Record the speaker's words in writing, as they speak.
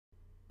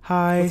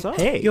Hi, What's up?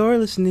 hey, you're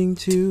listening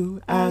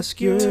to Ask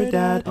Your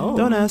Dad.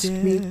 Don't ask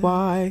me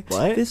why.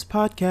 What? This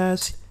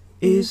podcast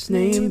is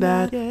named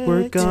that.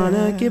 We're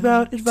gonna give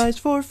out advice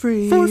for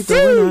free. For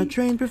Though we're free! not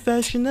trained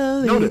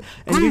professionally. Noted.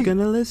 And you're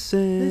gonna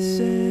listen.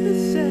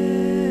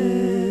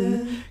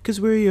 Cause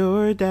we're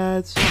your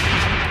dads.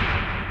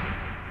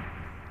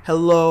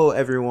 Hello,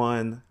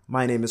 everyone.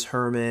 My name is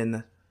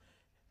Herman.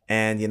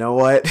 And you know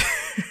what?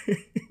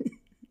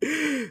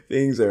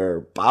 Things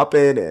are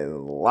popping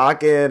and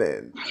locking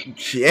and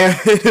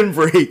jamming and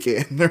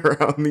breaking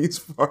around these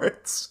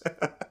parts.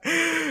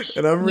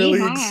 And I'm really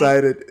Yeehaw.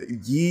 excited.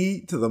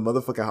 Yee to the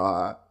motherfucking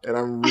ha. And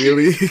I'm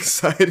really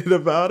excited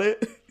about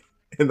it.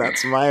 And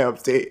that's my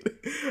update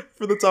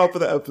for the top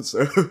of the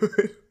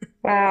episode.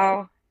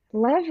 Wow.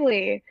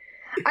 Lovely.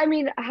 I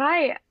mean,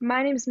 hi,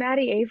 my name's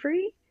Maddie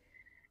Avery,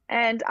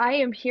 and I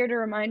am here to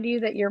remind you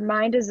that your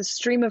mind is a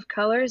stream of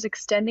colors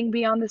extending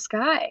beyond the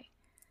sky.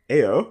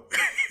 Ayo.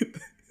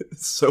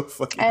 It's so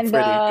fucking And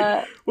pretty.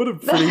 What a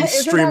pretty isn't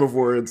stream that- of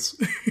words.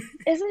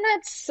 isn't that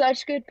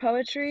such good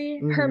poetry?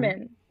 Mhm.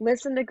 Herman,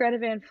 listen to Greta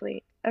Van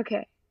Fleet.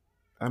 Okay,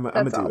 I'm gonna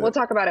that's do all. that. We'll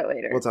talk about it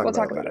later. We'll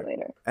talk about it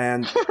later.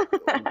 And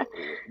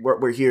what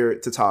we're here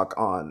to talk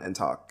on and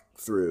talk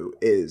through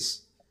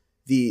is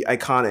the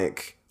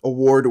iconic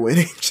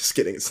award-winning. Just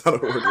kidding, it's not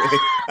award-winning.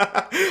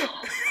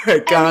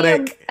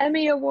 Iconic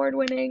Emmy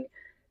award-winning,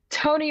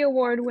 Tony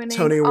award-winning,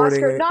 Tony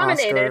award-winning,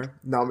 nominated. Oscar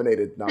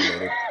nominated.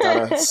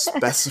 Gotta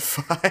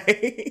specify.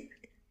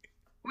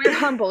 We're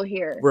humble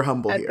here. We're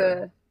humble at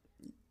here.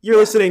 You're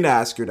listening to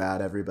Ask Your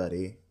Dad,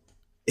 everybody.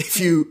 If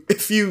you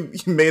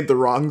made the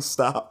wrong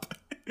stop,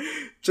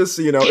 just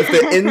so you know, if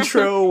the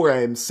intro where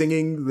I'm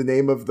singing the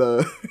name of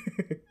the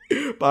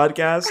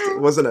podcast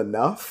wasn't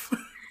enough,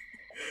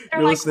 They're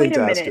you're like, listening wait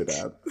to a Ask Your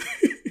minute.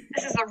 Dad.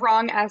 This is the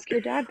wrong Ask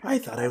Your Dad podcast. I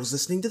thought I was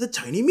listening to the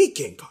Tiny Meat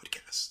Gang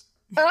podcast.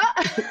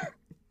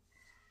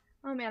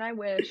 Oh man, I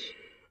wish.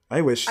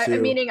 I wish to.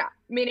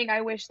 Meaning,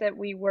 I wish that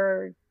we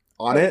were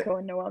On it, Coco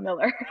and Noel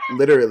Miller.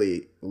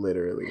 literally.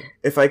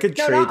 If I could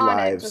No, trade not on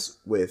it, lives just-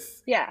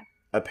 with Yeah.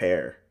 a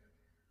pair,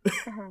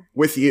 Uh-huh.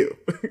 with you,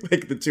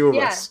 like the two of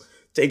Yeah. us,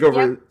 take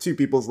over Yep. two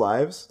people's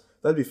lives,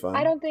 that'd be fun.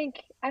 I don't think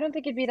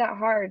it'd be that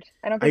hard.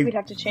 I don't think we'd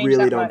have to change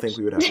really that don't much. think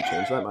we would have to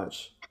change that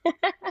much.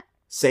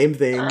 Same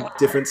thing,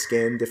 different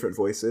skin, different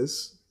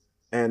voices,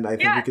 and I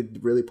think Yeah. we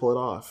could really pull it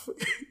off.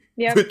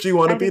 Yep. Would you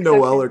want I to be think so,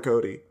 Noel too. or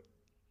Cody?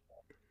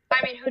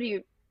 I mean, who do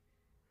you?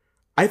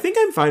 I think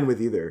I'm fine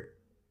with either.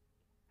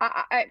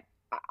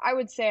 I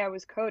would say I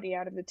was Cody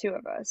out of the two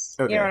of us.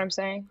 Okay. You know what I'm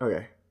saying?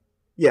 Okay.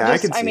 Yeah, I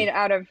Just- can see. I mean,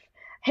 out of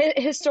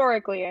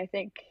historically, I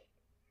think.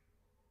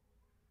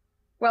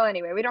 Well,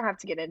 anyway, we don't have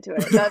to get into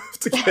it. We don't have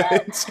to get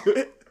into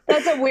it.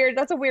 That's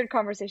a weird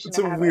conversation. It's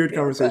to a have, I weird feel,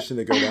 conversation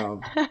to go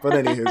down. But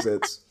anywho's,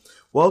 it's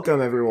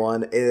welcome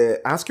everyone.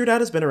 Ask Your Dad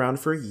has been around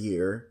for a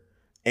year,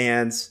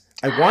 and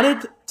I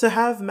wanted to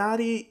have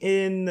Maddie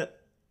in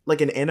like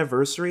an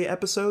anniversary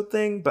episode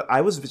thing, but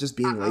I was just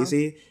being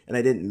lazy and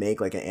I didn't make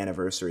like an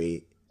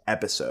anniversary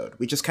episode.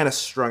 We just kind of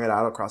strung it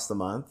out across the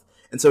month.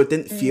 And so it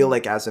didn't feel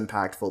like as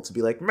impactful to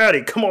be like,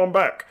 Maddie, come on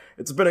back.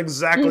 It's been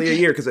exactly a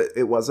year, because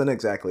it wasn't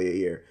exactly a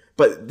year.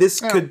 But this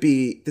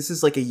this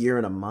is like a year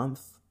and a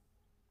month,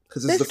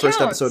 because this is the This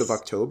first episode of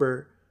counts.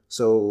 October.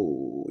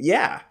 So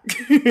yeah.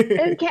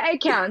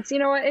 It counts. You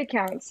know what? It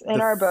counts in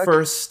our book.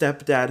 First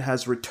stepdad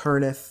has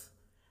returneth.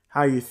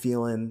 How you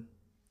feeling,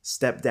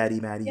 stepdaddy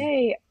Maddie?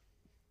 Yay.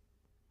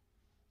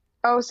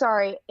 Oh,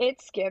 sorry.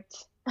 It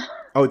skipped.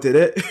 Oh, did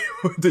it?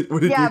 what did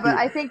Yeah, you but do?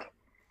 I think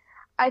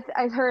I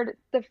heard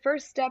the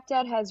first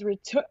stepdad has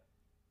returned.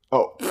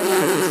 Oh.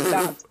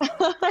 Stopped.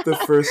 The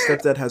first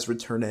stepdad has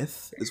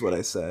returneth, is what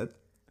I said.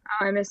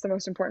 Oh, I missed the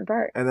most important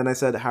part. And then I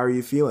said, how are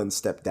you feeling,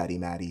 stepdaddy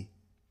Maddie?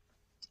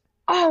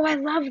 Oh, I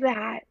love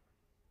that.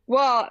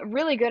 Well,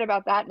 really good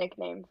about that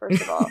nickname,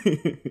 first of all.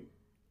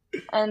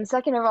 And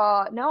second of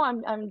all, no,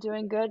 I'm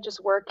doing good,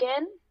 just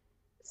working,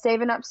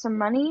 saving up some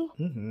money,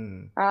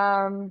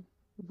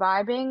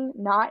 vibing,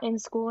 not in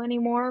school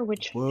anymore,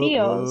 which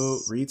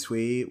feels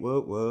retweet,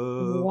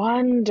 whoa.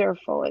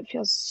 wonderful. It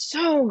feels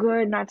so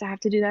good not to have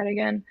to do that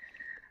again.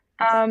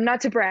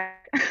 Not to brag,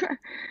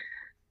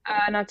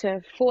 not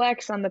to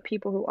flex on the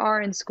people who are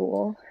in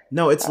school.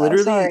 No, it's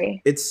literally,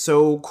 sorry. it's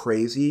so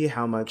crazy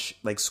how much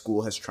like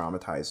school has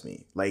traumatized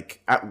me.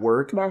 Like at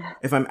work,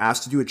 if I'm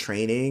asked to do a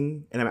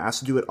training and I'm asked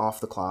to do it off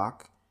the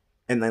clock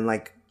and then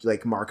like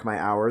mark my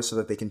hours so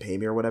that they can pay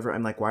me or whatever,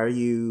 I'm like, why are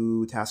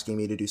you tasking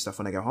me to do stuff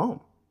when I go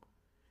home?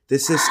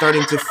 This is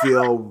starting to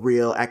feel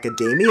real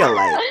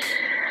academia-like.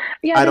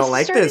 Yeah, I this don't is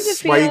like starting this.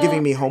 to Why are you feel-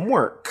 giving me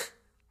homework?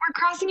 We're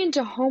crossing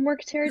into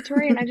homework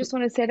territory, and I just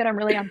want to say that I'm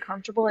really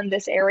uncomfortable in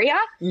this area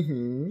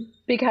Mm-hmm.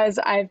 because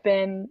I've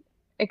been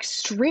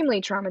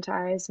extremely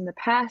traumatized in the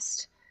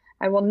past.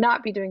 I will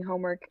not be doing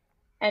homework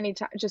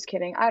anytime. Just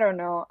kidding. I don't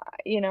know.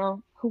 You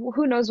know,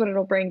 who knows what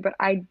it'll bring, but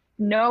I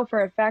know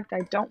for a fact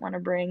I don't want to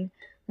bring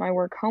my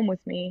work home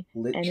with me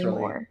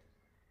anymore.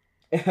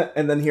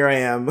 And then here I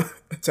am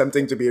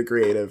attempting to be a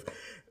creative,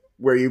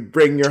 where you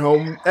bring your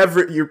home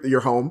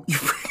your home.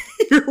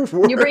 Your You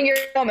work. bring your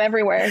home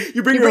everywhere.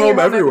 You bring You your bring home your home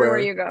everywhere everywhere.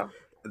 you go.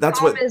 That's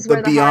Home what is the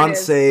where the heart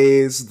is.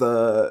 Beyonces,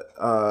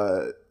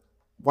 the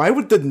why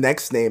would the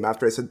next name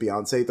after I said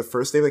Beyonce, the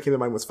first name that came to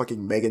mind was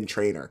fucking Megan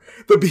Trainor.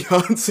 The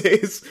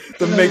Beyonces,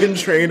 the Megan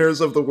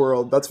Trainors of the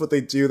world. That's what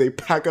they do. They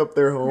pack up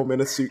their home in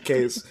a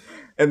suitcase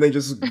and they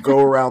just go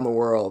around the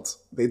world.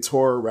 They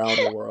tour around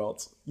the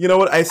world. You know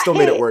what? I still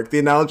made it Hey, work. The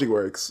analogy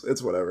works.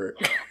 It's whatever.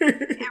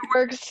 it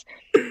works.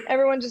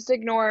 Everyone just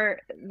ignore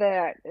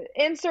the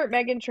insert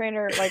Megan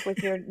Trainor like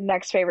with your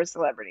next favorite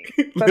celebrity.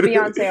 But Literally.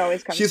 Beyonce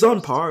always comes She's on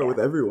first. par Yeah. with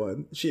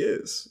everyone. She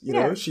is. You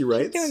know, Yeah, she she's doing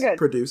writes, good.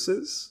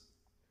 produces.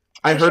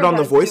 I She heard sure on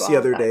The does do Voice the all of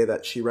other that. day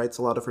that she writes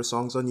a lot of her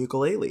songs on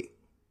ukulele,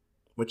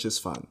 which is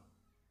fun.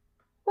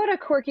 What a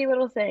quirky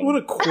little What thing.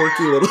 a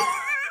quirky little.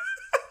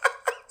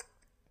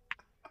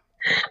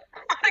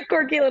 What a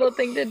quirky little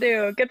thing to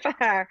do. Good for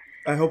her.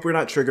 I hope we're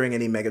not triggering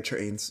any mega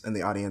trains in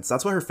the audience.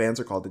 That's what her fans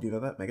are called. Did you know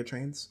that? Mega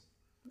trains?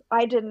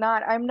 I did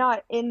not. I'm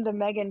not in the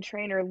Megan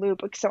Trainor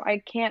loop, so I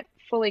can't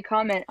fully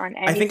comment on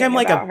I think I'm anything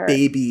like about a her.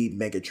 baby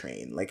mega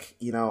train. Like,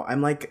 you know,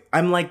 I'm like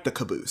the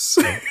caboose.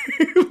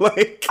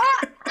 Like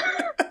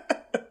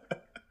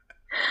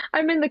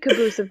I'm in the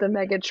caboose of the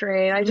Mega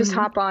Train. I just mhm.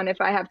 hop on if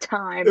I have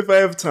time If I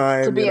have to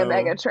time, be a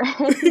Mega Train.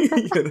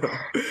 you know,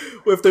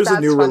 if there's a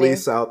That's new funny.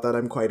 release out that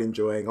I'm quite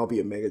enjoying, I'll be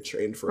a mega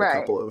train for a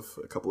Right.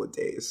 couple of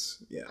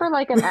days. Yeah. For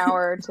like an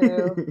hour or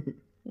two,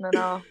 and then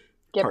I'll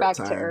get Part back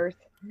to time. Earth.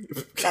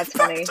 That's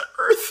Back funny. to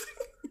Earth.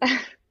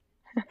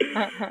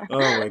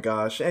 Oh my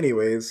gosh.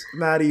 Anyways,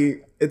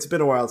 Maddie, it's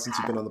been a while since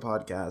you've been on the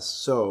podcast.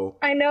 So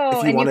I know, if you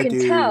and you want to can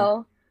do,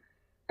 tell.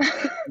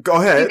 go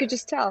You ahead. could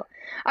just tell.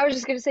 I was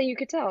just gonna say you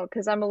could tell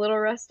because I'm a little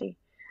rusty.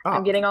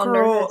 I'm Oh, getting all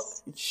girl,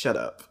 nervous. shut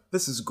up.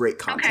 This is great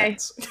Okay.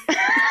 content.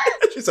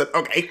 She said,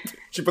 okay.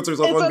 She puts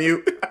herself It's on a,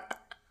 mute.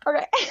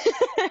 okay.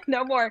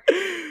 No more.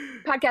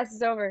 Podcast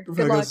is over.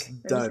 Good luck. Podcast's I'm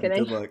just done.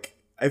 kidding. Good luck.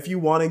 If you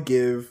want to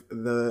give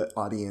the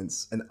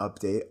audience an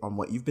update on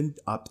what you've been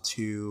up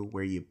to,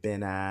 where you've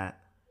been at,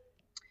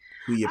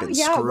 who you've Oh been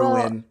yeah, well,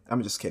 screwing.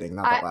 I'm just kidding.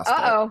 Not that last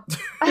uh-oh.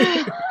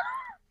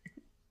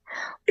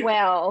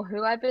 Well,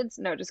 who I've been,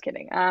 no, just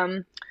kidding.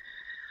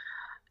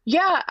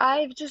 Yeah,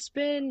 I've just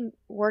been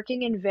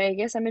working in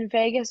Vegas. I'm in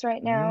Vegas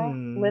right now,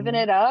 living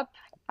Mm. it up.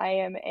 I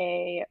am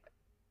a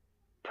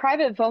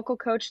private vocal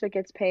coach that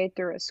gets paid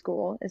through a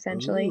school,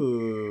 essentially.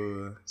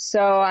 Ooh.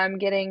 So I'm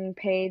getting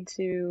paid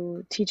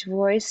to teach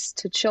voice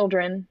to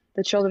children,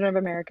 the children of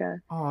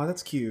America. Oh,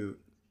 that's cute.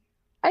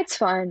 It's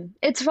fun.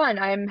 It's fun.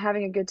 I'm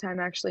having a good time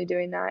actually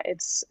doing that.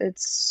 It's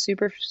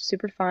super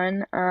super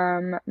fun.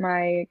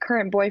 My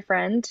current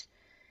boyfriend,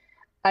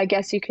 I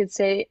guess you could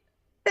say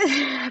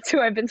that's who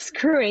I've been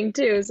screwing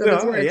too, so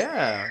this Oh, works.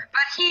 yeah.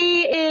 But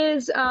he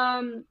is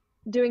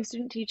doing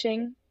student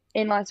teaching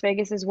in Las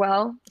Vegas as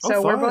well. Oh,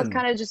 So we're both fun.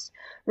 kind of just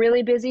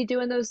really busy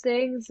doing those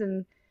things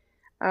and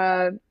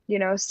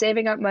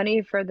saving up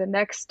money for the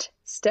next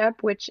step,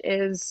 which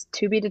is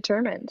to be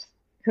determined.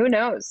 Who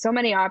knows? So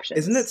many Isn't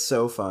it options.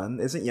 so fun?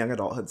 Isn't young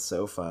adulthood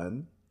so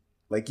fun?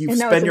 Like you've And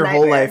no, it's spent a your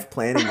whole nightmare. life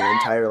planning your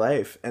entire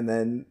life, and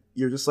then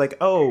you're just like,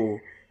 oh,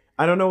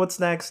 I don't know what's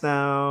next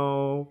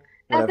now.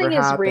 Whatever Nothing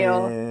is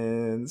real.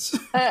 happens.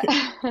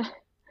 Uh,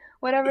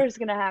 whatever is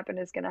gonna happen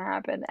is gonna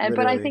happen. But I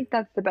Literally. think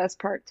that's the best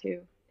part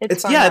too. It's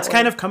It's fun yeah, that it's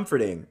kind way. of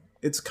comforting.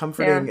 It's Yeah.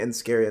 comforting and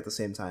scary at the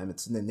same time.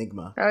 It's an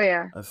enigma Oh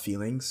yeah. of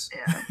feelings.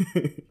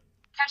 Yeah.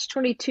 Catch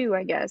 22,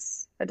 I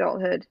guess.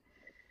 Adulthood.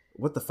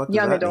 What the fuck does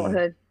Young that mean?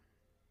 adulthood.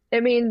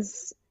 It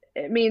means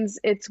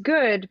it's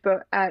good,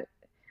 but at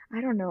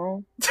I don't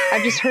know.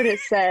 I've just heard it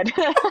said.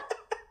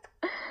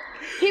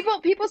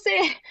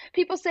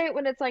 People say it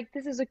when it's like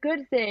this is a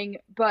good thing,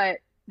 but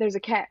there's a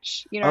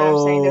catch. You know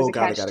what I'm saying? There's Oh, a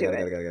got it, catch got it, to got it,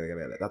 got it. it, got it, got it,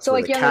 got it. That's So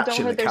where the like young catch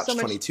in the adulthood, there's so catch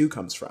much 22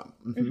 comes from.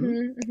 I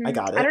hmm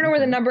got I don't it. know where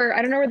the number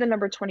I don't know where the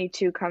number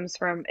 22 comes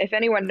from. If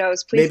anyone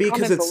knows, please Maybe because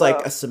comment it's like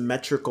below. a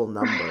symmetrical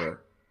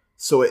number,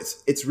 so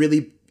it's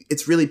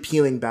really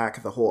peeling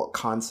back the whole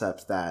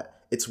concept that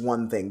it's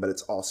one thing, but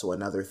it's also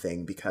another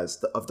thing because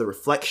of the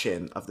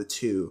reflection of the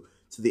two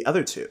to the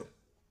other two.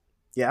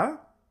 Yeah.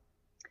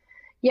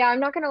 Yeah,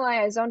 I'm not gonna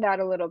lie, I zoned out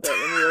a little bit when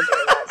you were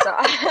doing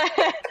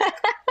that.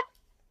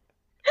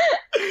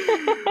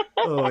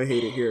 Oh, I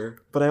hate it here,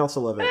 but I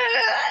also love So it.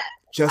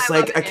 Just I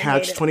love like it a and hate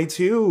catch it.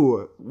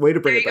 22. Way to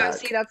bring There it you go.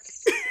 See, back.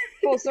 that's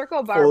full circle,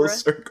 Full Barbara.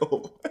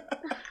 circle.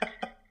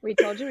 We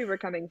told you we were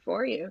coming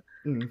for you.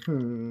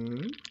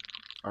 Hmm.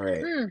 All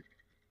right. Hmm.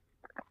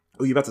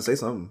 Oh, you about to say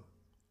something?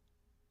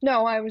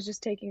 No, I was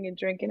just taking a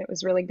drink and it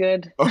was really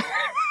good. Oh,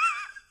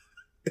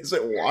 is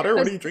it water?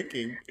 What are That's, you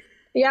drinking?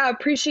 yeah,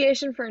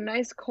 appreciation for a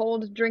nice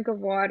cold drink of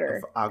Of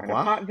water on a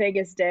agua? hot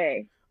Vegas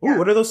day. Ooh, Yeah.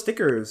 what are those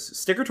stickers?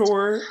 Sticker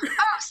tour.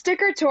 Oh,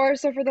 sticker tour.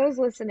 So for those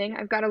listening,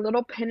 I've got a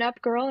little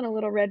pinup girl in a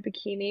little red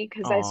bikini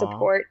because I Aw,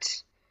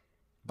 support.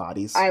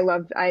 bodies.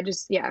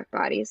 Yeah,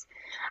 bodies.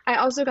 I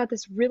also got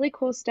this really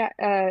cool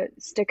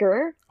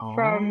sticker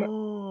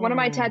from one of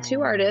my tattoo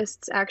Oh.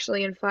 artists,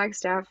 actually in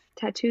Flagstaff.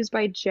 Tattoos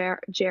by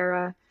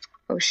Jara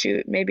oh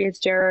shoot, maybe it's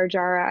Jara or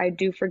Jara. I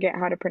do forget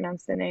how to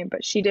pronounce the name,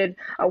 but she did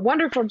a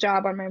wonderful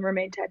job on my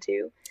mermaid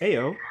tattoo.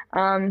 Heyo.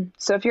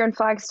 So if you're in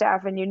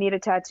Flagstaff and you need a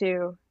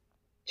tattoo,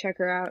 check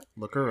her out.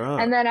 Look her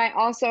And up. then I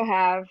also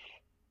have his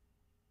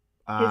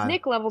Uh,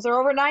 Nick levels are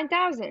over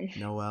 9,000.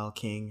 Noel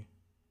King.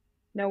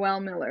 Noel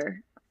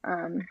Miller,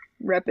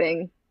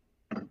 repping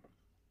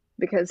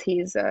because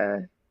he's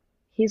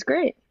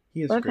great.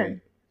 He is Love great.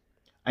 him.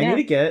 I need Yeah.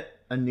 to get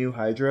a new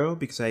hydro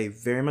because I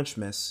very much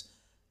miss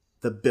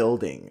the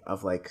building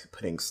of like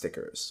putting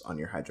stickers on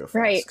your hydro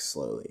Right. flask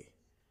slowly.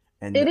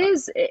 And It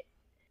is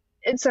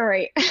it's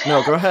sorry.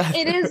 no, go ahead.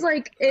 It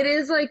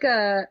is like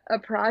a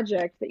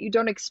project that you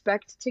don't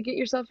expect to get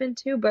yourself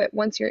into, but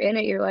once you're in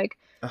it, you're like,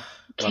 Ugh, love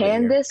it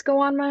can here. this go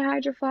on my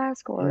hydro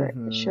flask or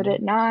should Mm-hmm.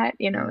 it not?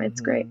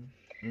 It's great.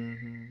 Mm-hmm.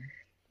 Mm-hmm.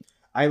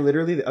 I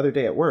literally the other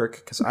day at work,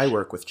 because I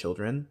work with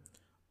children,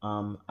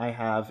 I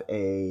have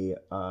a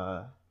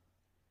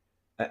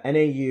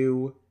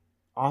NAU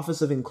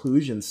Office of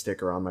Inclusion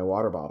sticker on my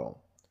water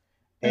bottle.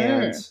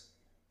 And Mm,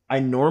 I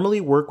normally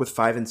work with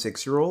 5 and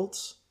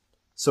 6-year-olds.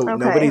 So okay.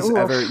 nobody's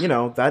ever,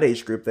 Oof. that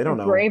age group, they You're don't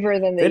know. braver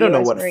than the They don't know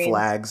U.S. what Marines.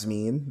 flags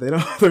mean. They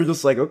don't they're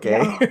just like, okay.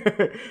 No.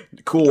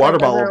 Cool It's water like those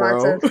bottle, are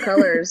lots bro. of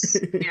colors.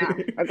 Yeah.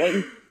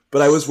 Okay.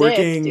 But I was Sick,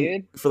 working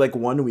dude. for like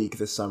 1 week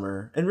this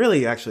summer, and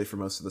really actually for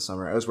most of the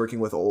summer, I was working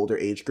with an older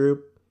age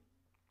group.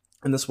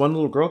 And this one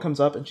little girl comes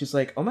up and she's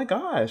like, "Oh my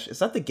gosh, is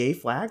that the gay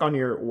flag on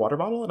your water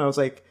bottle?" And I was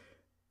like,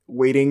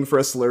 waiting for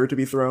a slur to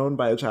be thrown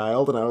by a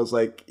child, and I was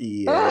like,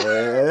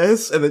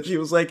 "Yes." And then she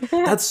was like,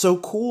 "That's so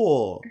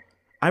cool.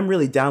 I'm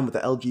really down with the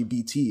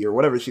LGBT," or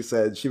whatever she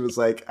said. She was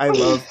like, I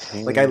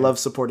love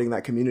supporting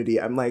that community."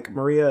 I'm like,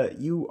 "Maria,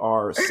 you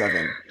are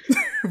 7."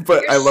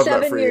 But You're I love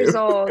that 7 for years you.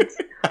 old.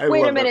 I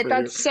Wait a love that minute, for you.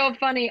 that's so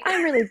funny.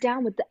 I'm really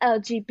down with the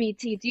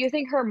LGBT. Do you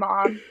think her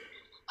mom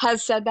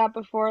has said that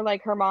before?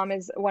 Like her mom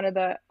is one of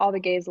the all the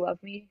gays love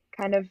me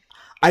kind of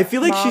I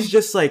feel like she's mom?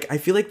 just like, I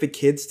feel like the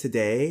kids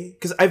today,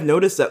 because I've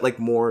noticed that like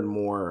more and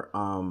more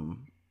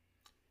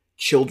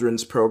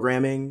children's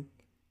programming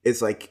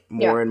is like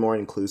Yeah. more and more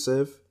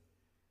inclusive.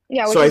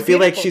 Yeah, So which I is feel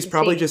like beautiful she's to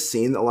probably see. just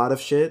seen a lot of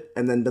shit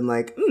and then been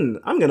like,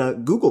 I'm gonna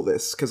Google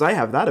this because I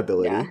have that Yeah.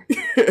 ability.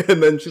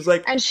 And then she's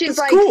like, And she's "That's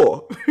like,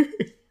 cool."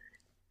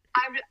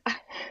 I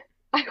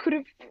I would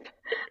have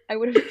I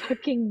would have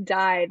fucking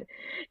died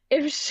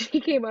if she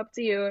came up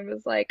to you and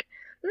was like,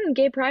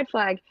 gay pride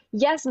flag.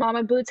 Yes,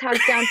 mama, boots house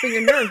down for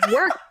your nerve.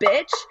 Work,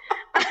 bitch.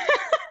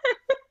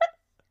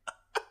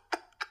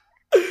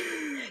 Could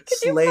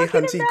you Slay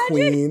fucking hunty imagine?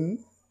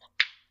 queen.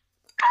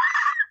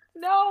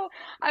 No,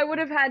 I would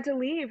have had to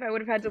leave. I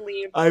would have had to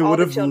leave I all would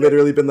the have children.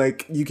 literally been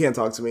like, "You can't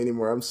talk to me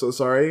anymore. I'm so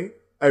sorry.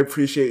 I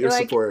appreciate your You're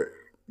like, support.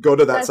 Go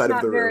to that that's side of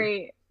not the room."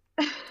 very,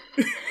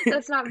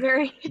 that's not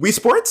very, Wii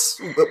Sports?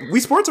 Wii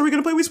Sports? Are we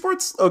gonna play Wii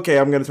Sports? Okay,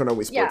 I'm gonna turn on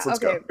Wii yeah,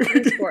 Sports. Let's okay, go.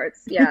 Wii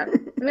Sports. Yeah.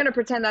 I'm gonna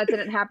pretend that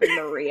didn't happen,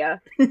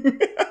 Maria.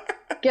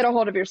 Get a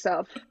hold of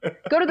yourself.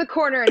 Go to the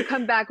corner and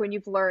come back when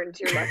you've learned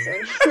your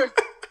lesson.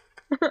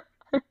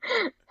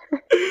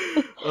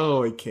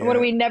 Oh, I And what do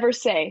can't. we never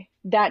say?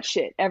 That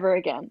shit ever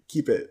again.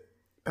 Keep it.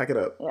 Pack it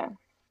up. Yeah.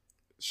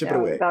 Ship it Yeah,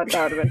 away. that would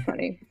have been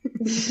funny.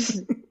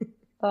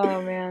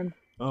 Oh man.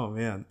 Oh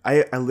man.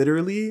 I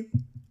literally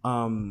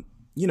um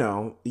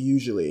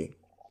usually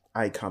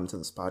I come to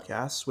this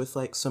podcast with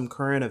like some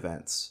current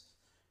events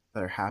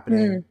that are happening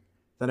Mm,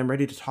 that I'm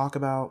ready to talk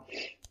about.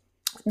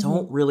 hmm.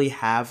 Don't really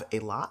have a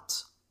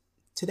lot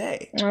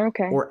today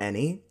Okay. or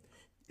any.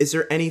 Is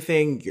there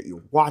anything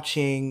you're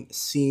watching,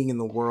 seeing in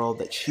the world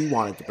that you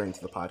wanted to bring to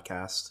the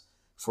podcast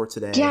for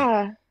today?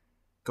 Yeah.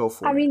 Go I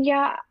for it. mean,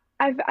 yeah,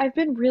 I've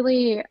been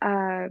really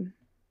I've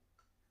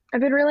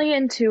been really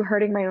into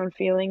hurting my own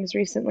feelings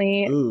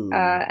recently. Ooh.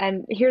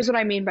 And here's what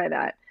I mean by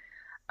that.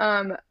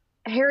 Um,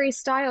 Harry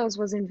Styles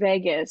was in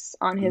Vegas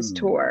on his Ooh.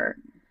 tour,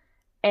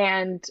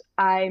 and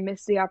I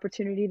missed the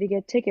opportunity to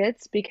get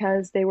tickets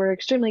because they were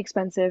extremely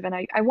expensive. And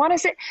I want to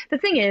say the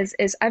thing is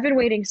I've been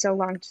waiting so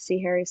long to see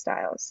Harry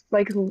Styles,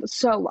 like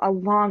so a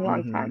long,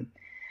 long Mm-hmm. time.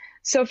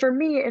 So for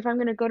me, if I'm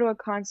going to go to a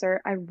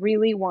concert, I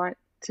really want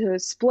to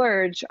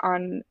splurge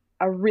on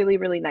a really,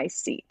 really nice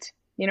seat.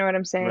 You know what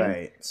I'm saying?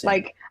 Right. Same.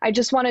 Like, I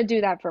just want to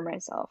do that for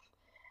myself.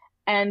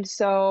 And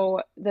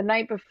so the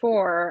night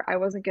before, I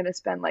wasn't going to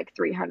spend like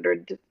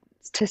 300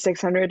 to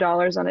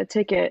 $600 on a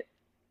ticket,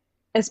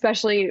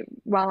 especially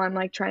while I'm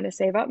like trying to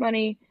save up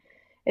money.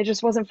 It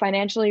just wasn't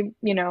financially,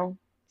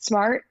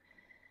 smart.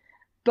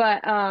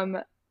 But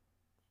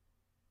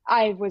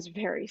I was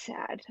very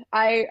sad.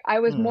 I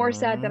was more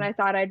sad than Aw. I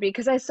thought I'd be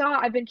because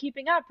I've been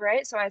keeping up,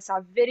 right? So I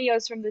saw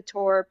videos from the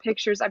tour,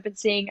 pictures I've been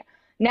seeing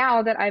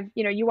now that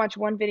you watch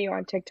one video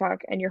on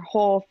TikTok and your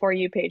whole For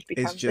You page It's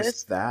becomes just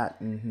this.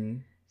 that. Mm-hmm.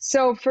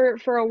 So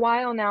for a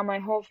while now, my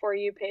whole For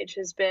You page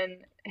has been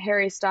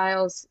Harry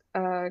Styles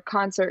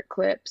concert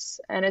clips,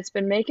 and it's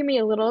been making me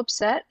a little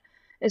upset.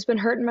 It's been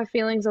hurting my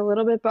feelings a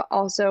little bit, but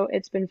also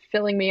it's been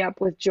filling me up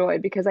with joy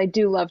because I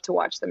do love to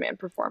watch the man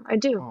perform. I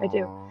do.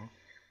 Aw.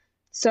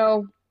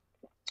 So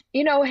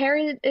You know,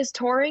 Harry is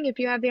touring. If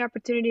you have the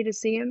opportunity to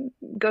see him,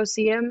 go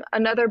see him.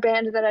 Another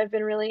band that I've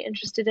been really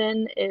interested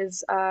in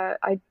is,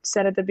 I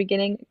said at the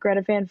beginning,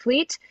 Greta Van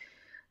Fleet.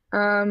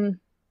 Um,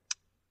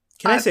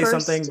 Can I at say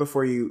something first,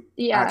 before you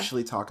yeah,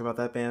 actually talk about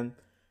that band?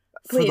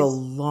 For the please.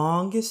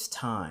 longest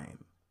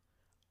time,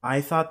 I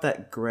thought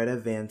that Greta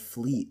Van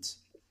Fleet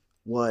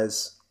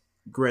was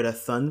Greta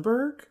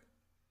Thunberg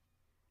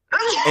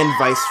and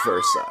vice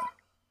versa.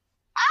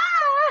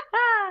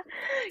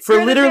 For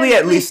Greta literally Van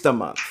at Fleet. least a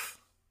month.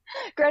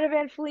 Greta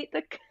Van Fleet.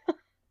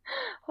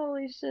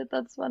 Holy shit,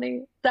 that's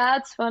funny.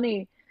 That's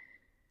funny.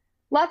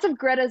 Lots of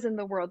Gretas in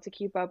the world to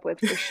keep up with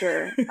for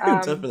sure.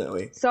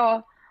 Definitely.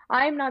 So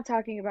I'm not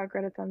talking about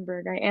Greta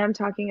Thunberg. I am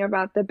talking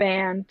about the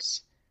band,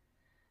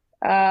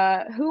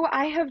 who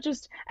I have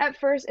just at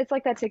first, it's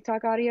like that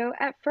TikTok audio.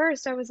 At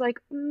first, I was like,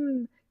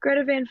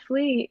 Greta Van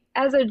Fleet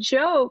as a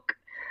joke.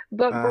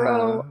 But Uh-huh.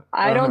 bro,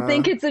 I don't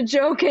think Uh-huh. it's a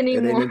joke It ain't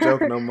a anymore.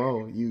 joke no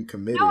more. You No,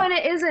 committed. and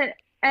it isn't.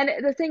 And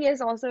the thing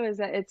is also is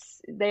that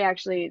they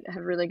actually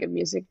have really good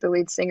music. The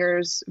lead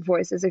singer's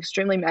voice is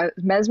extremely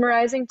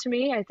mesmerizing to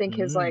me. I think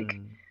his like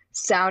Mm.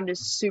 sound is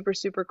super,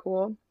 super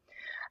cool.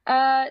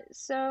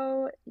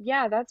 So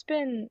yeah, that's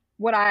been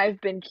what I've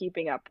been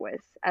keeping up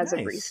with as of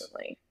Nice.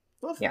 recently.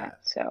 Love Yeah, that.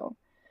 so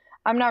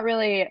I'm not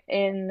really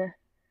in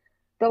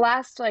the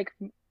last like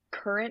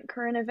current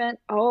event.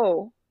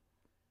 Oh,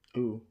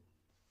 Ooh.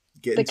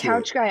 Get the into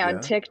couch it. guy on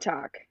Yeah.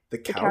 TikTok. The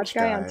The couch couch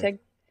guy on guy. Tik.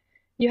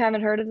 You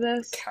haven't heard of The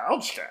this?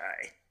 couch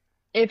guy.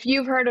 If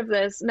you've heard of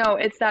this, no,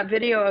 it's that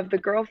video of the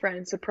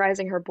girlfriend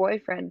surprising her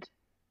boyfriend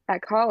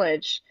at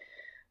college,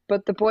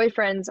 but the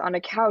boyfriend's on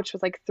a couch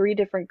with like three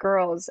different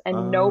girls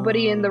and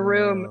nobody in the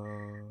room.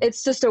 Uh,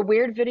 It's just a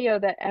weird video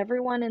that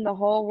everyone in the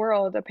whole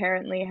world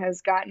apparently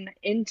has gotten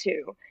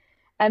into.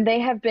 And they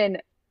have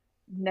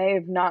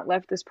not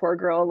left this poor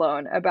girl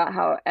alone about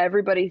how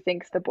everybody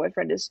thinks the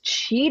boyfriend is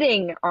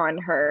cheating on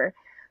her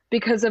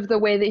because of the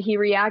way that he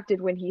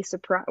reacted when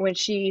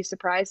she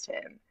surprised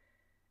him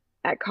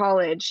at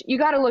college. You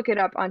got to look it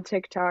up on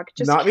TikTok.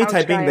 Just not me couch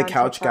typing guy the on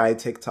couch TikTok. guy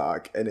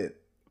TikTok and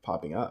it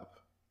popping up.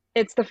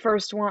 It's the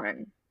first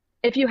one.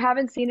 If you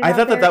haven't seen it I out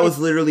thought that there, that was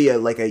it's literally a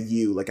like a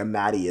you, like a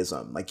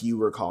Maddieism. Like you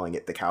were calling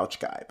it the couch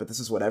guy, but this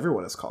is what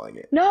everyone is calling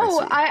it. I no,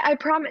 see. I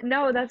promise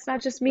no, that's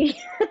not just me.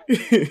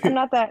 I'm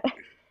not that.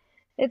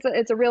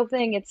 It's a real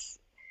thing.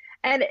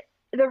 And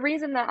the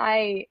reason that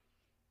I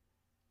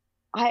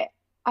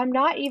I'm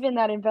not even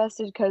that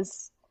invested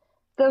because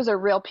those are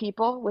real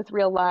people with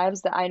real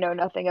lives that I know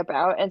nothing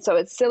about, and so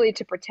it's silly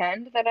to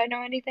pretend that I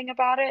know anything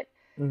about it.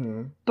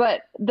 Hmm.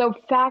 But the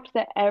fact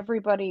that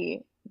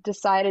everybody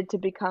decided to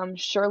become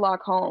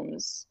Sherlock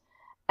Holmes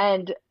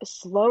and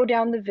slow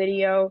down the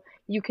video,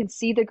 you can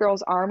see the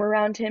girl's arm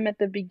around him at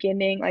the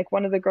beginning, like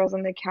one of the girls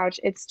on the couch.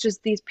 It's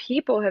just these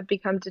people have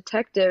become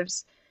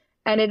detectives,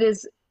 and it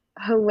is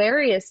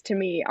hilarious to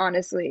me,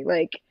 honestly.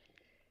 Like,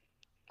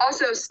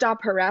 also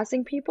stop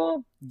harassing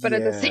people, but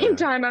at the same Yeah.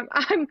 time,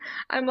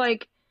 I'm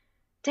like,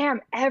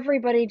 damn,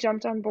 everybody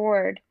jumped on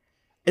board.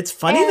 It's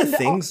funny the And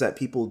things that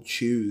people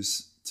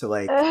choose to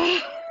like uh,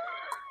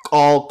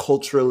 all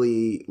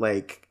culturally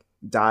like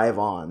dive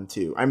on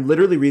to. I'm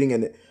literally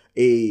reading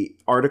a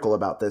article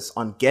about this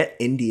on Get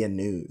Indian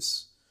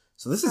News.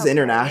 So this is okay.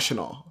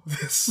 international.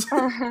 This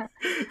Uh,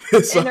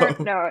 this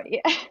no,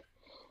 yeah.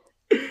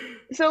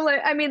 So like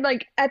I mean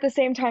like at the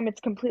same time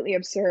it's completely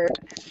absurd.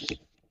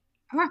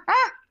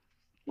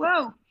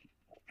 Whoa.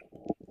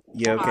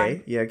 You Hold okay?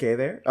 on. You okay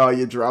there? Oh,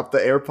 you dropped the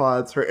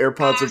AirPods. Her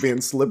AirPods are Both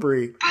being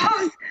slippery.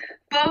 both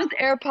both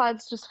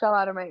AirPods just fell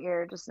out of my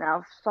ear just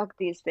now. Fuck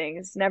these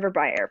things. Never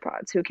buy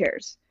AirPods. Who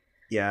cares?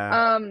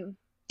 Yeah. Um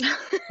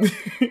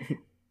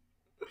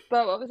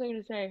but what was I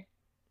gonna say?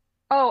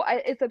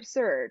 It's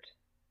absurd.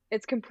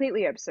 It's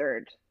completely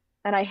absurd.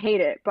 And I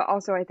hate it, but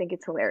also I think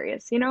it's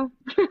hilarious, you know?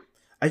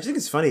 I just think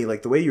it's funny,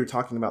 like the way you were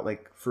talking about,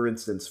 like for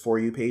instance, For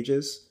You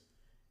pages,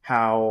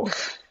 how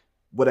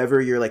whatever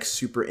you're like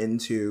super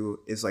into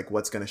is like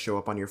what's going to show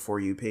up on your For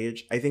You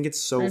page. I think it's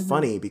so Hmm.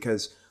 funny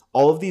because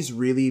all of these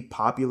really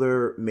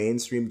popular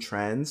mainstream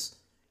trends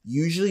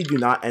usually do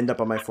not end up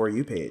on my For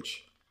You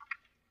page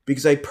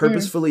because I Mm.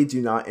 purposefully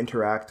do not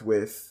interact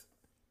with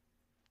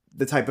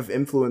the type of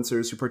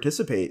influencers who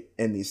participate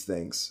in these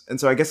things.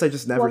 And so I guess I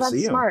just Well, never that's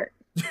see them. smart.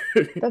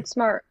 That's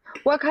smart.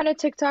 What kind of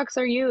TikToks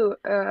are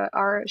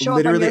show up on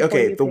Literally, your For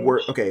okay, You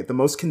page? the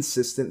most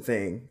consistent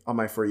thing on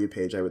my For You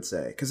page, I would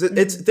say, because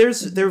it's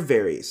Hmm. there Hmm.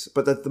 varies,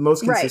 but the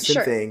most Right, consistent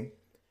sure. thing Hmm.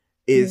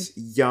 is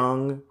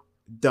young,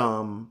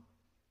 dumb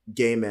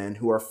gay men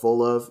who are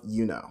full of,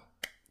 you know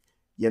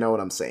what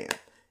I'm saying,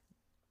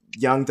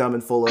 young, dumb,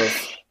 and full of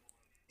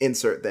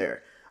insert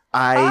there.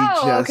 I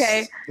Oh,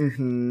 okay. just,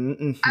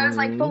 I was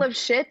like full mm-hmm. of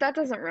shit. That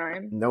doesn't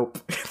rhyme. Nope,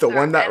 the So,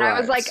 one that and I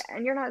was like, rhymes.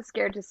 and you're not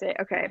scared to say,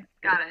 okay,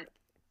 got it.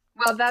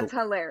 Well, that's The,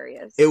 it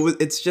hilarious. was.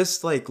 It's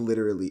just like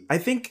literally. I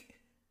think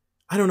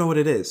I don't know what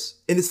it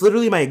is. And it's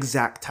literally my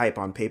exact type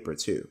on paper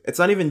too. It's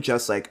not even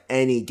just like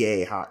any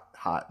gay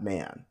hot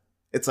man.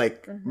 It's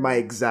like my Hmm.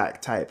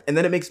 exact type. And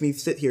then it makes me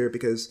sit here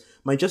because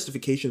my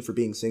justification for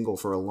being single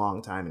for a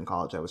long time in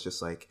college, I was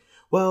just like,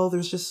 well,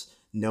 there's just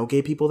no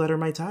gay people that are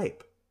my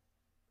type.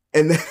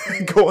 And then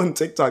I go on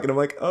TikTok and I'm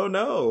like, oh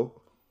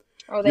no.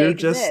 Oh, they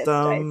exist.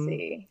 I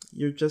see.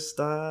 You're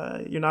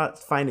not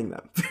finding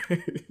them.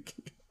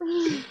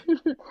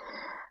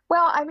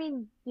 Well, I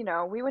mean,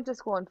 we went to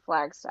school in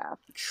Flagstaff,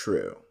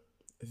 True.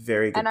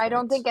 Very good and I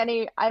don't point.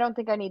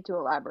 think I need to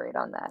elaborate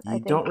on that. I You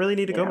don't think, really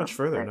need to go much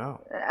further,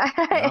 no.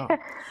 No.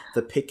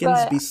 The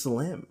pickings be but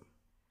slim.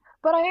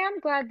 but I am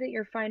glad that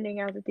you're finding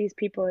out that these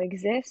people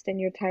exist and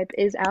your type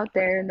is out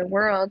there in the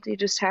world. You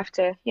just have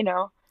to,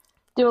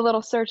 do a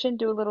little searching,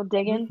 do a little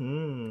digging.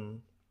 Hmm.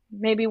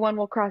 Maybe one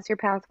will cross your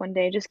path one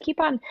day. Just keep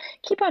on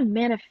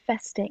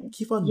manifesting,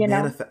 Keep on you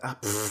know?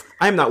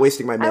 I'm not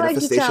wasting my I like to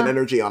manifestation tell.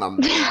 energy on a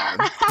man.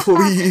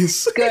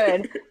 Please.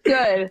 Good,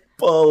 good.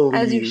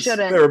 As you Please.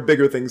 shouldn't. There are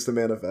bigger things to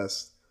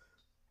manifest.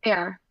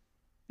 Yeah,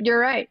 you're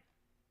right.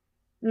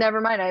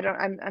 Never mind. I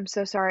don't. I'm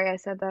so sorry. I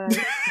said that.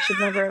 I should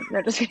never.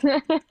 No, just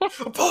kidding.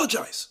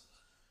 Apologize.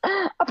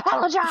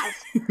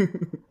 Apologize.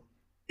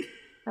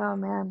 Oh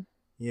man.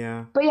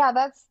 Yeah. But yeah,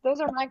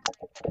 those are my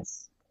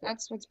questions.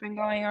 That's what's been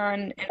going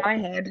on in my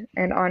head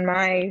and on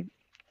my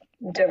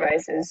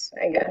devices,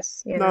 I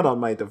guess, Not on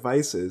my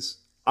devices.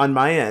 On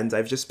my end,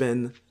 I've just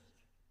been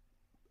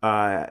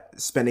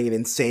spending an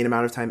insane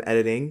amount of time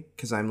editing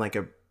because I'm like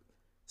a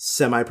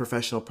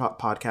semi-professional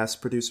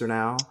podcast producer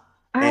now.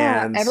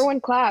 And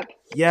Everyone clap.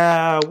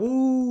 yeah,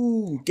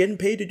 woo, getting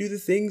paid to do the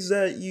things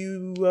that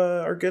you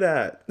are good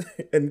at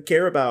and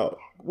care about.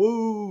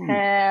 Woo.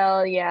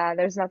 Hell yeah,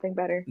 there's nothing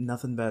better.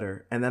 Nothing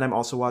better. And then I'm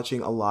also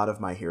watching a lot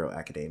of My Hero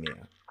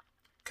Academia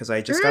because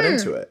I just got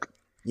into Mm,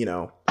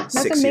 it, that's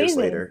 6 years amazing.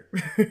 later.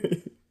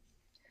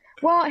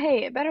 Well,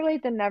 hey, better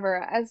late than never.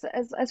 As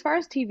far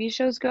as TV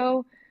shows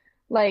go,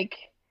 like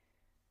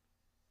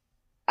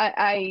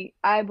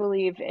I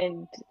believe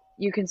in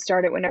you can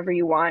start it whenever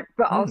you want,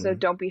 but also Hmm.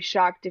 don't be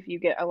shocked if you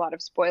get a lot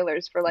of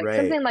spoilers for like Right.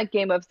 something like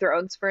Game of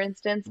Thrones, for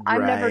instance.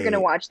 I'm never gonna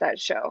Right. watch that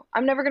show.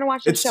 I'm never gonna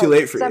watch the It's too show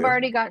late for because I've you.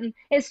 already gotten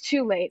it's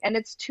too late and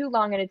it's too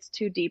long and it's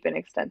too deep and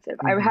extensive.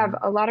 I have Hmm.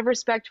 a lot of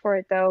respect for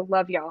it though,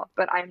 love y'all,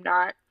 but I'm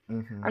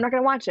Hmm. not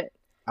gonna watch it.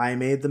 I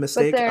made the But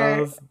mistake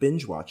there, of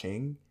binge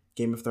watching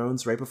Game of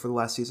Thrones right before the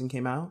last season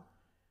came out.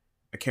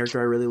 A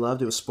character I really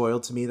loved. It was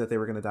spoiled to me that they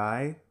were going to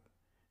die.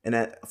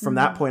 And from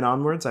that mhm, point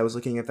onwards, I was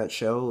looking at that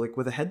show like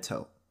with a head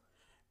tilt.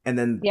 And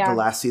then the yeah,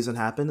 last season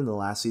happened, and the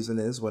last season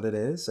is what it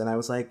is. And I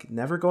was like,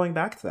 never going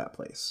back to that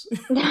place.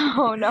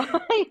 no, no,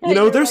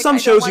 you're There's like some I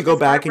don't shows you want go this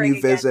back and heartbreak you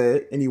again.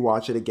 visit and you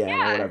watch it again or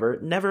Yeah, whatever.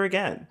 Never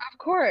again. of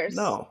course.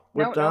 No,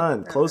 we're No, no,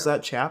 done. no, Close no.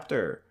 that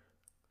chapter.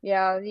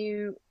 Yeah,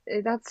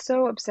 that's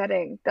so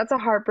upsetting. That's a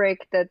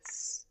heartbreak that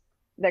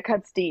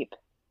cuts deep,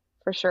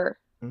 for sure.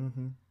 Hmm.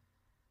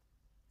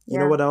 You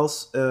know Yeah. what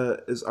else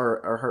is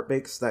our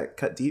heartbreaks that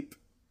cut deep?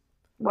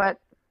 What?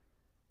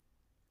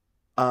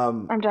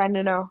 Um, I'm trying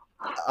to know.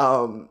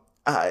 um,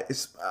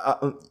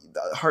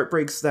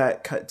 Heartbreaks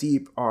that cut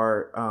deep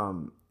are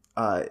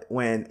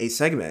when a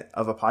segment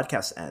of a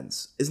podcast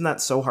ends. Isn't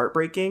that so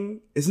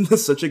heartbreaking? Isn't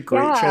this such a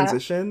great Yeah.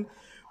 transition?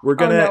 We're Oh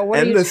gonna no, what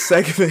are end you this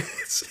segment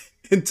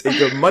and take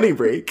a money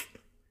break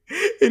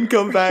and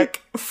come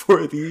back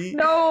for the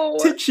No.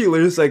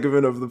 titular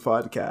segment of the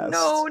podcast.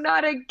 No,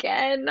 not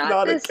again. Not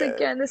Not this again.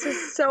 again. This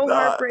is so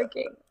Not.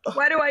 heartbreaking.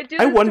 Why do I do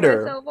I this to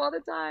wonder. myself all the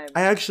time?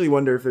 I actually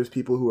wonder if there's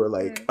people who are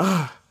like, Mm.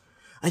 ugh.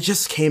 I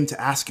just came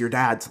to ask your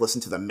dad to listen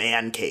to the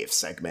man cave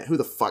segment. Who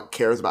the fuck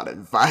cares about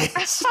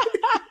advice?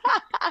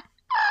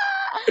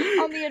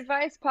 On the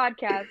advice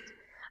podcast,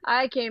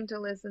 I came to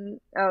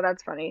listen. Oh,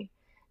 that's funny.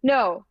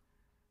 No,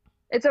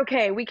 it's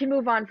okay. We can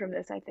move on from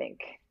this, I think.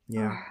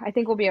 Yeah. I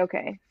think we'll be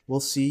okay. We'll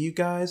see you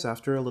guys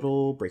after a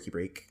little breaky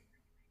break.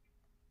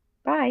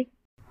 Bye.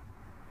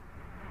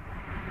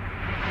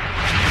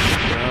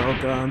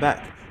 Welcome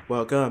back.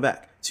 Welcome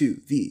back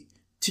to the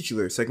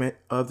titular segment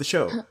of the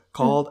show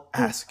called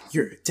Ask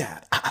Your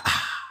Dad.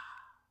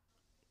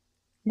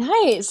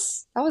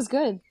 Nice. That was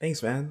good.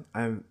 Thanks, man.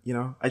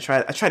 I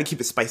try to keep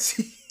it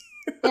spicy.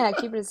 Yeah,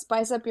 keep it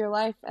spice up your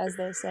life, as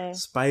they say.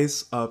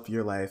 Spice up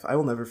your life. I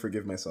will never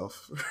forgive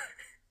myself.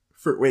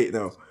 Wait,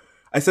 no.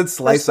 I said For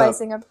slice up.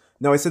 spicing up.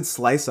 No, I said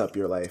slice up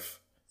your life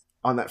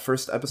on that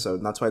first episode,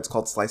 and that's why it's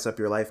called Slice Up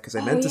Your Life, because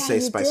I Oh meant to yeah, say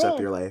you spice up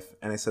did. your life,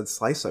 and I said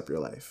slice up your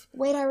life.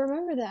 Wait, I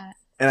remember that.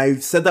 And I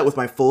said that with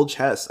my full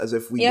chest, as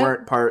if we Yep.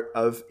 weren't part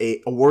of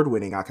a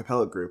award-winning a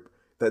cappella group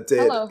that did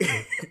Hello.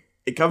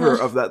 a cover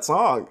of that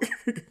song.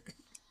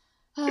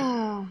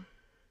 Oh,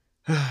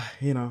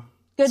 You know,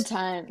 good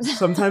times.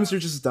 sometimes you're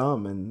just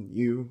dumb and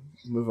you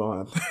move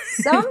on.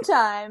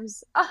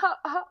 Sometimes.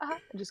 I'm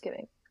just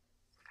kidding.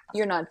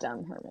 You're not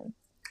dumb, Herman.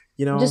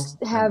 You know, Just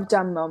I'm have not.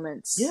 dumb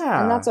moments.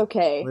 Yeah, And that's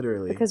okay.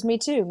 literally. Because me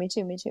too, me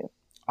too, me too.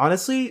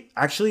 Honestly,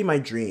 actually, my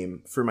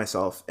dream for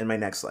myself in my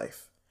next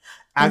life. Mhm.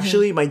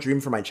 Actually, my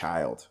dream for my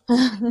child.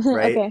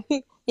 Right?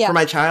 Okay. Yeah. For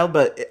my child,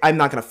 but I'm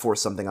not going to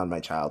force something on my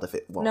child if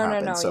it won't No, no,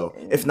 happen. no, So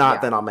you- if not,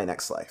 yeah. then on my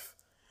next life.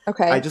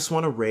 Okay. I just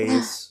want to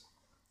raise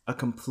a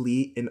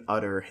complete and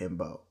utter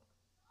himbo.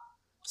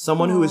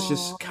 Someone who is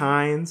just Aw.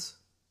 kind,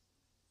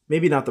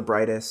 maybe not the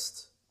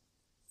brightest.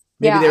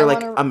 Maybe Yeah, they're I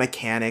like wanna- a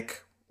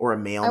mechanic or a I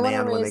want to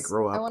mailman when they raise.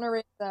 grow I up. want to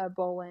raise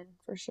Bolin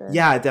for sure.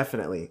 Yeah,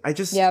 definitely.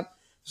 There's Yep.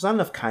 not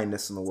enough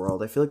kindness in the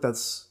world. I feel like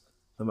that's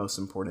the most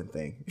important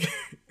thing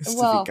is to be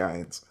Well,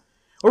 kind.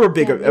 Or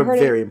yeah, a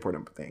very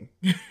important thing.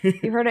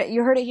 You heard it.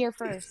 You heard it here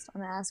first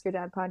on the Ask Your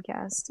Dad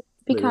podcast.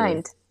 Be Literally.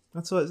 kind.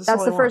 That's That's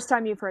all I the want. first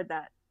time you've heard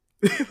that.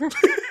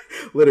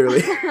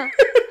 Literally.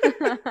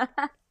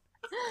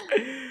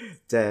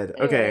 Dead.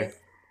 Okay. Anyway,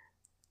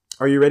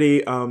 Are you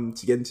ready to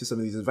get into some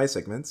of these advice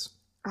segments?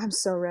 I'm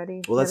so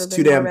ready. Well, that's Never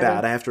too been more damn bad.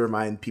 ready. I have to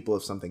remind people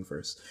of something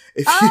first.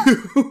 If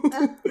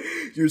Oh!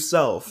 you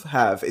yourself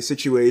have a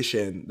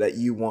situation that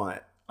you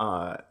want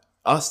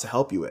us to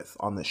help you with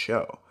on the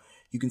show,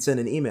 you can send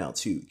an email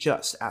to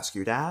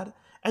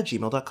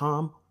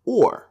justaskyourdad@gmail.com,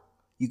 or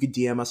you could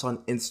DM us on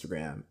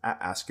Instagram at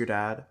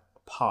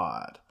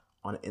askyourdadpod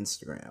on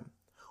Instagram.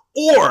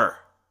 Or,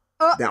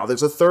 now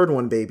there's a third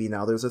one, baby.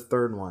 Now there's a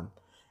third one.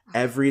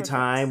 Every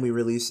time we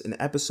release an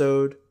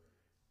episode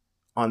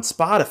on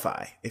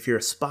Spotify, if you're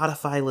a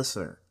Spotify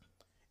listener,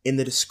 in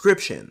the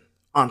description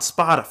on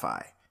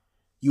Spotify,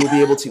 you will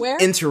be able to Where?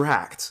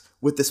 interact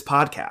with this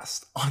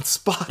podcast on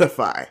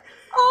Spotify.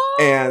 Oh,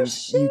 And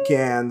shit. you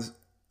can,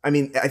 I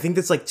think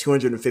that's like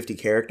 250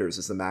 characters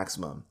is the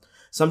maximum.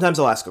 Sometimes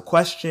I'll ask a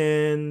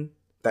question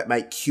that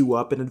might queue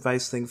up an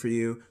advice thing for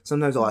you.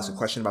 Sometimes I'll ask a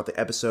question about the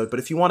episode. But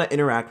if you want to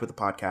interact with the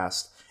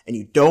podcast and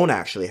you don't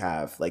actually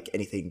have like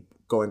anything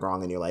going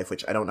wrong in your life,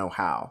 which I don't know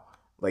how,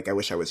 like I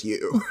wish I was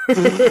you,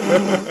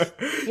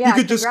 you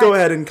could just go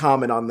ahead and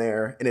comment on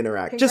there and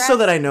interact, just so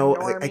that I know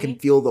I can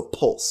feel the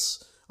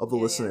pulse of the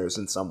listeners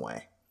in some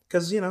way.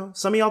 Because,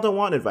 some of y'all don't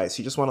want advice.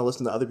 You just want to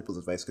listen to other people's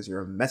advice because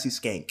you're a messy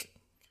skank.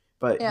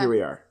 But here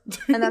we are.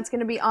 And that's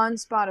going to be on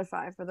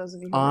Spotify for those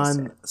of you who missed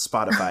it. On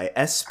Spotify.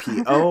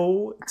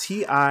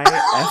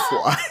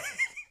 Spotify.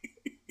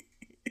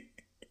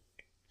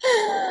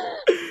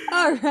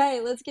 All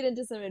right, let's get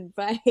into some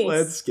advice.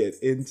 Let's get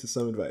into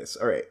some advice.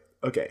 All right.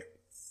 Okay.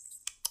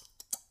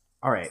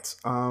 All right.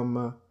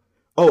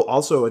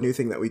 Also a new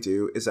thing that we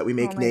do is that we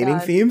make naming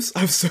themes.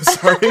 I'm so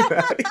sorry,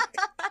 Maddie.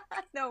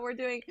 No, we're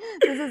doing.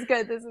 This is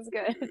good.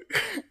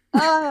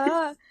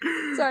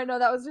 Sorry, no,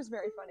 that was just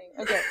very funny.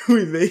 Okay.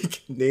 We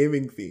make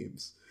naming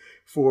themes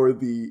for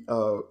the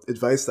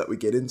advice that we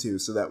get into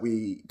so that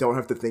we don't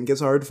have to think as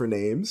hard for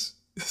names.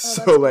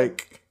 So,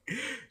 like,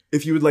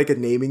 if you would like a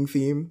naming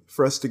theme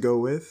for us to go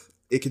with,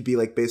 it could be,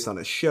 like, based on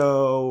a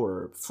show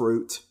or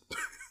fruit.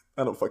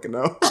 I don't fucking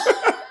know.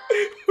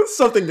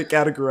 Something to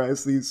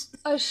categorize these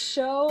a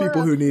show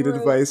people who need fruit.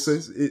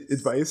 advices.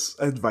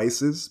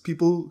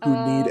 People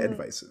who need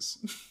advices.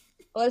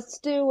 Let's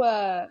do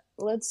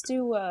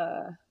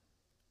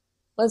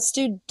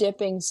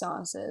dipping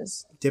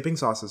sauces. Dipping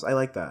sauces. I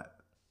like that.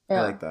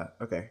 Yeah. I like that.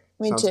 Okay.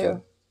 Me Sounds too.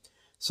 Good.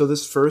 So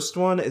this first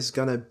one is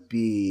gonna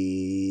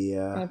be.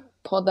 I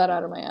pulled that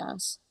out of my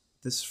ass.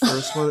 This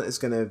first one is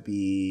gonna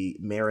be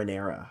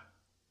marinara.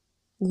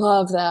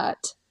 Love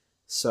that.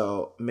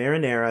 So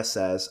marinara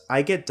says,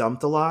 "I get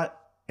dumped a lot,"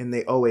 and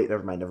they. Oh wait,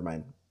 never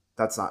mind.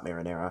 That's not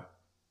marinara.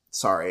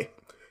 Sorry,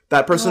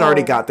 that person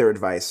already got their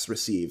advice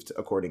received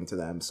according to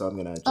them. So I'm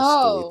gonna just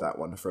delete that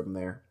one from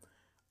there.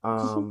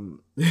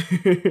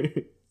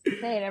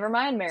 Hey, never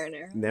mind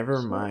marinara.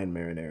 Never mind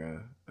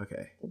marinara.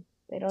 Okay.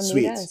 They don't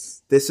Sweet. need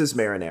us. This is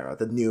marinara,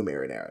 the new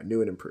marinara,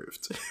 new and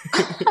improved.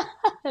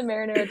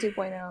 Marinara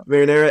 2.0.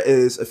 Marinara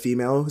is a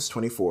female who's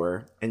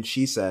 24, and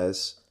she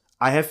says,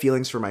 "I have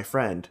feelings for my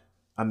friend,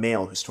 a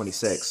male who's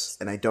 26,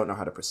 and I don't know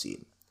how to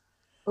proceed."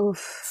 Oof.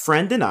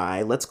 Friend and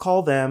I, let's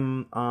call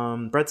them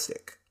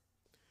Breadstick.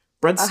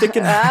 Breadstick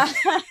and I.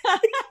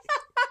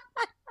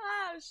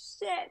 Oh,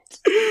 shit.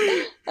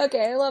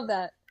 Okay, I love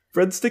that.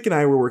 Breadstick and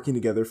I were working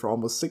together for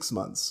almost 6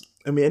 months,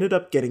 and we ended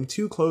up getting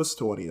too close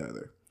to one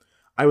another.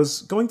 I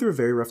was going through a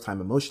very rough time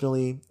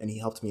emotionally, and he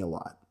helped me a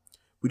lot.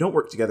 We don't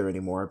work together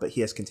anymore, but he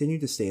has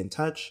continued to stay in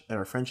touch, and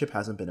our friendship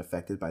hasn't been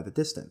affected by the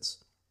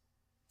distance.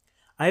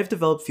 I have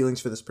developed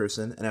feelings for this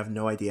person and have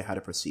no idea how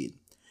to proceed.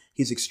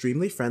 He's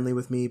extremely friendly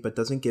with me, but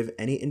doesn't give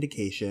any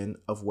indication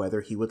of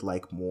whether he would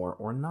like more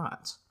or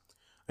not.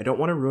 I don't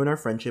want to ruin our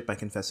friendship by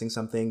confessing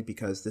something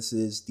because this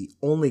is the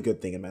only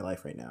good thing in my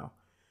life right now.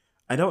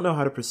 I don't know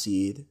how to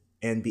proceed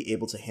and be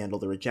able to handle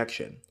the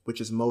rejection, which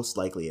is most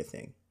likely a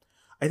thing.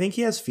 I think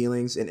he has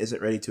feelings and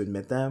isn't ready to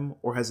admit them,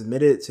 or has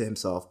admitted it to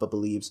himself but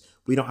believes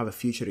we don't have a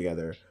future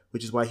together,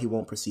 which is why he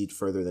won't proceed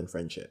further than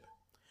friendship.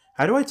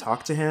 How do I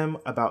talk to him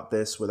about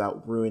this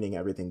without ruining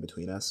everything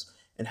between us?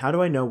 And how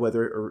do I know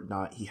whether or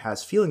not he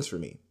has feelings for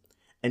me?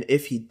 And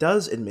if he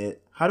does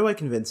admit, how do I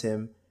convince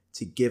him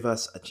to give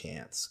us a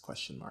chance? ?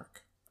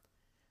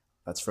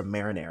 That's from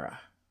Marinara.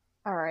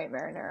 All right,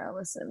 Marinara,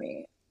 listen to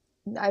me.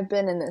 I've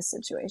been in this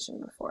situation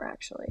before,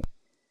 actually.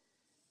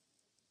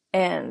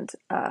 And,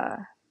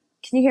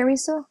 can you hear me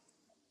still?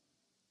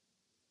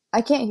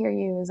 I can't hear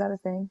you. Is that a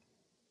thing?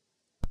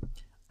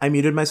 I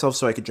muted myself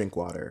so I could drink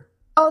water.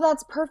 Oh,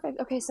 that's perfect.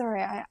 Okay,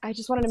 sorry. I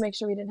just wanted to make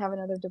sure we didn't have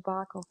another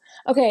debacle.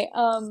 Okay,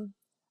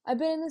 I've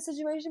been in this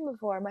situation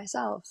before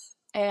myself.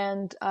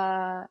 And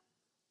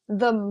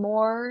the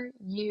more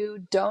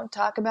you don't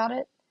talk about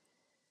it,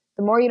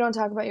 the more you don't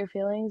talk about your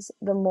feelings,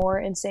 the more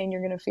insane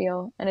you're going to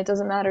feel. And it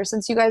doesn't matter,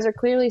 since you guys are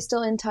clearly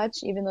still in touch,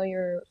 even though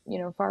you're,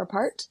 far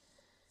apart.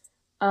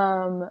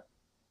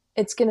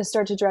 It's going to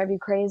start to drive you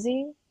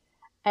crazy.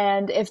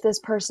 And if this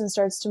person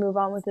starts to move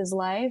on with his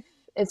life,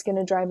 it's going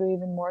to drive you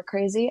even more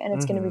crazy, and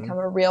it's going to become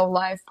a real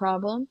life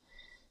problem.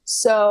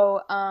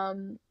 So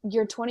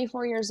you're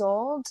 24 years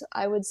old.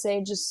 I would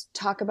say just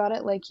talk about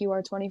it like you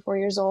are 24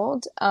 years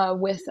old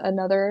with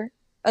another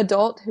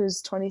adult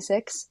who's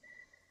 26.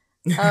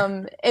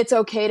 It's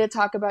okay to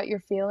talk about your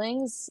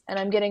feelings. And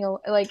I'm getting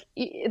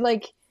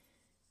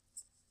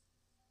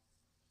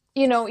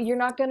you're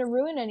not going to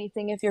ruin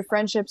anything if your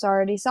friendship's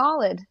already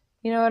solid.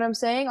 You know what I'm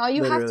saying? All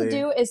you have to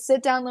do is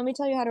sit down. Let me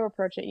tell you how to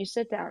approach it. You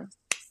sit down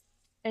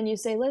and you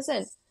say,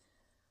 listen,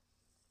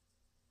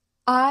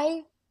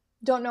 I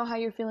don't know how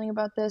you're feeling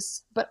about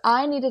this, but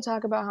I need to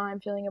talk about how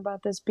I'm feeling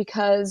about this,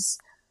 because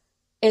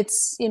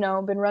it's,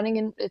 been running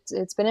in,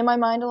 it's been in my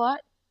mind a lot,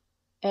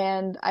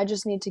 and I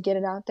just need to get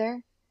it out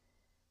there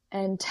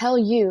and tell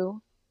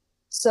you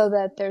so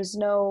that there's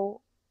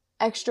no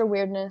extra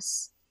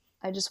weirdness.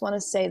 I just want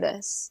to say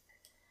this.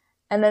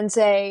 And then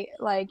say,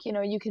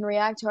 you can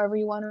react however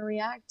you want to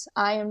react.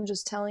 I am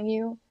just telling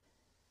you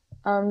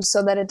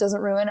so that it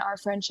doesn't ruin our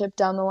friendship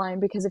down the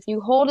line. Because if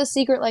you hold a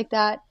secret like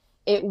that,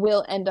 it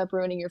will end up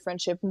ruining your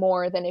friendship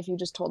more than if you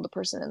just told the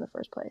person in the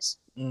first place.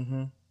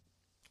 Mm-hmm.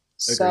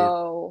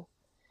 So,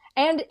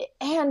 and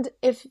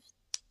if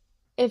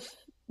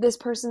this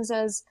person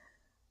says,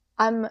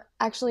 I'm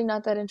actually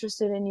not that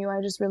interested in you,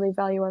 I just really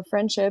value our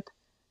friendship,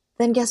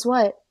 then guess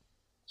what?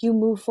 You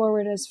move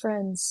forward as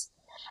friends.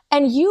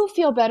 And you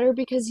feel better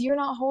because you're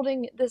not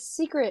holding this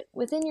secret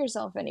within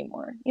yourself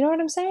anymore. You know what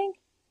I'm saying?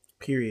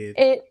 Period.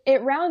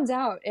 It rounds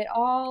out. It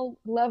all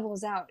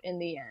levels out in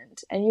the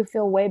end. And you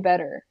feel way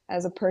better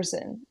as a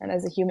person and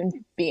as a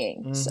human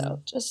being. Mm-hmm.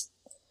 So just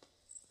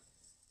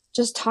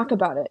talk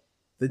about it.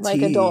 The like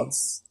tea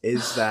adults.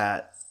 Is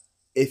that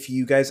if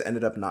you guys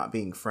ended up not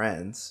being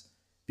friends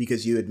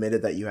because you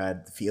admitted that you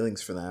had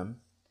feelings for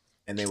them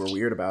and they were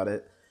weird about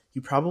it,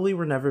 you probably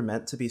were never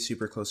meant to be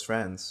super close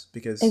friends,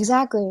 because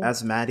exactly,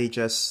 as Maddie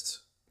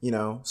just,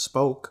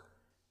 spoke,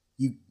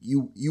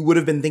 you would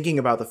have been thinking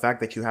about the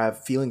fact that you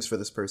have feelings for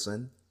this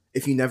person.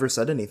 If you never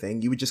said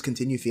anything, you would just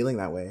continue feeling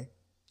that way.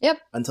 Yep.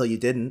 Until you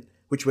didn't,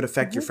 which would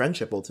affect your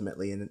friendship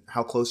ultimately and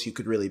how close you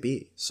could really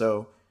be.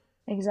 So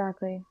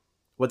exactly.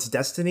 What's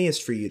destiny is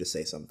for you to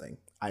say something,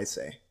 I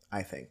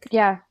think.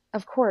 Yeah,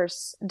 of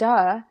course.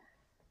 Duh.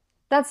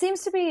 That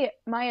seems to be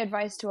my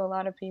advice to a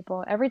lot of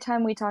people. Every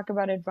time we talk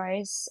about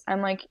advice,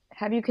 I'm like,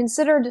 have you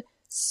considered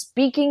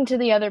speaking to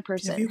the other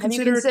person? Have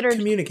you considered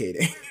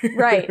communicating?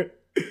 Right.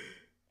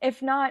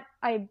 If not,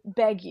 I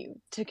beg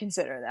you to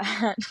consider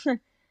that.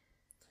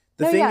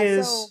 The thing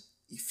is,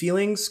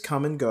 feelings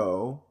come and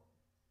go.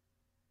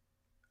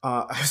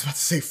 I was about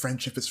to say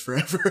friendship is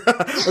forever.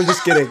 I'm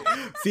just kidding.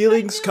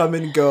 Feelings come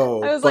and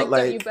go. I was like,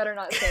 no, you better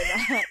not say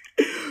that.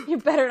 You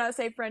better not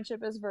say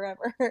friendship is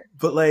forever.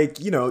 But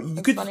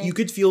you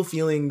could feel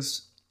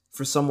feelings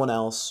for someone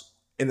else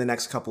in the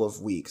next couple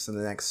of weeks, in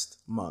the next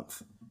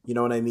month. You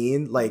know what I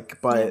mean?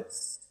 But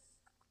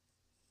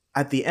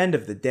at the end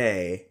of the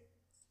day,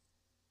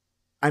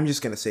 I'm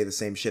just going to say the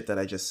same shit that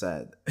I just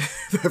said.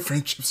 That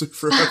friendships are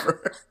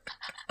forever.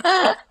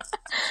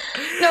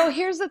 No,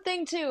 here's the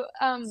thing too.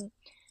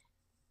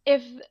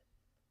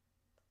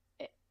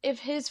 If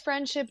his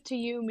friendship to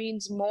you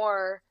means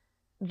more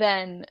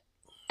than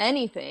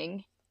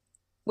anything,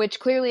 which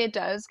clearly it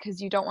does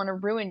because you don't want to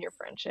ruin your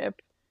friendship,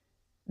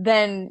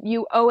 then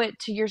you owe it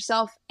to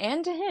yourself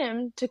and to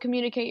him to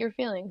communicate your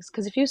feelings.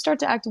 Because if you start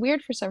to act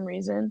weird for some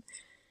reason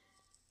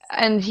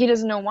and he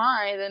doesn't know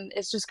why, then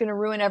it's just going to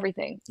ruin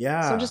everything.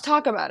 Yeah. So just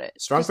talk about it.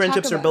 Strong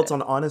friendships are built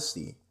on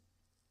honesty.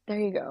 There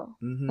you go.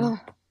 Mm-hmm. Oh,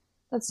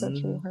 that's so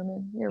true,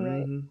 Herman. You're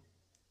right.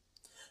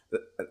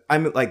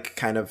 I'm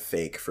kind of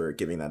fake for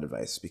giving that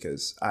advice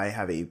because I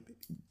have a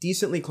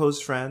decently close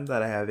friend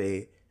that I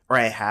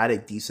had a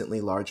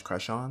decently large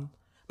crush on,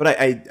 but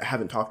I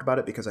haven't talked about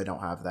it because I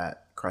don't have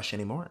that crush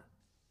anymore.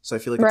 So I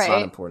feel like it's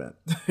not important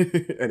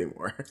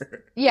anymore.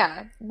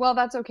 Yeah, well,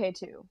 that's okay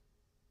too.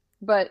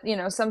 But,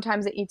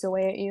 sometimes it eats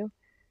away at you.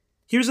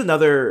 Here's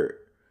another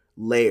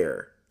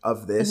layer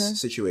of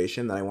this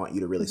situation that I want you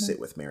to really sit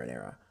with,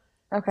 Marinara.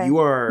 Okay. You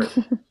are,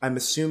 I'm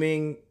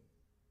assuming...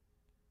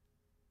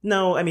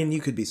 No, I mean,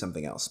 you could be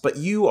something else. But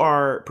you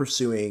are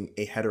pursuing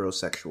a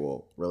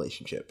heterosexual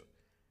relationship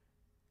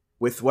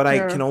with what I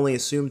can only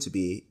assume to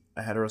be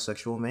a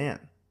heterosexual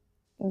man.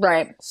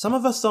 Right. Some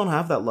of us don't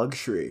have that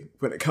luxury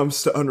when it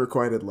comes to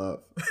unrequited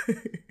love.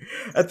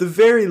 At the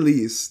very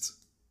least,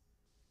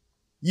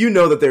 you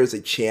know that there's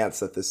a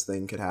chance that this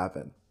thing could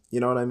happen. You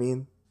know what I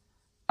mean?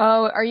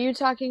 Oh, are you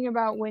talking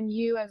about when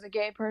you as a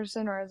gay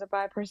person or as a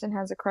bi person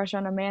has a crush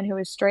on a man who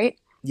is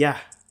straight? Yeah.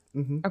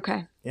 Mm-hmm.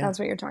 Okay, that's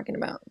what you're talking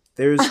about.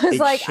 There's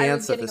a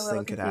chance that this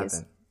thing could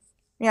happen.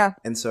 Yeah.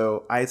 And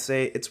so I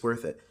say it's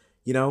worth it.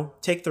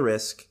 Take the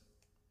risk.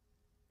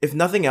 If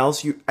nothing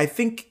else, I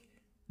think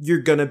you're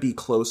going to be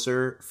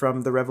closer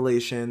from the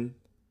revelation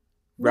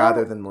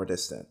rather than more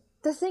distant.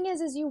 The thing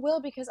is you will,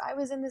 because I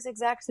was in this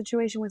exact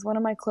situation with one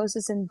of my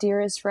closest and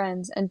dearest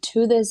friends, and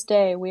to this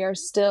day we are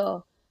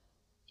still.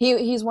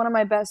 He's one of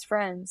my best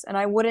friends, and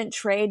I wouldn't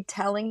trade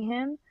telling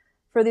him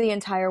for the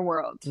entire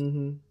world,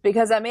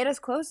 because that made us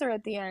closer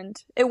at the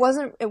end. It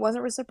wasn't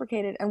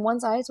reciprocated, and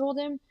once I told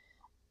him,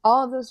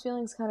 all of those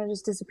feelings kind of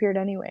just disappeared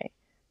anyway,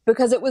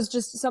 because it was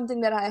just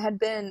something that I had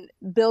been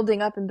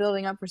building up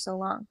for so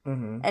long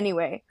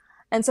anyway.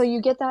 And so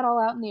you get that all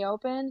out in the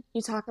open,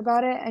 you talk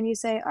about it, and you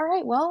say, all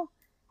right, well,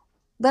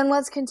 then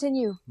let's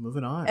continue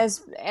moving on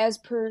as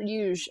per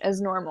usual,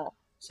 as normal.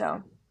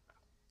 So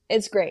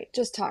it's great.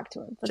 Just talk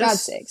to him, for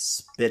God's sakes.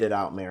 Spit it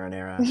out,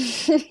 marinara.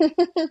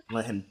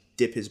 Let him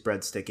dip his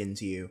breadstick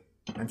into you.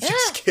 I'm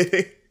just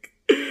kidding.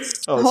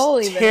 Oh,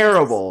 Holy it's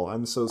terrible.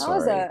 I'm so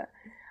sorry.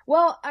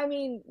 Well, I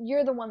mean,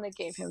 you're the one that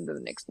gave him the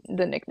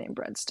nickname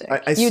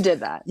breadstick. You did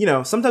that. You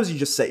know, sometimes you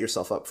just set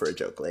yourself up for a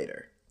joke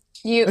later.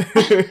 We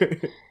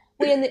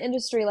in the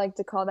industry like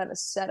to call that a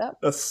setup.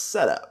 A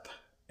setup.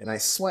 And I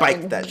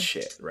spiked that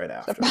shit right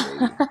after.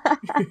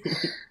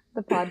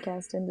 The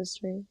podcast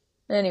industry.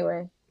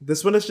 Anyway.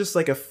 This one is just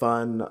like a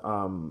fun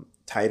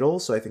title,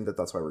 so I think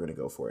that's why we're going to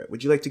go for it.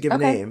 Would you like to give a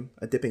name,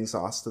 a dipping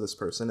sauce to this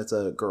person? It's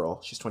a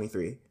girl. She's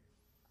 23.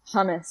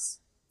 Hummus.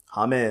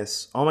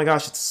 Oh my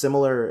gosh, it's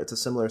a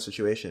similar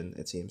situation,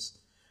 it seems.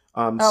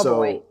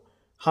 Boy.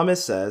 Hummus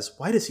says,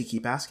 why does he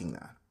keep asking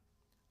that?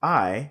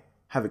 I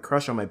have a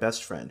crush on my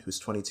best friend who's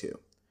 22.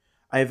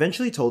 I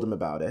eventually told him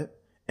about it,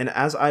 and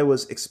as I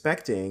was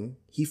expecting,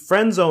 he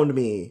friend-zoned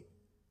me.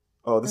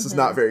 Oh, this is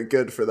not very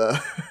good for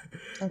the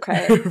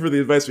for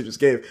the advice we just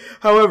gave.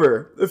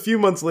 However, a few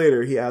months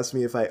later, he asked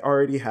me if I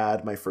already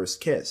had my first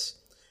kiss,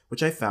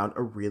 which I found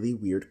a really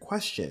weird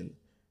question,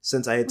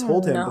 since I had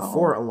told him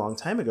before a long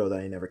time ago that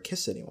I never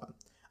kissed anyone.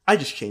 I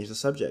just changed the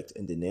subject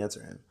and didn't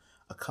answer him.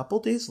 A couple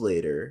days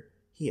later,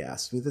 he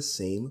asked me the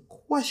same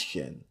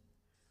question.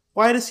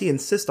 Why does he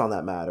insist on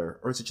that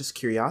matter? Or is it just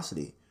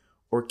curiosity?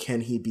 Or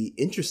can he be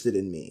interested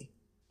in me?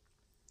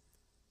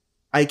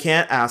 I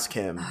can't ask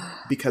him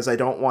because I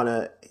don't want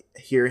to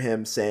hear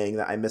him saying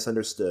that I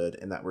misunderstood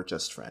and that we're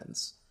just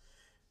friends.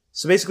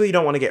 So basically, you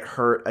don't want to get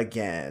hurt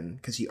again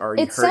because he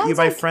already hurt you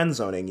by friend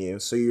zoning you.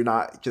 So you're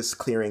not just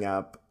clearing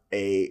up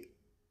a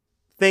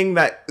thing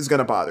that is going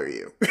to bother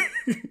you.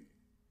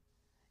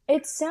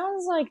 It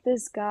sounds like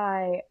this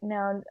guy,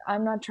 now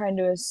I'm not trying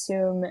to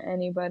assume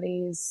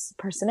anybody's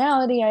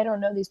personality. I don't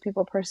know these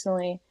people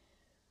personally.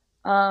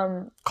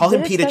 Call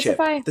him Pita Chip.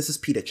 This is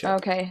Pita Chip.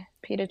 Okay,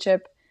 Pita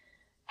Chip.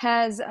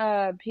 Has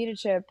Pita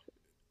Chip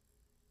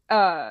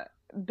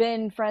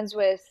been friends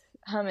with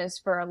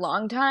Hummus for a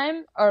long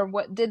time? Or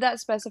what did that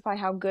specify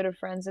how good of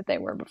friends that they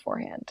were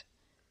beforehand?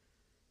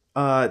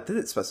 Did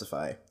it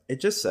specify? It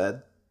just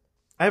said,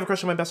 I have a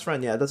crush on my best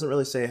friend. Yeah, it doesn't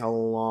really say how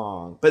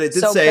long. But it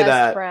did say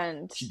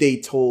that they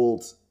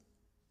told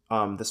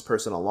this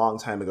person a long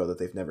time ago that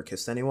they've never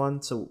kissed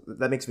anyone. So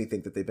that makes me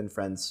think that they've been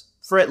friends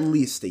for at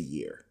least a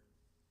year.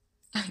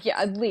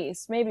 Yeah, at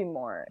least. Maybe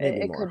more.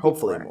 Maybe more.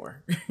 Hopefully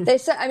more. They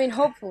said, I mean,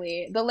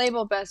 hopefully. The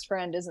label best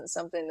friend isn't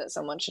something that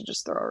someone should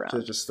just throw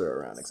around. Just throw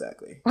around,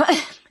 exactly.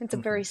 It's a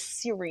very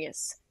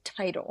serious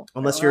title.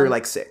 Unless you're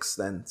like 6,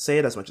 then say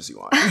it as much as you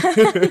want.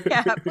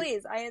 Yeah,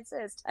 please. I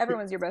insist.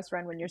 Everyone's your best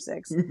friend when you're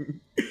 6.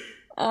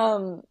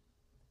 No,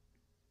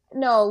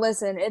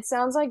 listen. It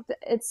sounds like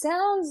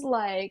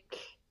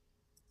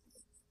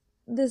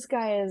this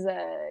guy is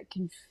a.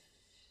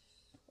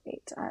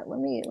 Wait, let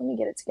me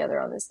get it together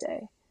on this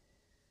day.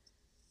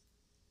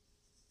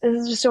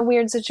 This is just a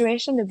weird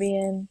situation to be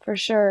in, for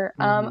sure.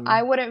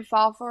 I wouldn't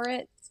fall for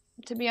it,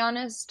 to be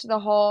honest. The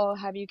whole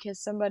have you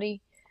kissed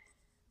somebody,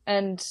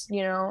 and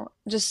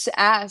just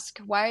ask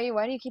why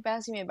do you keep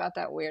asking me about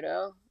that,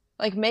 weirdo?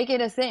 Like, make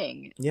it a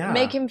thing. Yeah,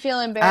 make him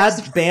feel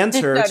embarrassed. Add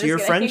banter to your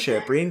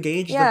friendship.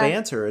 Re-engage the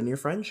banter in your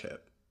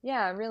friendship.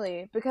 Yeah,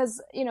 really, because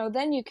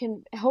then you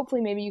can hopefully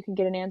maybe you can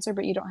get an answer,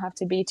 but you don't have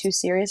to be too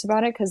serious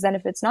about it. Because then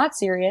if it's not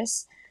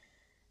serious,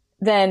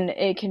 then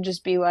it can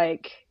just be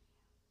like,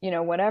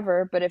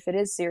 whatever. But if it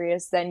is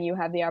serious, then you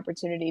have the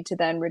opportunity to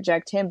then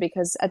reject him,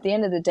 because at the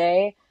end of the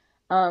day,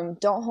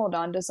 don't hold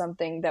on to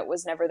something that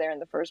was never there in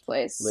the first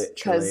place.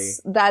 Because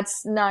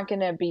that's not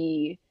going to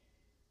be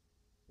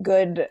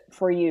good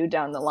for you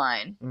down the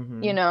line.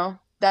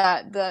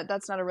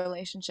 That's not a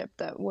relationship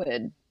that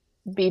would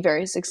be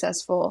very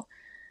successful,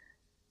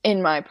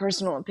 in my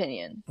personal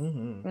opinion.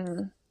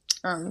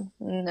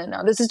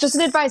 No, this is just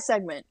an advice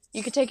segment.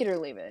 You could take it or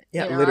leave it.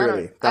 Yeah,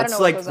 literally. That's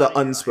like the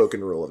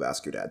unspoken rule of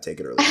Ask Your Dad. Take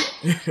it or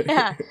leave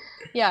it.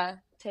 Yeah.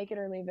 Take it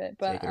or leave it.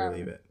 But, take it or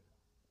leave it.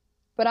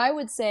 But I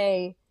would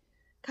say,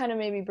 kind of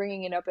maybe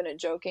bringing it up in a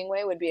joking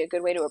way would be a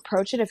good way to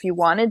approach it. If you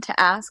wanted to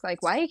ask,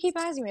 like, why do you keep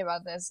asking me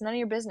about this? None of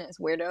your business,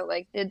 weirdo.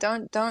 Like,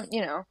 don't.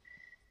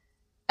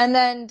 And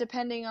then,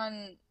 depending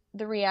on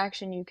the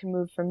reaction, you can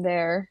move from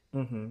there.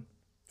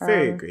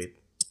 Very agreed.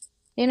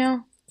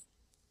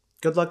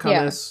 Good luck,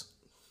 Hummus. Yeah.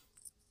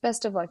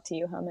 Best of luck to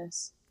you,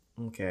 Hummus.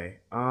 Okay.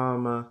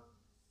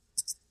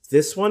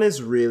 This one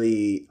is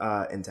really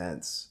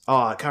intense.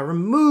 Oh, it got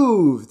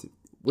removed.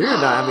 We're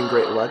not having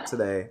great luck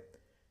today.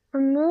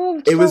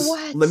 Removed It for was.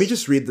 what? Let me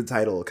just read the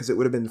title because it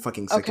would have been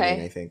fucking sickening.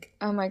 Okay. I think.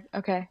 Oh my.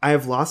 Okay. I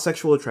have lost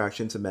sexual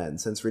attraction to men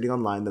since reading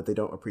online that they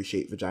don't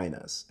appreciate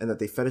vaginas and that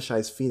they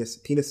fetishize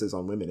penises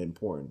on women in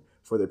porn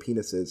for their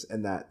penises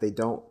and that they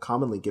don't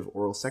commonly give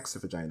oral sex to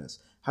vaginas.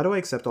 How do I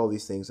accept all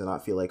these things and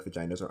not feel like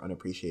vaginas are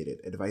unappreciated?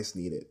 Advice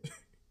needed.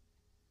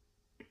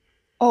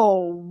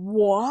 Oh,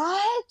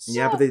 what?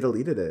 Yeah, but they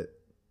deleted it.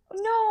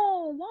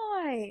 No,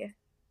 why?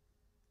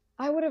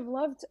 I would have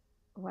loved.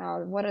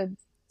 Wow, what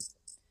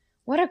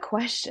a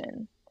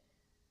question.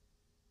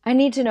 I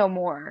need to know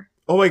more.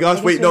 Oh my I gosh,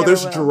 guess wait, we no, never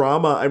there's will.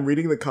 drama. I'm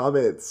reading the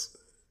comments.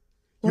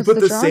 You What's put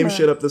the the same drama?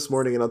 shit up this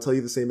morning and I'll tell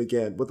you the same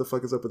again. What the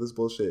fuck is up with this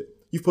bullshit?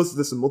 You've posted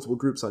this in multiple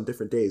groups on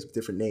different days with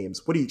different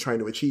names. What are you trying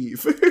to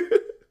achieve?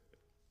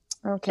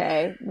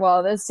 Okay,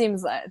 well, it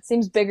seems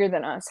bigger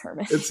than us,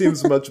 Herman. It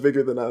seems much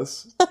bigger than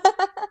us.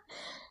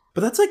 But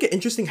that's like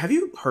interesting. Have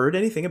you heard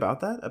anything about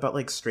that? About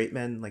like straight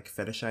men like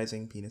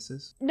fetishizing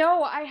penises?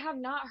 No, I have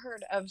not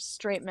heard of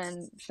straight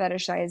men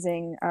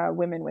fetishizing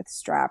women with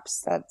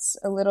straps. That's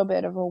a little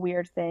bit of a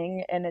weird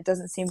thing, and it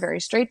doesn't seem very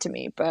straight to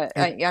me. But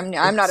I'm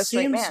not a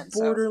straight man,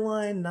 so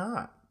Borderline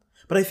not.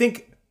 But I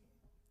think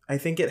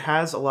it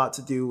has a lot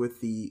to do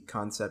with the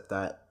concept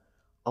that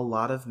a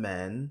lot of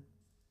men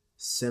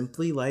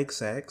simply like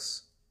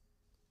sex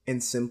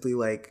and simply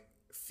like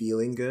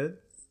feeling good,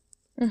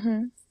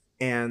 mm-hmm.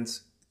 and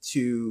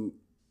to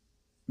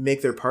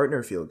make their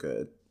partner feel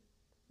good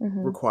Mm-hmm.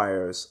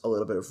 requires a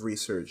little bit of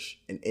research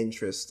and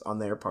interest on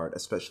their part,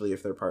 especially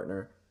if their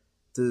partner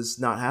does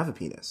not have a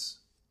penis.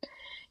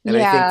 And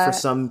I think for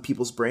some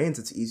people's brains,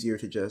 it's easier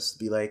to just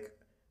be like,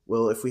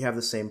 well, if we have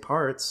the same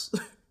parts.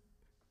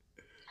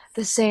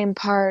 The same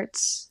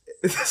parts.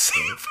 the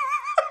same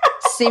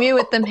See me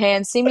with them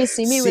hands. See me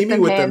with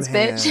them hands,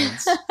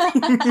 bitch.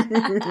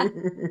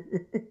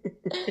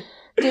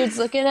 Dude's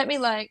looking at me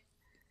like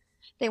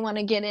they want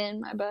to get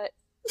in my butt.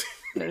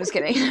 No, just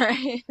kidding.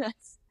 Right?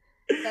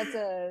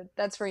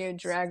 That's for you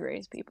drag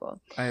race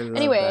people. I love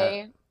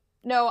Anyway, that.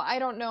 no, I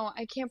don't know.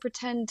 I can't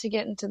pretend to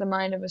get into the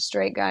mind of a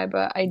straight guy,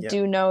 but I Yeah.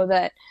 do know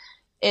that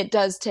it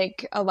does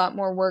take a lot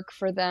more work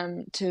for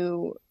them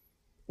to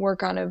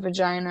work on a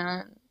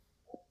vagina,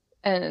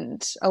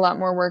 and a lot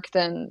more work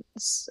than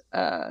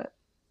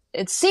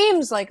it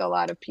seems like a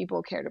lot of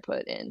people care to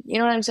put in. You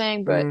know what I'm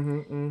saying? But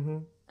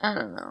I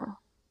don't know.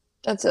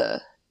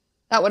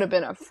 That would have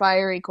been a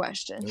fiery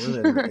question. It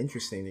would have been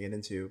interesting to get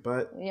into,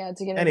 but Yeah,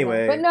 to get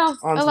anyway, into that.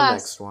 But no, on to the alas.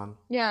 next one.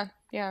 Yeah.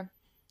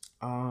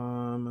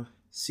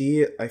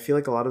 See, I feel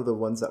like a lot of the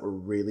ones that were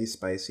really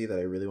spicy that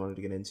I really wanted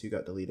to get into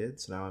got deleted,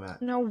 so now I'm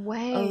at No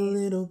way. a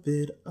little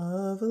bit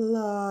of a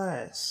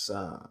loss.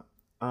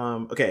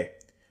 Okay,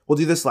 we'll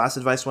do this last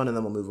advice one, and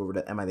then we'll move over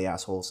to Am I the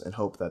Assholes and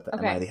hope that the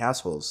Am I the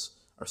Assholes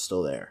are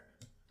still there.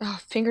 Oh,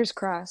 fingers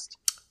crossed.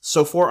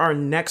 So for our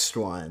next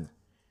one,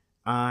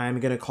 I'm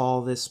gonna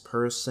call this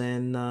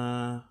person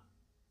I'm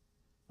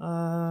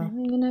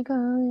gonna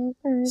call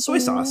it person. soy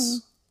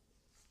sauce.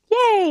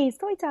 Yay,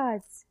 soy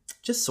sauce.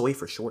 Just soy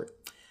for short.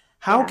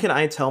 How Yeah. can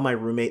I tell my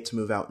roommate to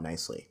move out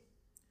nicely?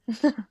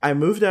 I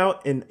moved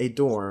out in a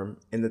dorm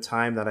in the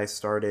time that I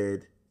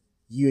started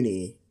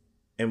uni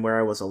and where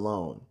I was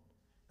alone.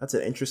 That's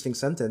an interesting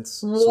sentence.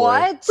 Soy.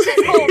 What?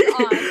 Hold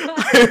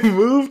on. I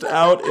moved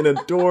out in a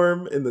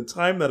dorm in the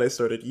time that I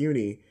started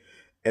uni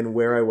and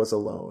where I was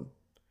alone.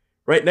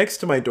 Right next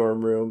to my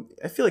dorm room,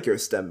 I feel like you're a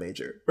STEM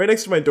major. Right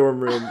next to my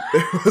dorm room,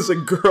 there was a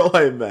girl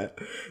I met,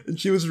 and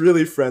she was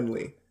really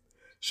friendly.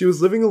 She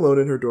was living alone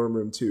in her dorm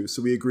room too,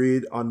 so we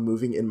agreed on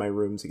moving in my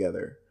room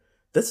together.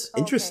 That's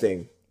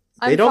interesting.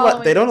 They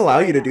don't allow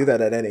you to do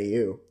that at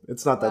NAU.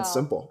 It's not that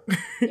simple.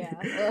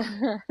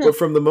 Yeah. But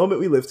from the moment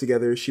we lived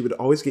together, she would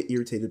always get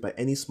irritated by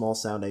any small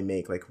sound I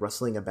make, like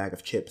rustling a bag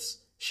of chips,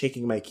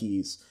 shaking my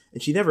keys,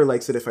 and she never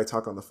likes it if I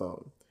talk on the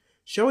phone.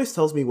 She always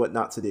tells me what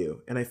not to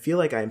do, and I feel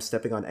like I am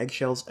stepping on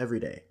eggshells every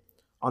day.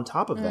 On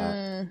top of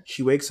that,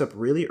 she wakes up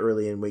really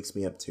early and wakes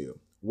me up too,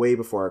 way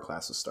before our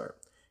classes start.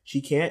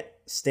 She can't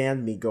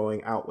stand me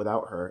going out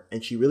without her,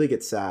 and she really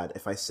gets sad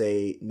if I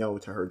say no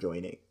to her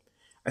joining.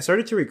 I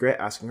started to regret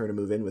asking her to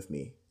move in with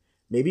me.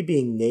 Maybe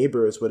being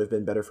neighbors would have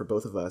been better for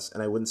both of us,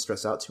 and I wouldn't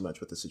stress out too much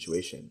with the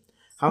situation.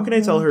 How can I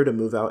tell her to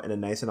move out in a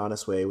nice and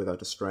honest way without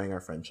destroying our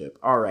friendship?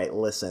 All right,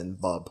 listen,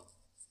 bub.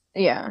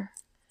 Yeah.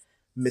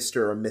 Mr.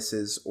 or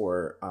Mrs.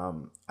 or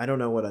I don't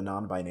know what a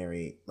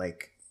non-binary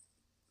like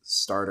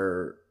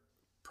starter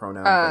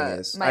pronoun thing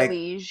is. My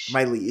liege.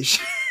 My liege.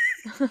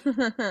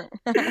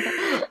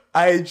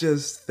 I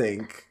just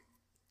think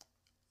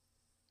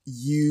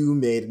you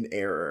made an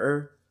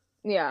error.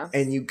 Yeah.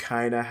 And you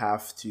kind of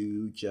have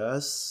to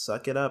just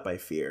suck it up, I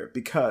fear,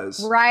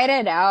 because write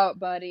it out,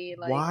 buddy.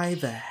 Like, why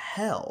the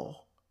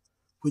hell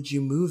would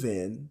you move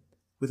in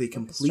with a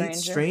complete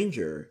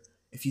stranger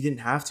if you didn't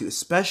have to,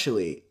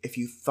 especially if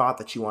you thought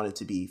that you wanted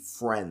to be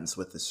friends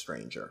with this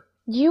stranger?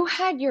 You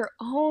had your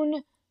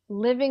own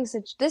living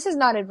situation. This is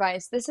not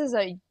advice. This is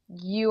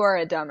you are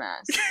a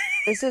dumbass.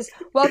 This is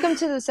welcome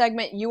to the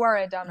segment. You are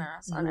a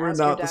dumbass on You were Ask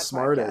Your not Dad the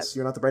smartest. podcast.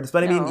 You're not the brightest.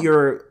 But I mean,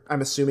 No.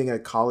 I'm assuming a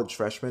college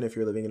freshman if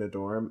you're living in a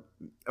dorm.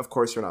 Of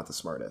course, you're not the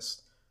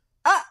smartest.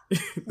 Ah,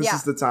 This yeah.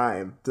 is the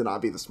time to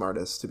not be the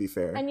smartest, to be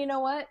fair. And you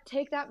know what?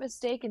 Take that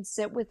mistake and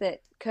sit with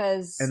it,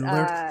 because And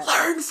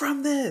learn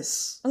from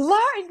this.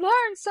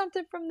 learn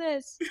something from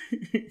this.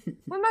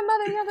 When my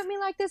mother yelled at me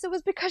like this, it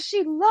was because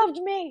she loved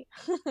me.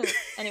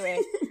 Anyway,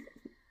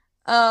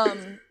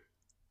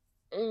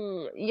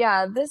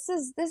 yeah, this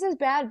is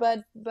bad, but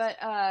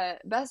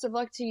best of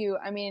luck to you.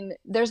 I mean,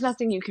 there's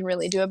nothing you can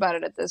really do about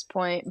it at this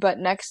point. But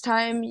next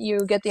time you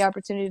get the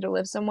opportunity to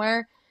live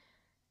somewhere,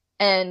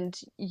 and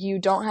you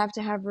don't have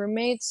to have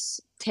roommates,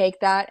 take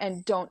that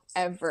and don't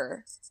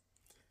ever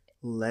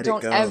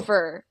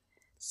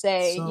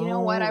say, you know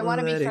what, I want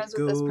to be friends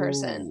with this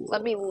person.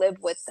 Let me live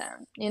with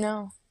them,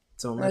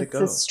 Don't let it It's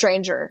go. a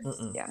stranger.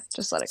 Mm-mm. Yeah,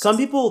 just let it go. Some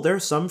people, there are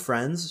some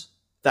friends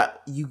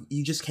that you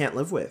just can't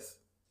live with.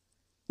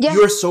 Yeah.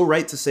 You are so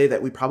right to say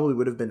that we probably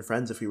would have been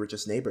friends if we were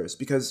just neighbors,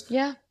 because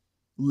Yeah.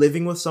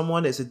 living with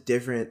someone is a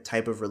different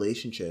type of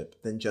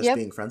relationship than just Yep.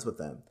 being friends with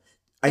them.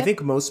 I Yep.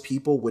 think most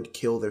people would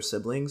kill their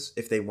siblings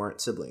if they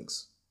weren't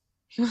siblings.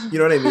 You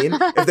know what I mean?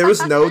 If there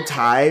was no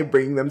tie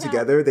bringing them Yeah.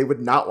 together, they would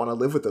not want to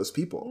live with those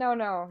people.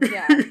 No.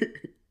 Yeah.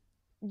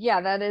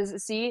 Yeah,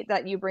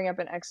 that you bring up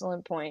an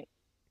excellent point.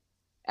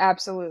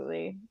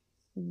 Absolutely.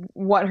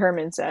 What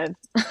Herman said.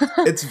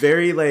 It's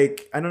very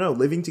like, I don't know,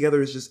 living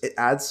together is just, it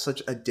adds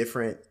such a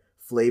different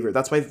flavor.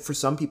 That's why for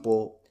some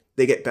people,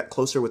 they get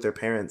closer with their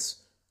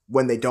parents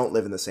when they don't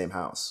live in the same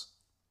house.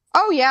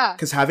 Oh, yeah.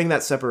 Because having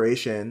that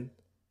separation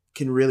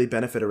can really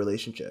benefit a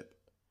relationship.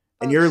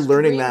 And Oh, you're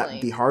learning that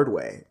extremely. the hard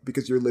way,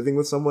 because you're living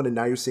with someone and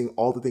now you're seeing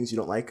all the things you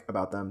don't like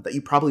about them that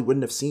you probably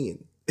wouldn't have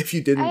seen if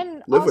you didn't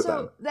And live with them.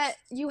 also that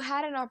you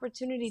had an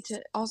opportunity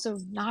to also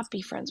not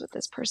be friends with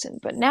this person,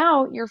 but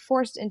now you're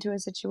forced into a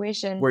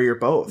situation Where you're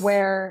both.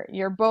 where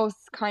you're both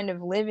kind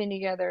of living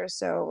together.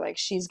 So like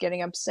she's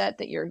getting upset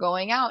that you're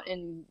going out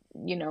and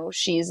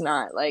she's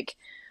not. Like,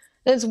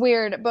 that's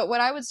weird. But what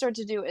I would start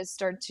to do is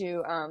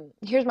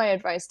here's my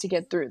advice to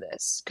get through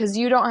this, because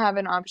you don't have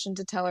an option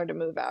to tell her to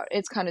move out.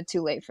 It's kind of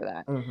too late for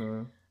that.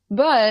 Mm-hmm.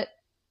 But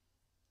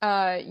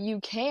you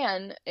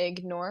can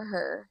ignore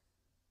her.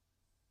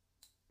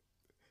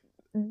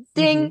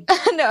 Ding.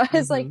 No,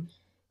 it's like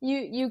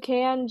you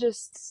can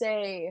just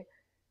say,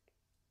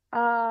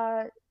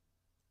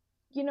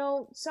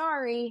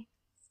 sorry,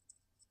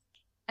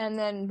 and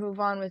then move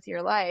on with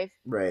your life.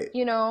 Right.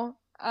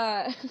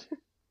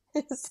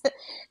 Is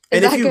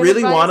And that if you good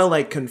really advice? want to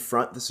like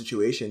confront the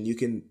situation, you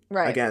can,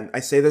 Right. again, I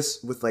say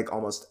this with like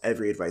almost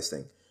every advice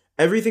thing.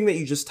 Everything that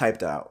you just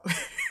typed out,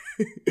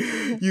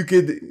 you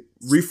could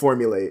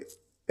reformulate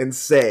and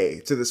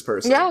say to this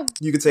person. Yeah.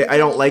 You could say, I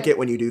don't like it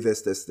when you do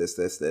this, That's and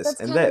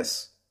kind of-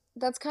 this.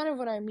 That's kind of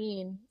what I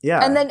mean.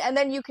 Yeah. And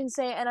then you can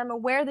say, and I'm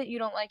aware that you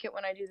don't like it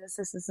when I do this,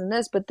 and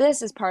this, but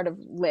this is part of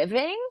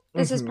living.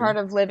 This is Mhm. part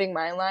of living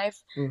my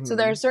life. So Mhm.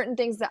 there are certain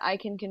things that I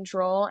can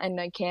control and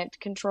I can't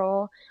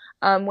control.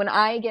 When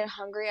I get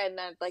hungry and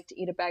I'd like to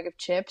eat a bag of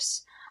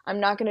chips, I'm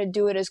not going to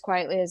do it as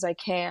quietly as I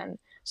can,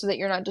 so that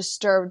you're not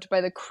disturbed by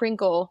the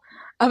crinkle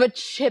of a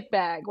chip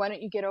bag. Why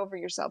don't you get over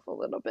yourself a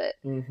little bit?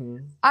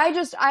 Mhm.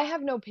 I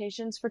have no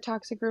patience for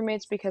toxic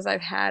roommates, because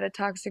I've had a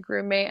toxic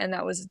roommate and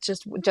that was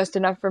just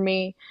enough for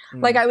me.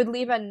 Mm. Like, I would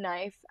leave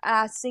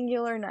a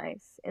singular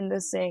knife in the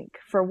sink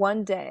for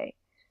one day,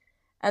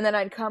 and then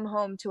I'd come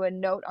home to a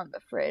note on the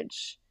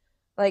fridge.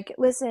 Like,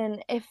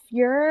 listen, if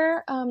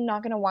you're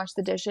not going to wash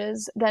the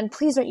dishes, then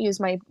please don't use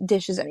my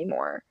dishes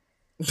anymore.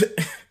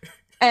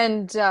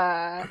 And,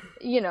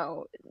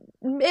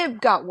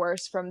 it got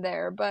worse from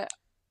there. But,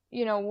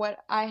 what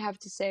I have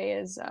to say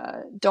is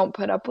don't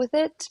put up with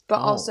it. But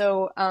Oh.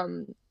 also,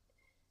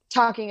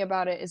 talking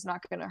about it is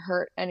not going to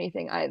hurt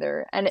anything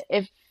either. And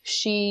if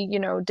she,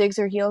 digs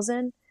her heels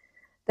in,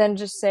 then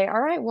just say,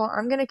 all right, well,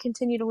 I'm going to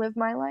continue to live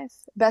my life.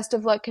 Best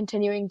of luck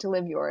continuing to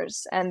live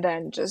yours. And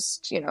then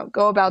just,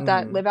 go about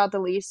that, Mhm. live out the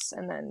lease,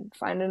 and then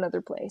find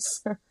another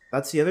place.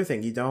 That's the other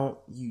thing. You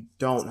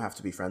don't have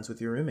to be friends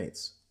with your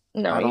roommates.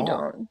 No, At you all.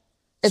 don't.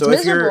 It's So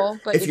miserable,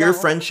 but if you your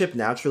don't. friendship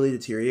naturally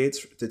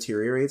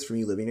deteriorates from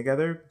you living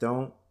together,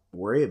 don't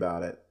worry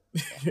about it,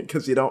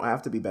 because you don't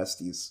have to be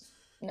besties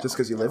just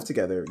because you live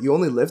together. You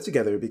only live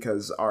together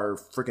because our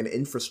freaking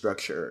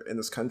infrastructure in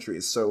this country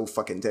is so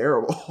fucking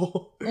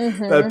terrible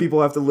Mhm. that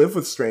people have to live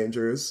with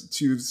strangers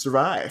to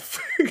survive.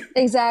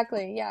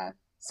 Exactly, yeah.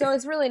 So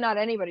it's really not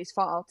anybody's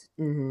fault.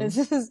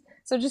 Mhm.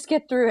 So just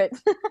get through it.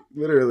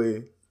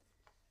 Literally.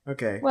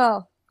 Okay.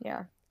 Well,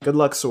 yeah. Good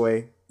luck,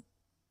 Soy.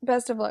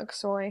 Best of luck,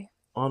 Soy.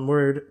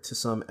 Onward to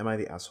some Am I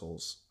the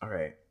Assholes? All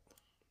right.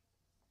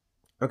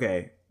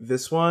 Okay,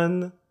 this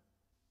one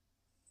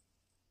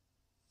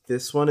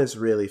is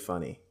really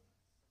funny.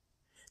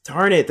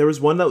 Darn it, there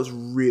was one that was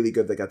really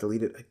good that got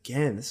deleted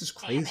again. This is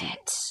crazy. Damn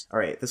it. All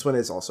right, this one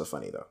is also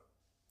funny though.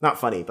 Not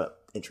funny,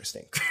 but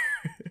interesting.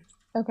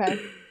 Okay.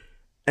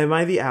 Am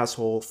I the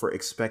asshole for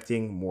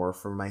expecting more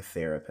from my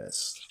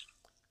therapist?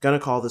 Gonna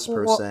call this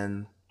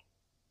person.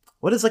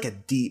 What is like a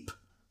deep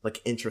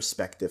like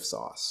introspective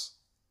sauce,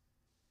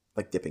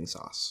 like dipping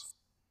sauce?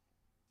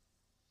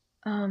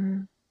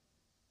 Um,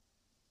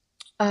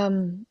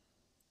 um,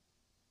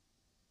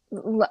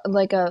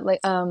 like a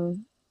like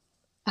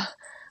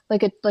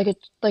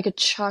a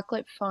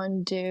chocolate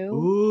fondue.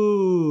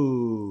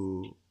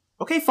 Ooh.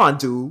 Okay,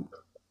 fondue.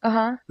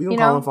 Uh-huh. We can You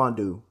call him know?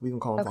 fondue. We can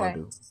call him Okay.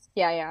 fondue.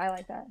 Yeah, I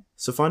like that.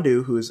 So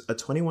Fondue, who is a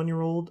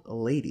 21-year-old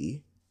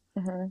lady,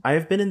 Mm-hmm. I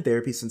have been in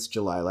therapy since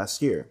July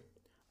last year.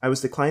 I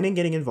was declining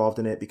getting involved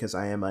in it because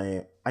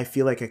I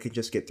feel like I could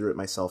just get through it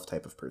myself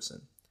type of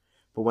person.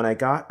 But when I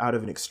got out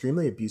of an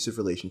extremely abusive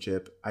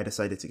relationship, I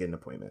decided to get an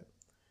appointment.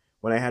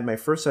 When I had my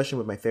first session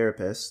with my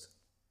therapist,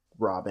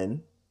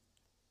 Robin,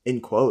 in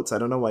quotes, I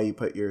don't know why you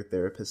put your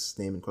therapist's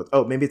name in quotes.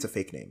 Oh, maybe it's a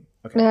fake name.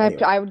 Okay,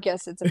 anyway. I would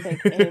guess it's a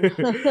fake name.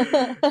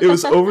 It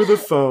was over the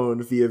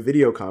phone via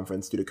video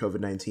conference due to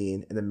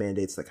COVID-19 and the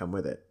mandates that come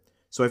with it.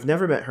 So I've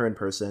never met her in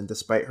person,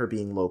 despite her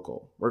being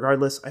local.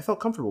 Regardless, I felt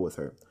comfortable with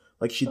her,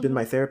 like she'd been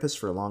my therapist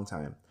for a long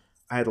time.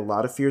 I had a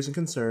lot of fears and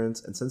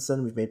concerns, and since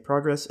then we've made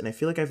progress, and I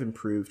feel like I've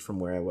improved from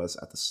where I was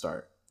at the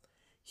start.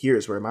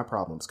 Here's where my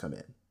problems come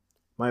in.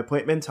 My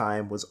appointment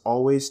time was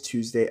always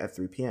Tuesday at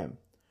 3 p.m.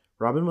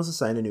 Robin was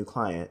assigned a new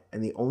client,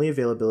 and the only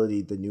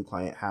availability the new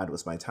client had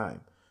was my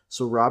time.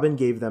 So Robin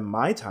gave them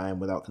my time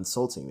without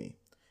consulting me.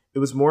 It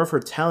was more of her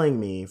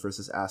telling me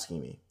versus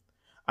asking me.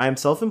 I am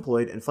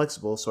self-employed and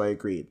flexible, so I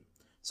agreed.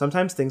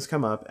 Sometimes things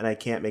come up and I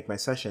can't make my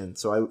session,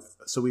 so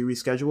we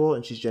reschedule,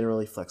 and she's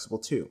generally flexible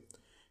too.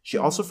 She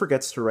also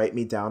forgets to write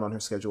me down on her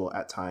schedule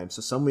at times,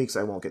 so some weeks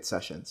I won't get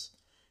sessions.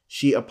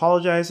 She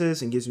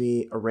apologizes and gives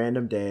me a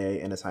random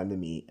day and a time to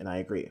meet, and I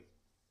agree.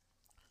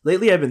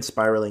 Lately I've been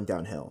spiraling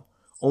downhill.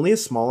 Only a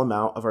small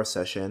amount of our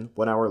session,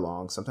 1 hour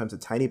long, sometimes a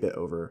tiny bit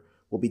over,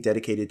 will be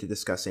dedicated to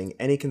discussing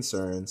any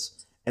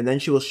concerns, and then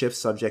she will shift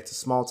subject to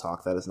small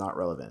talk that is not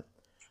relevant.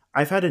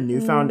 I've had I've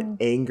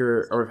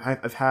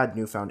had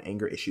newfound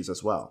anger issues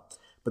as well,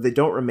 but they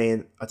don't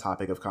remain a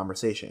topic of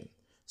conversation.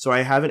 So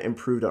I haven't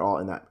improved at all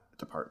in that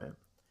department.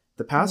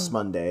 The past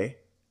Monday,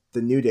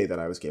 the new day that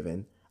I was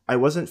given, I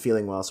wasn't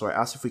feeling well, so I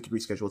asked if we could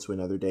reschedule to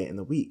another day in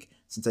the week,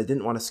 since I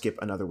didn't want to skip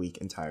another week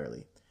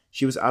entirely.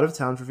 She was out of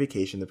town for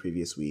vacation the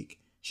previous week.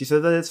 She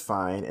said that it's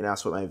fine and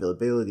asked what my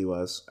availability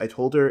was. I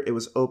told her it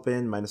was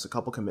open, minus a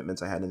couple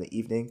commitments I had in the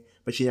evening,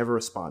 but she never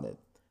responded.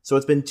 So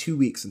it's been 2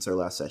 weeks since our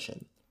last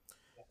session.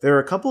 There are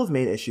a couple of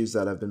main issues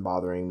that have been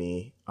bothering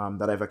me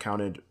that I've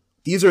accounted.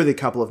 These are the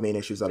couple of main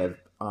issues that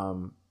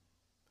I'm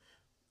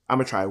going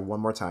to try one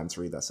more time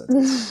to read that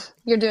sentence.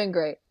 You're doing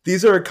great.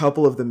 These are a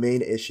couple of the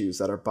main issues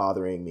that are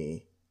bothering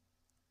me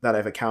that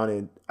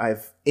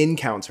I've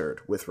encountered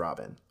with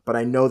Robin, but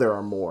I know there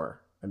are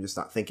more. I'm just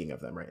not thinking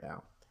of them right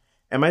now.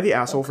 Am I the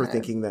asshole for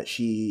thinking that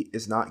she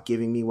is not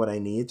giving me what I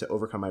need to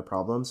overcome my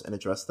problems and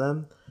address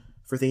them?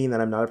 For thinking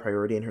that I'm not a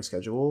priority in her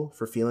schedule?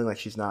 For feeling like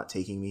she's not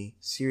taking me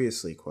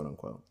seriously, quote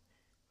unquote?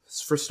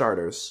 For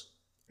starters,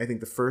 I think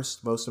the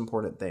first most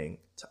important thing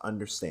to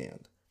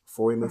understand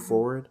before we move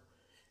forward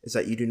is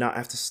that you do not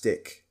have to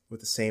stick with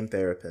the same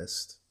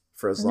therapist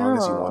for as long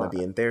as you want to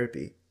be in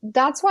therapy.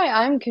 That's why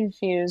I'm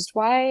confused.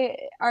 Why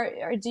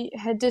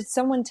did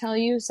someone tell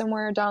you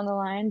somewhere down the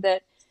line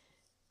that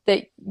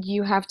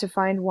you have to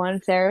find one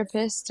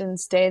therapist and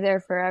stay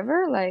there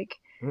forever? Like,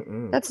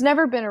 that's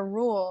never been a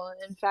rule.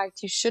 In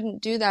fact, you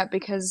shouldn't do that,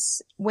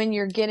 because when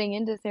you're getting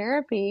into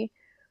therapy,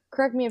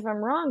 correct me if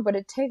I'm wrong, but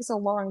it takes a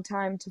long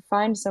time to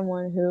find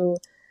someone who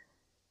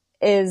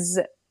is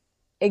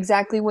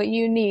exactly what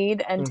you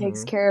need and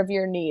takes care of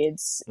your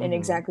needs in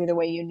exactly the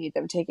way you need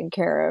them taken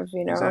care of.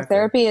 You know, Exactly.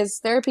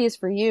 therapy is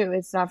for you.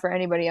 It's not for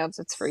anybody else.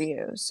 It's for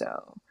you.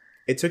 So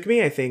It took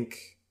me, I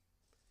think,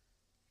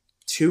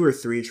 2 or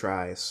 3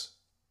 tries.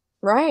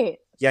 right.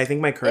 Yeah, I think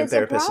my current It's a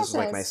therapist is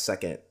like my process.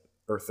 second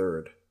or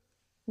third.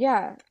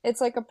 Yeah,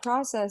 it's like a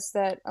process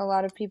that a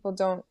lot of people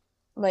don't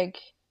like.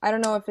 I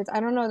don't know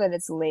that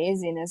it's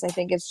laziness. I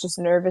think it's just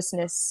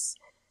nervousness,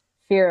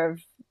 fear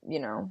of,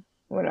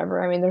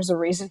 whatever. I mean, there's a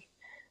reason.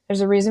 There's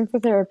a reason for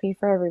therapy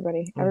for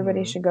everybody.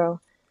 Everybody should go.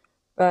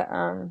 But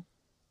I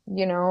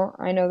know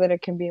that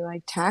it can be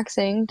like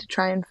taxing to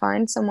try and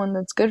find someone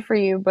that's good for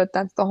you, but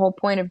that's the whole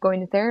point of going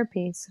to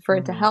therapy, is for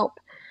it to help.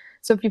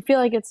 So if you feel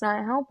like it's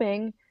not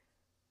helping,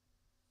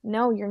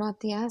 no, you're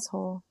not the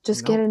asshole.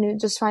 Just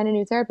just find a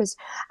new therapist.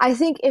 I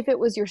think if it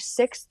was your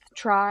 6th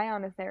try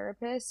on a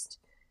therapist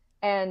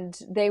and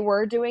they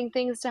were doing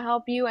things to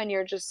help you and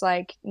you're just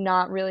like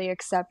not really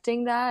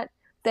accepting that,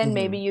 then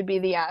maybe you'd be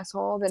the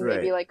asshole. Then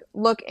maybe like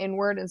look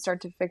inward and start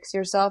to fix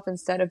yourself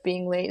instead of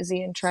being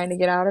lazy and trying to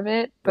get out of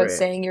it, but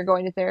saying you're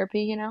going to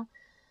therapy,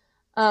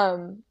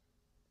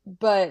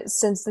 But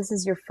since this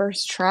is your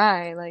first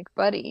try, like,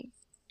 buddy,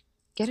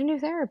 get a new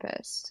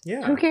therapist.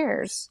 Yeah. Who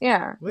cares?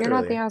 Yeah. Literally.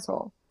 You're not the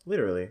asshole.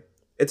 Literally.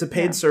 It's a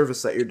paid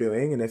service that you're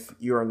doing, and if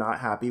you are not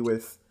happy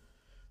with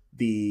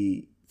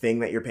the thing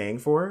that you're paying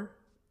for,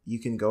 you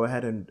can go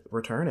ahead and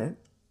return it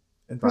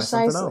and buy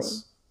something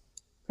else.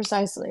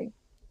 Precisely.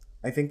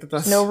 I think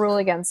that's no rule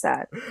against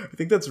that. I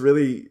think that's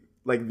really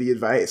like the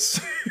advice.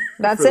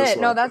 That's for this it.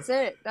 No, one. that's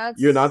it. That's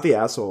You're not the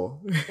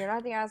asshole. You're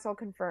not the asshole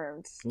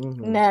confirmed. Mhm.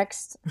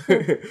 Next.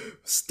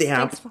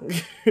 Stamp.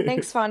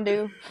 Thanks,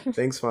 Fondue.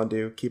 Thanks,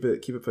 Fondue. Keep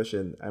it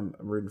pushing. I'm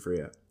rooting for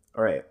you.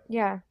 All right.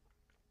 Yeah.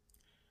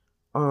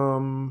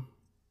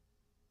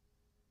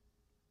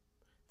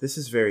 This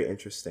is very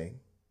interesting.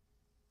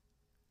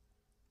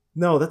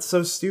 No, that's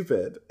so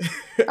stupid.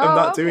 I'm Oh,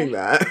 not okay. doing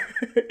that.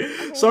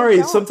 Okay, Sorry,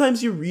 don't.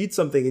 sometimes you read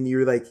something and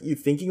you're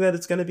thinking that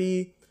it's gonna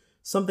be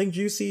something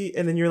juicy,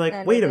 and then you're like,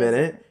 And wait it a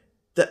minute.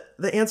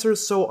 The answer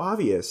is so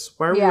obvious.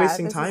 Why are we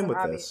wasting this time isn't with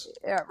obvious. this?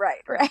 Yeah,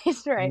 right.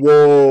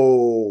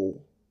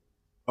 Whoa.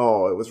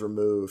 Oh, it was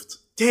removed.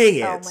 Dang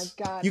it. Oh my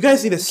God. You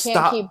guys need to You can't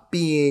stop keep-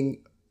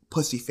 being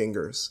pussy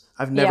fingers.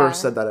 I've never Yeah.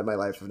 said that in my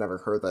life. I've never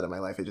heard that in my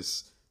life. It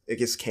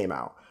just came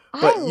out. I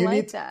But you like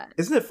need that.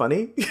 Isn't it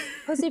funny?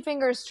 Pussy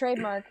fingers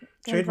trademark.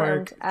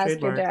 Trademark, Confirmed. Ask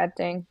trademark. your dad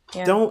thing.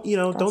 Yeah. don't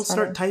That's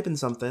start funny. typing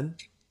something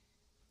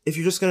if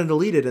you're just going to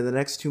delete it in the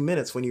next 2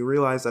 minutes when you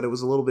realize that it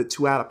was a little bit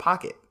too out of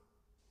pocket.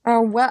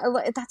 Oh,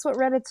 well, that's what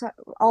Reddit's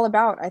all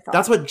about, I thought.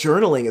 That's what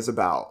journaling is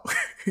about.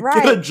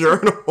 Right. Get a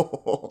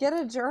journal. Get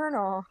a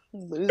journal,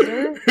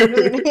 loser.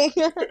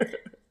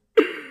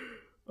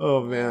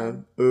 Oh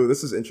man. Ooh,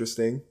 this is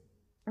interesting.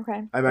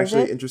 Okay. I'm Is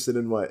actually it? interested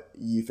in what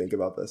you think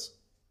about this.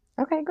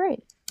 Okay,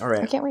 great. All I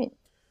right. can't wait.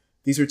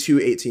 These are two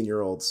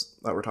 18-year-olds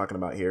that we're talking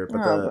about here, but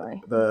Oh,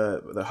 boy.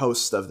 the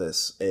host of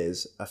this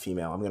is a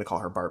female. I'm going to call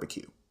her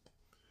Barbecue.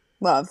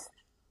 Love.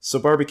 So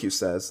Barbecue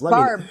says,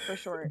 Barb, for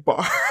short.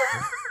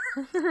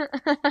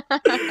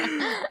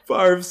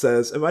 Barb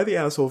says, am I the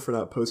asshole for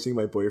not posting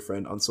my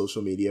boyfriend on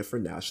social media for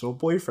National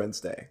Boyfriend's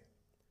Day?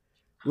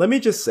 Let me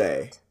just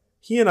say,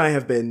 he and I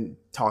have been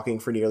talking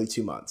for nearly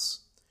 2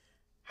 months.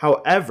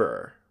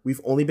 However,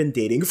 we've only been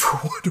dating for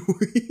 1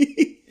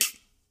 week.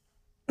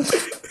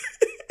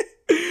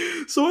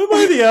 So am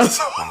I the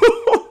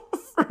asshole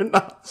for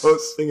not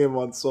posting him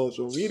on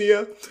social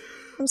media?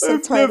 I'm so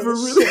I've tired never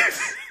of this really shit.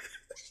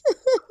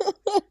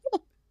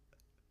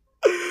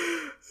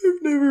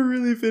 I've never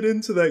really been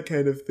into that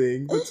kind of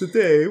thing, but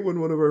today, when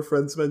one of our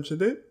friends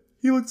mentioned it,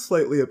 he looked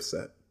slightly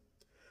upset.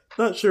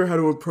 Not sure how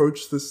to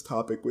approach this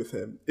topic with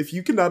him. If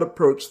you cannot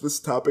approach this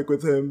topic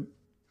with him,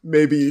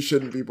 maybe you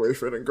shouldn't be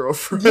boyfriend and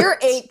girlfriend. You're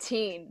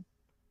 18.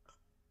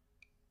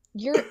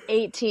 You're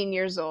 18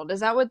 years old. Is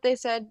that what they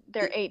said?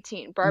 They're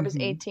 18. Barb is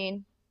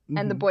 18,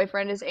 and the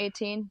boyfriend is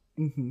 18.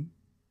 Mm-hmm.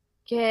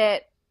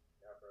 Get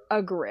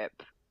a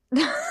grip.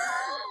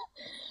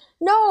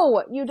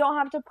 No, you don't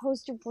have to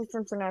post your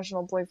boyfriend for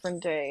National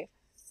Boyfriend Day.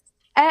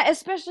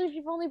 Especially if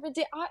you've only been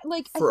dating. I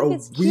For think a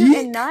it's cute week?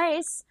 and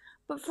nice,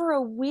 but for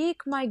a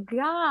week, my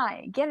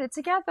guy, get it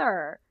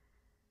together.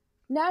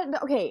 Now,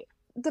 okay,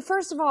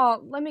 first of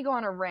all, let me go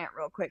on a rant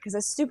real quick, because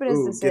as stupid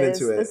as this get is,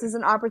 into it. this is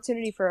an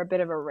opportunity for a bit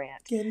of a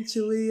rant. Get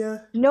into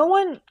it.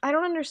 I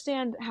don't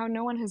understand how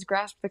no one has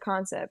grasped the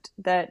concept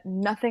that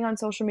nothing on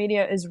social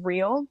media is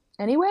real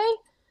anyway.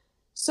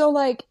 So,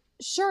 like,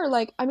 sure,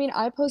 like, I mean,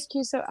 I post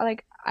cute stuff,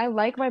 like, I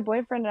like my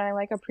boyfriend and I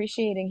like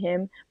appreciating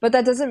him, but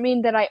that doesn't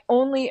mean that I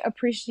only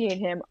appreciate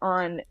him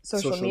on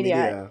social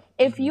media.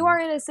 If you are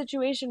in a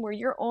situation where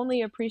you're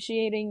only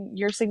appreciating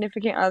your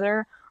significant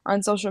other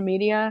on social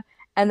media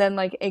and then,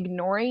 like,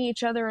 ignoring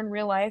each other in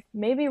real life,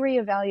 maybe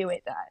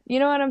reevaluate that. You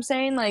know what I'm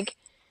saying? Like,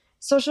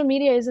 social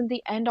media isn't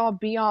the end-all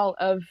be-all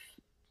of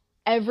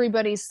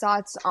everybody's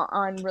thoughts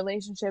on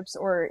relationships,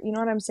 or, you know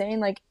what I'm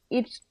saying? Like,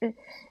 it's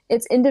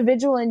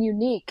individual and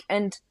unique.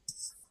 And,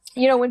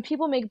 you know, when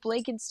people make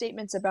blanket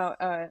statements about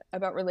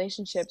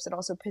relationships, it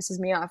also pisses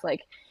me off.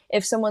 Like,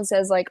 if someone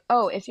says, like,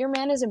 oh, if your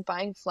man isn't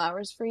buying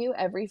flowers for you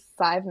every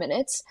 5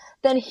 minutes,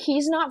 then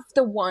he's not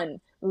the one,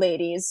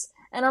 ladies.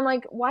 And I'm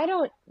like, why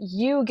don't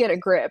you get a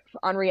grip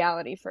on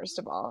reality, first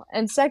of all?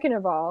 And second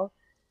of all,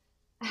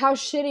 how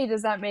shitty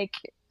does that make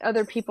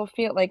other people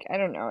feel? Like, I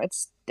don't know,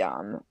 it's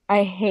dumb.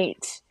 I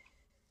hate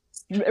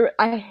the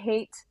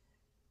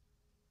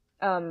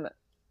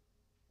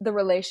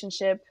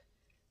relationship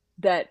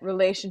that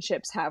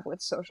relationships have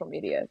with social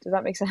media. Does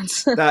that make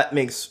sense? That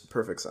makes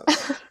perfect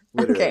sense.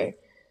 Literally. Okay.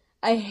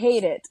 I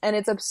hate it, and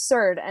it's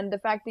absurd. And the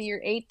fact that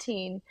you're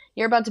 18,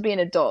 you're about to be an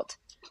adult.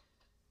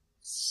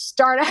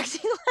 Start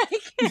acting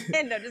like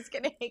no, just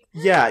kidding.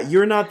 Yeah,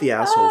 you're not the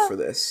asshole for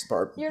this,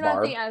 Barb. You're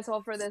not the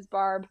asshole for this,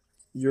 Barb.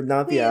 You're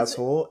not the Please.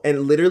 asshole.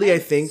 And literally, I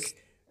think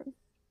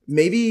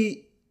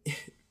maybe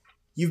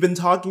you've been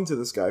talking to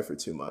this guy for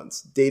 2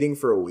 months, dating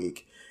for a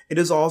week. It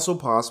is also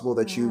possible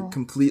that you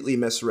completely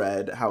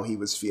misread how he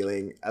was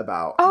feeling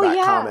about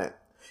that comment.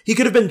 He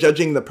could have been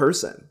judging the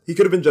person. He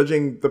could have been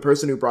judging the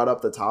person who brought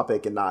up the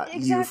topic and not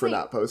you for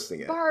not posting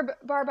it.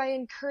 Barb, I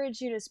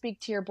encourage you to speak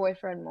to your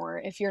boyfriend more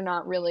if you're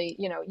not really,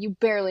 you know, you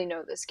barely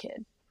know this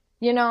kid.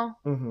 You know?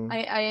 Mm-hmm.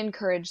 I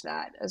encourage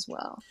that as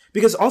well.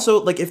 Because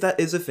also, like, if that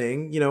is a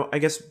thing, you know, I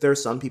guess there are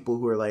some people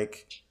who are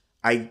like,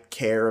 I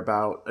care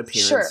about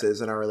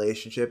appearances in our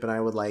relationship and I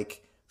would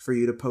like for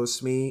you to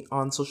post me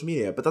on social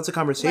media. But that's a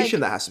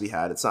conversation that has to be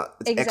had. It's not,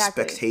 it's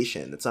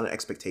expectation. It's not an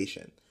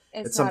expectation.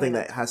 It's something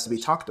that has to be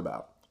talked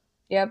about.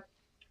 Yep.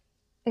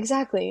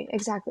 Exactly.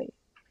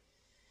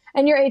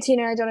 And you're 18,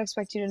 and I don't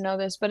expect you to know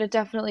this, but it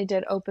definitely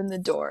did open the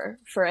door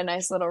for a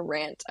nice little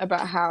rant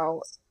about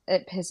how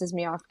it pisses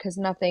me off because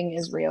nothing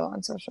is real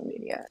on social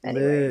media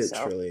anyway.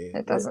 Literally. So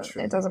it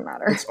doesn't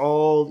matter. It's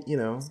all,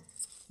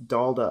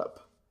 dolled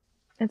up.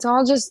 It's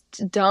all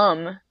just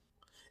dumb.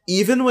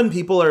 Even when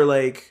people are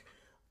like,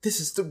 this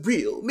is the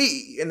real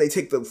me, and they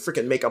take the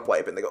freaking makeup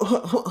wipe and they go,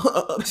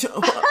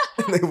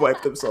 and they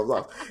wipe themselves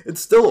off.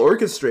 It's still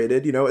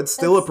orchestrated, it's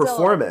still a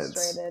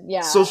performance.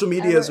 Yeah. Social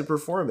media is a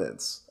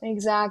performance.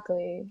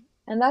 Exactly.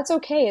 And that's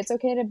okay. It's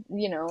okay to,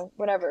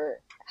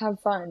 whatever, have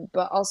fun,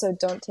 but also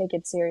don't take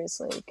it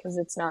seriously because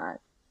it's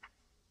not.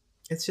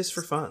 It's just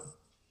for fun.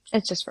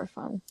 It's just for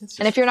fun.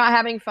 And if you're not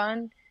having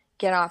fun,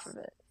 get off of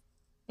it.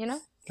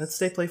 Let's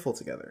stay playful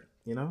together,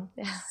 Yeah,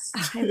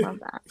 I love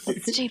that.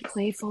 Let's stay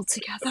playful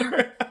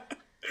together.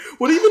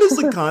 What even is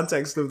the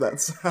context of that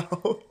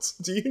sound?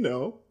 Do you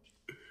know?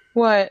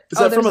 What? Is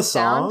that from a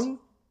sound? song?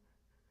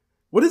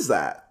 What is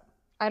that?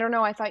 I don't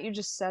know. I thought you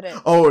just said it.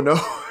 Oh, no.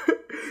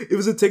 It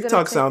was a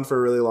TikTok sound for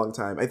a really long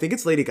time. I think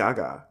it's Lady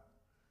Gaga.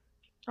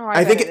 Oh,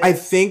 I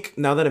think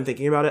now that I'm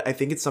thinking about it, I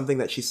think it's something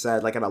that she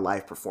said like at a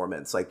live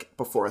performance, like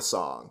before a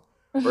song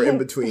or in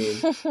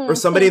between, or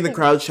somebody in the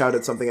crowd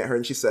shouted something at her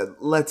and she said,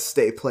 "Let's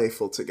stay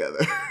playful together."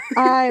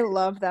 I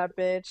love that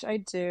bitch. I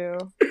do.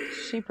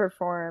 She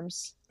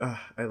performs.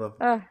 I love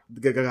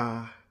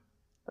Gaga.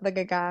 The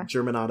Gaga.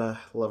 Germanata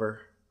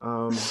lover.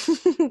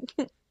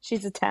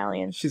 She's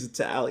Italian. She's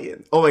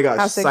Italian. Oh my gosh.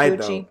 House of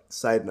Gucci.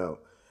 Side note.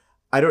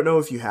 I don't know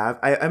if you have.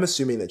 I'm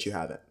assuming that you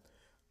haven't.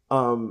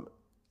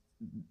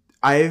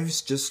 I've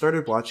just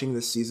started watching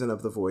this season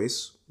of The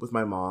Voice with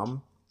my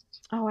mom.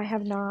 Oh, I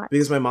have not.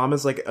 Because my mom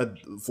is like a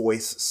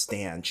Voice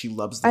stan. She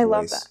loves The Voice.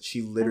 Love that.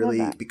 She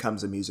literally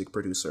becomes a music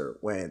producer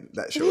when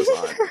that show is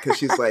on. Because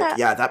she's like,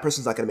 yeah, that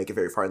person's not going to make it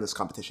very far in this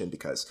competition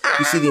because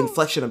you see the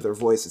inflection of their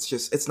voice.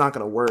 It's not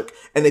going to work.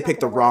 And they picked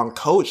the wrong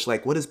coach.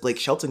 Like, what is Blake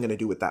Shelton going to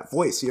do with that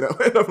voice? And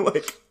I'm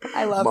like,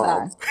 I love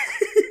Mom. that.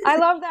 I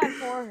love that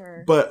for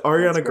her. But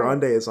Ariana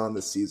Grande is on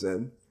this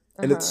season.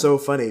 And it's so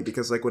funny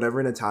because like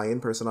whenever an Italian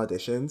person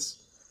auditions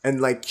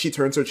and like she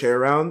turns her chair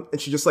around and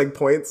she just like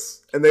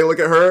points and they look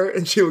at her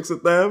and she looks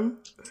at them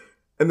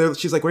and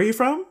she's like, "Where are you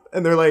from?"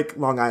 And they're like,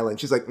 "Long Island."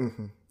 She's like,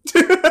 "Mm-hmm."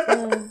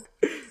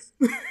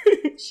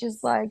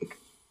 She's like,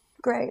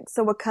 "Great.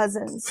 So we're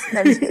cousins."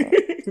 No, just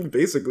kidding.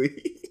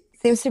 Basically.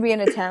 Seems to be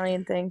an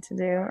Italian thing to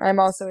do. I'm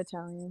also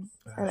Italian.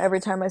 And every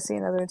time I see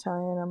another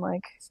Italian, I'm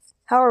like,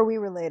 how are we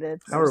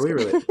related? How are we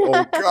related?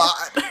 Oh,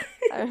 God.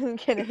 I'm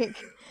kidding.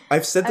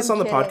 I've said this on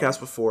the podcast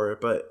before,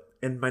 but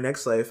in my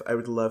next life, I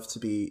would love to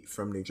be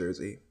from New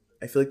Jersey.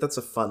 I feel like that's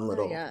a fun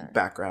little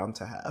background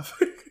to have.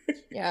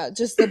 Yeah,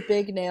 just the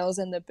big nails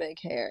and the big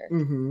hair.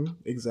 Mm-hmm,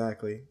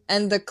 exactly.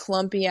 And the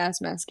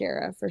clumpy-ass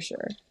mascara, for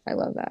sure. I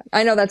love that.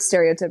 I know that's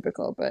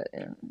stereotypical, but...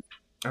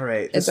 All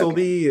right, this will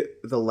be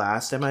the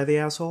last Am I the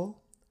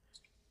Asshole?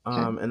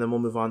 And then we'll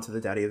move on to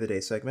the Daddy of the Day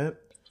segment.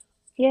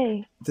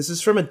 Yay. This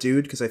is from a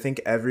dude because I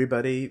think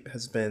everybody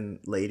has been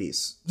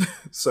ladies.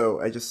 So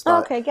I just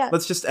thought,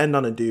 let's just end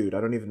on a dude. I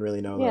don't even really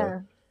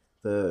know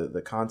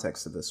the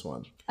context of this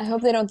one. I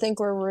hope they don't think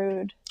we're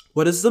rude.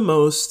 What is the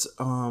most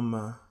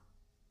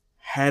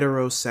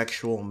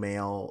heterosexual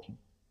male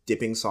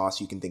dipping sauce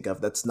you can think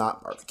of that's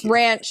not barbecue?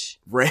 Ranch.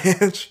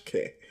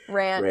 Okay.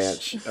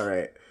 Ranch. All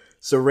right.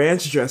 So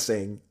Ranch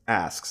Dressing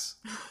asks,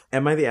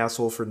 am I the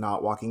asshole for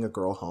not walking a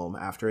girl home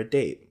after a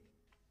date?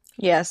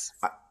 Yes.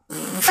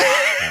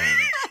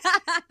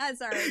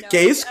 Sorry, no.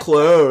 Case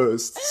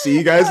closed. See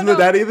you guys in the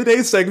Daddy of the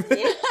Day segment.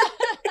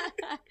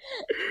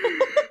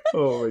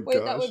 Oh my gosh.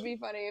 Wait, that would be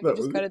funny if you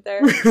just cut it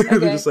there. Okay.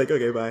 We're just like,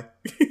 okay, bye.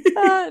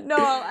 No,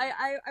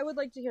 I would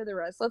like to hear the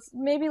rest. Let's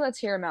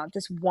hear him out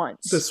this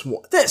once. This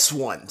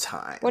one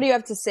time. What do you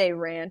have to say,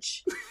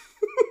 Ranch?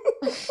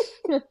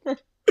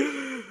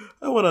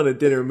 I went on a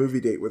dinner movie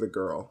date with a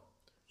girl.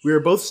 We were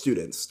both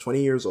students,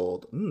 20 years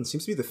old.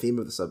 Seems to be the theme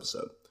of this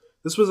episode.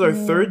 This was our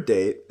third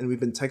date, and we've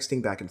been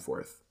texting back and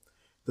forth.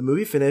 The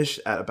movie finished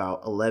at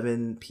about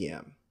 11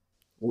 p.m.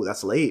 Ooh,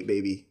 that's late,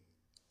 baby.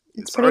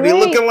 It's already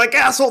looking like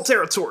asshole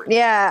territory.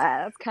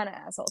 Yeah, that's kind of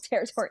asshole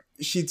territory.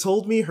 She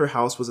told me her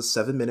house was a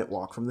 7-minute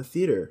walk from the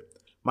theater.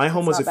 My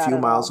home was a few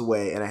miles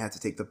away, and I had to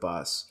take the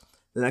bus.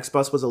 The next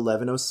bus was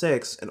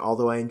 11:06, and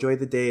although I enjoyed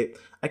the date,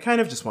 I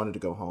kind of just wanted to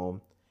go home.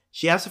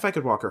 She asked if I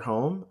could walk her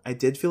home. I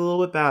did feel a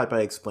little bit bad, but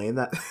I explained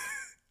that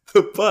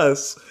the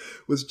bus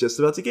was just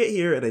about to get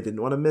here, and I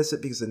didn't want to miss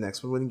it because the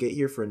next one wouldn't get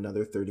here for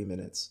another 30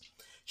 minutes.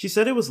 She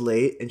said it was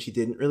late, and she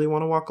didn't really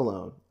want to walk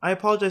alone. I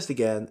apologized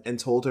again and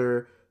told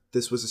her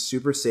this was a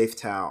super safe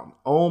town.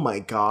 Oh my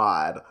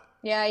God.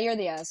 Yeah, you're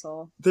the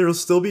asshole. There'll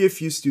still be a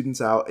few students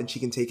out, and she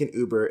can take an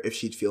Uber if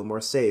she'd feel more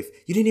safe.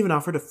 You didn't even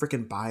offer to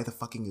frickin' buy the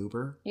fucking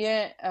Uber?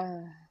 Yeah,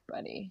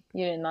 buddy,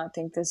 you did not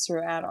think this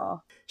through at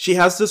all. She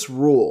has this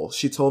rule.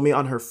 She told me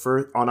on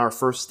our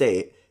first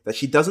date that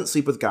she doesn't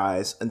sleep with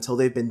guys until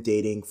they've been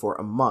dating for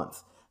a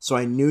month. So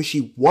I knew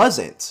she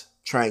wasn't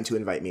trying to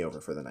invite me over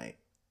for the night.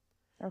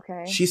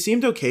 Okay. She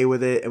seemed okay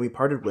with it, and we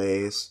parted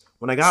ways.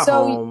 When I got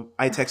home,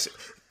 I texted...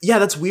 Yeah,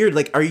 that's weird.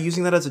 Like, are you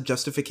using that as a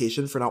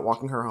justification for not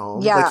walking her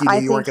home? Yeah, Like, you knew I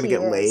you weren't think going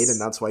to he get laid, and is.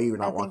 that's why you were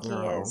I not think walking he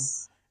her home?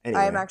 is. I am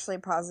Anyway, actually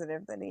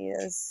positive that he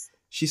is.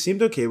 she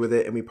seemed okay with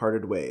it, and we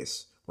parted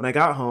ways. When I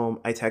got home,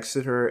 I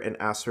texted her and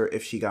asked her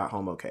if she got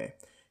home okay.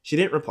 She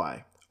didn't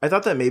reply. I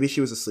thought that maybe she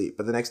was asleep,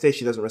 but the next day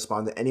she doesn't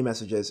respond to any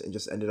messages and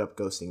just ended up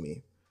ghosting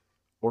me.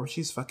 Or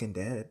she's fucking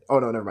dead. Oh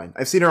no, never mind.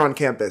 I've seen her on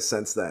campus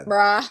since then.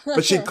 Bruh.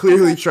 But she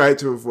clearly tried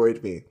to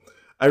avoid me.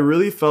 I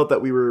really felt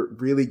that we were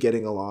really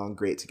getting along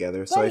great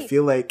together, so I Buddy.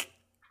 feel like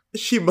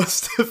she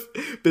must have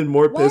been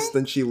more pissed What?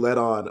 than she let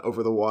on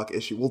over the walk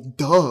issue. Well,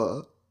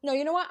 duh. No,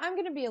 you know what? I'm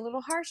gonna be a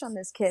little harsh on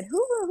this kid.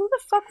 Who the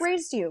fuck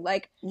raised you?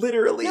 Like,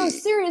 Literally. no,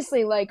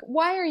 seriously. Like,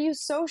 why are you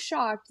so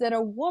shocked that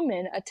a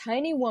woman, a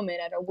tiny woman,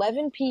 at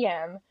 11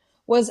 p.m.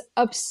 was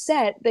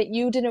upset that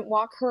you didn't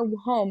walk her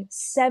home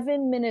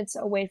 7 minutes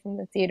away from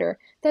the theater?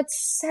 That's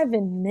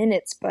 7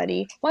 minutes,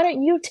 buddy. Why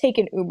don't you take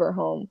an Uber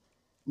home?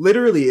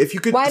 Literally, if you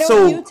could Why don't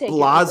so you take an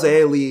Uber home?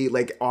 blasely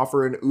like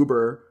offer an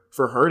Uber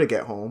for her to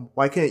get home,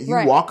 why can't you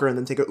Right. walk her and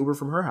then take an Uber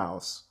from her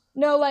house?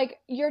 No, like,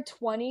 you're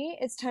 20.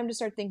 It's time to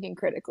start thinking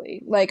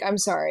critically. Like, I'm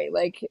sorry.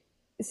 Like,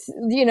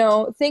 you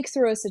know, think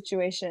through a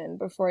situation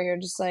before you're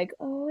just like,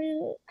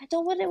 oh, I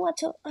don't really want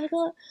to.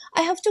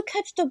 I have to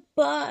catch the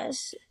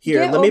bus.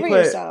 Here, Get let me over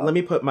put yourself. let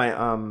me put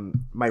my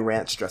my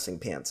ranch dressing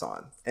pants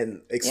on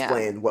and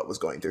explain what was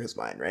going through his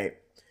mind, right?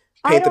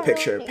 I Paint the don't really-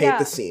 picture, paint yeah,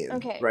 the scene,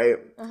 okay. right?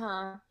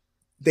 Uh-huh.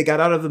 They got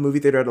out of the movie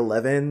theater at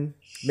 11.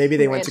 Maybe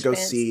they went to Ranch go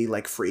pants. see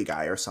like Free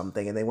Guy or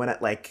something, and they went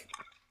at like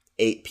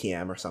 8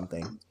 p.m. or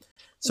something.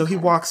 So he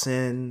Okay. walks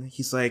in,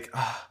 he's like,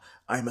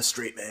 I'm a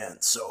straight man,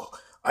 so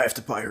I have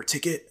to buy her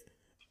ticket.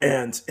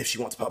 And if she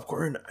wants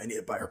popcorn, I need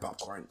to buy her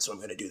popcorn, so I'm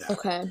going to do that.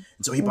 Okay. And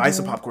so he buys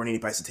the popcorn and he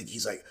buys the ticket.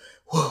 He's like,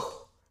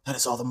 whoa, that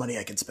is all the money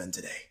I can spend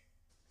today.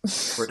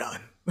 We're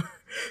done.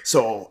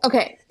 So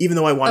Okay. even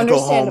though I want to go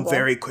home Understandable.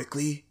 very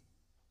quickly,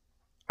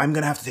 I'm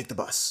going to have to take the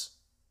bus.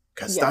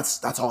 Because Yeah.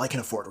 that's all I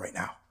can afford right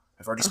now.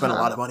 I've already spent a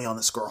Uh-huh. lot of money on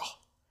this girl.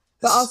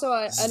 But This- also,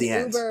 this is an the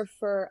end. Uber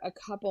for a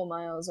couple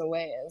miles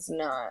away is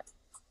not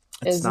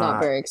It's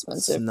not very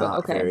expensive. It's but not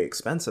okay. very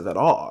expensive at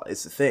all.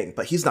 It's the thing.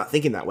 But he's not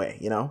thinking that way,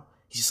 you know?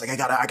 He's just like,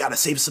 I gotta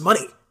save some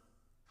money.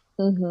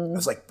 I Mm-hmm.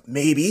 was like,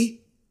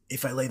 maybe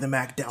if I lay the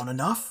Mac down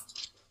enough,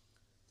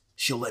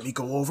 she'll let me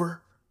go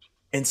over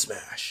and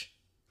smash.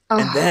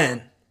 And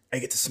then I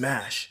get to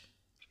smash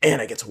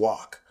and I get to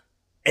walk.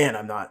 And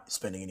I'm not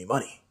spending any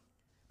money.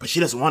 But she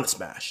doesn't want to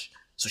smash,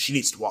 so she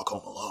needs to walk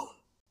home alone.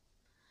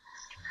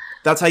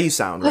 That's how you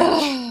sound,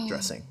 Ranch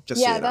dressing.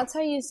 Just so Yeah, you know. that's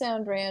how you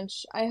sound,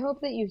 Ranch. I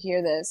hope that you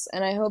hear this,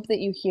 and I hope that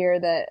you hear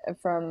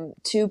that from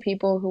two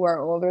people who are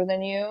older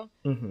than you,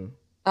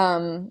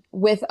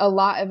 with a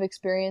lot of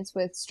experience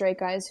with straight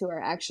guys who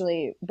are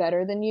actually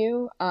better than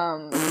you,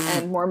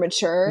 and more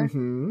mature.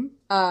 Mm-hmm.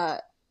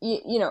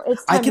 You know,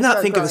 it's I time to cannot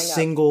start think of a growing up.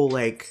 single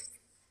like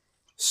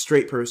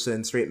straight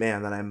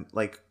man that I'm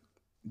like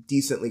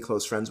decently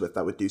close friends with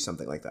that would do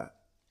something like that.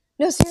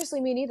 No, seriously,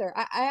 me neither.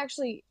 I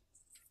actually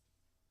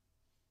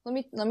let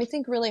me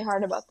think really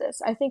hard about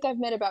this. I think I've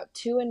met about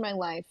 2 in my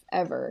life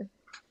ever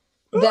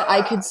that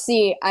I could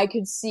see I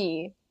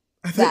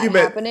thought that you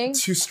meant happening.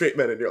 2 straight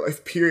men in your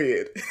life.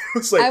 Period. It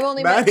was like I've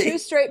only Maddie. met 2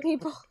 straight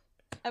people.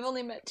 I've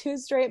only met 2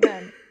 straight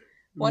men.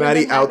 One of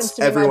Maddie them happens outs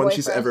to be my everyone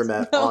she's boyfriend. ever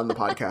met No. on the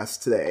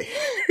podcast today.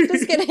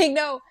 Just kidding.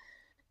 No.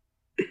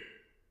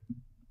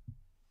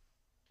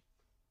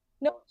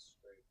 No.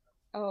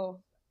 Oh.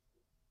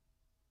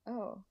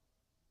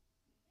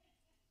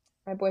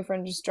 My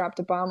boyfriend just dropped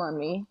a bomb on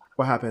me.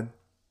 What happened?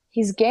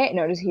 He's gay.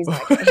 No, he's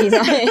not. He's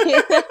not.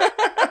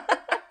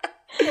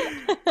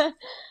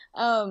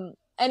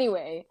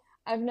 Anyway,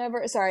 I've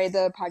never. Sorry,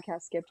 the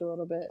podcast skipped a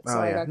little bit. So Oh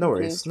I yeah, got no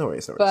confused.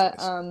 worries. But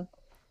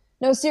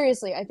no,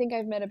 seriously, I think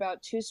I've met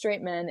about 2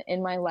 straight men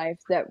in my life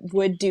that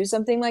would do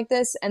something like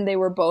this, and they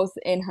were both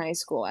in high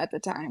school at the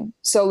time.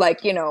 So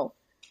like, you know,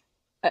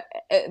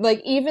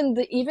 like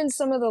even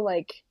some of the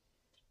like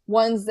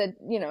ones that,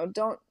 you know,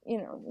 don't, you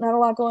know, not a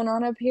lot going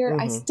on up here,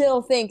 I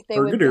still think they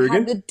would Ergen.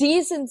 have the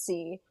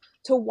decency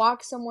to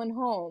walk someone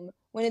home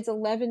when it's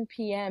 11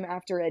 p.m.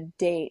 after a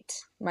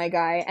date, my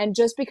guy. And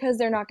just because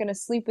they're not going to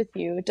sleep with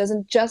you, it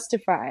doesn't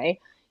justify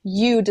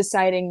you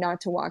deciding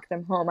not to walk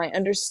them home. I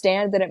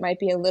understand that it might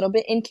be a little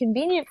bit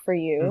inconvenient for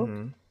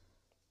you,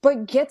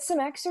 but get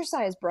some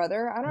exercise,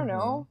 brother. I don't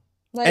know.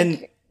 Like,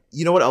 And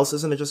you know what else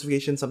isn't a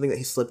justification? Something that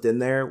he slipped in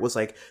there was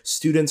like,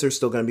 students are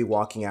still going to be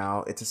walking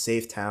out. It's a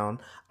safe town.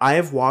 I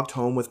have walked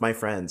home with my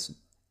friends,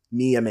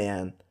 me, a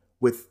man,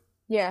 with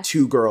yeah.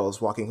 2 girls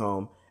walking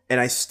home, and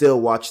I still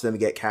watch them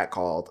get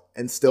catcalled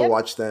and still Yep.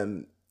 watch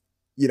them,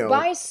 you know,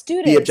 By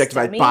students, be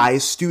objectified dummy. by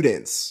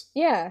students.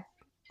 Yeah.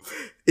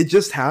 It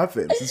just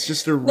happens. It's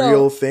just a No.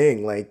 real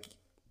thing. Like,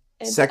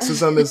 It-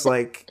 sexism is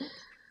like,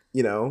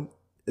 you know,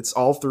 it's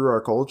all through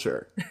our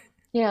culture.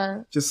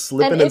 Yeah. Just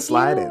slipping And and if you-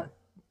 sliding.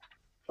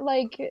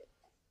 Like,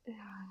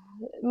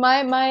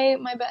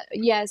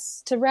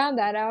 yes, to round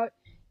that out,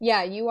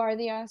 yeah, you are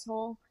the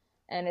asshole,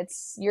 and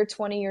you're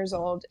 20 years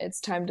old. It's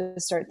time to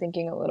start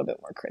thinking a little bit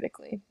more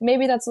critically.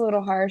 Maybe that's a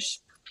little harsh.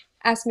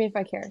 Ask me if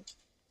I care.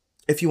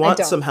 If you I want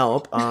don't. some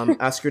help,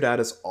 Ask Your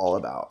Dad is all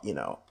about,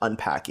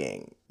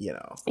 unpacking, Yeah,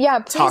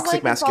 please toxic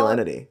like and follow.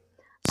 masculinity.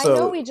 I know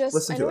So we just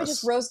listen I to know we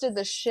just us. roasted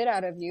the shit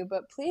out of you,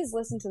 but please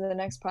listen to the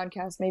next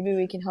podcast. Maybe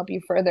we can help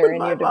you further When in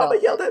my your mama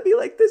development. yelled at me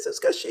like this, is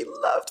because she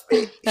loved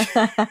me.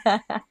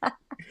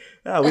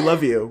 Yeah, we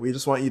love you. We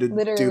just want you to do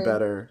Literally.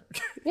 better.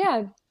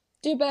 Yeah,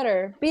 do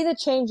better. Be the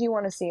change you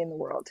want to see in the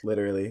world.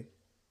 Literally.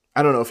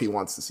 I don't know if he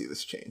wants to see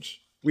this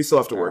change. We still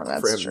have to work for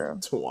that's him true.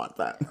 to want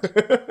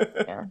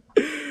that. Yeah.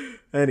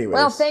 Anyways.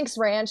 Well, thanks,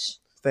 Ranch.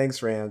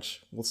 Thanks,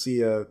 Ranch. We'll see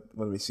you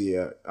when we see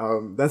you.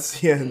 That's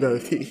the end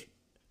of the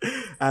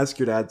Ask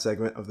Your Dad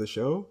segment of the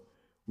show.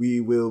 We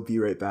will be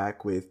right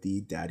back with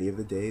the Daddy of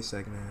the Day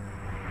segment.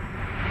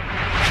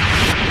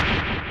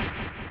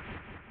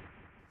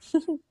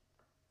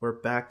 We're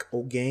back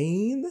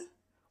again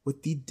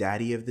with the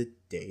Daddy of the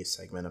Day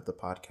segment of the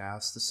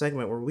podcast. The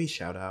segment where we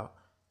shout out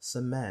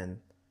some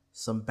men,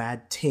 some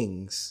bad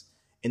tings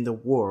in the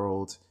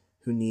world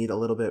who need a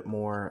little bit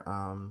more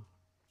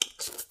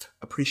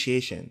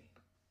appreciation.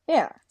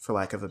 Yeah. For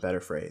lack of a better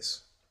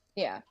phrase.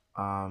 Yeah.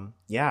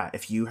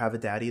 If you have a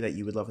daddy that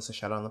you would love us to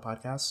shout out on the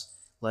podcast,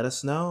 let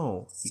us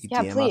know. You could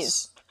DM please.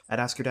 us at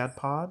Ask Your Dad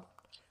Pod,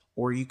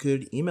 or you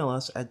could email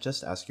us at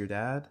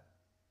justaskyourdad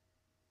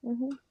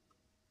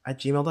at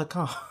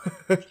gmail.com.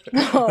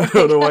 I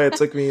don't know why it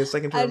took me a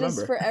second to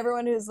remember. For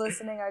everyone who's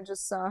listening, I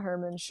just saw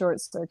Herman short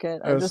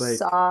circuit. I I was just like,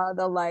 saw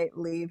the light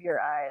leave your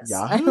eyes.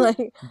 Yahoo?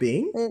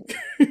 Bing?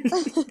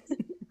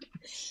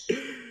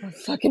 What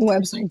fucking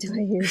website do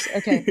I use?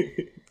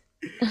 Okay.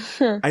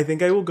 I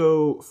think I will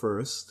go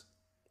first.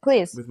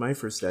 Please. With my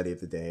first daddy of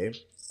the day.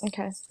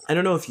 Okay. I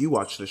don't know if you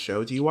watch the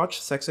show. Do you watch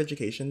Sex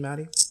Education,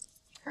 Maddie?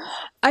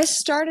 I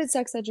started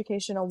Sex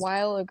Education a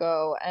while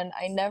ago, and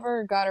I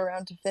never got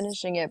around to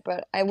finishing it,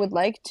 but I would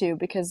like to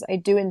because I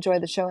do enjoy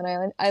the show,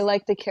 and I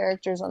like the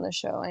characters on the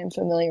show. I am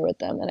familiar with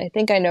them, and I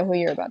think I know who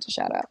you're about to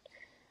shout out.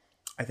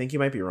 I think you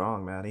might be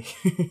wrong, Maddie.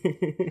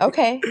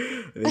 Okay.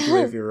 I think you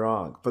might be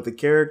wrong. But the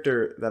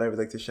character that I would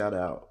like to shout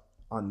out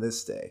on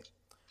this day,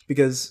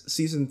 because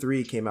season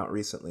 3 came out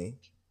recently,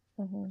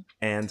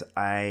 and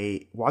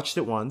I watched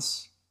it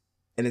once,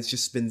 and it's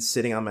just been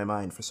sitting on my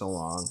mind for so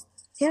long.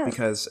 Yeah.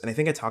 Because, and I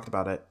think I talked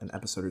about it an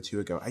episode or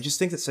two ago, I just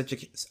think that Sex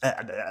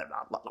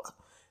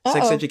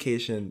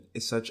Education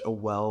is such a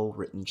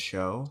well-written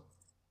show.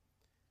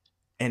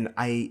 And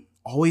I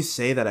always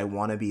say that I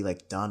want to be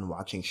like done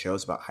watching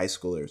shows about high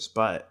schoolers,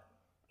 but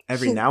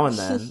every now and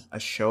then a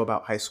show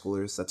about high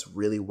schoolers that's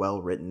really well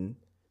written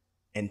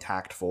and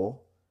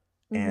tactful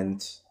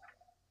and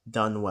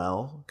done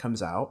well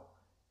comes out,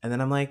 and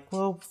then I'm like,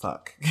 well,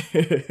 fuck.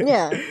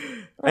 Yeah.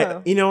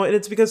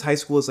 It's because high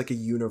school is like a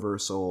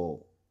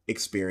universal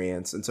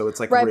experience, and so it's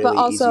like right,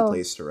 really easy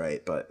place to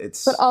write, but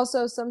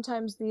also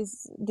sometimes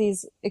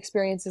these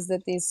experiences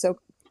that these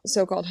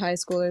so-called high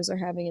schoolers are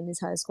having in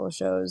these high school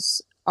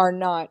shows are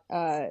not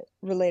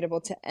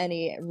relatable to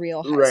any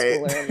real high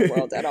schooler in the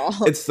world at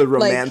all. It's the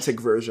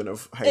romantic version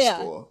of high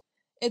school.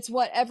 It's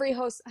what every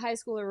high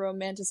schooler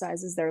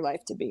romanticizes their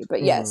life to be,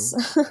 but yes.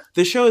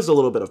 The show is a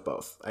little bit of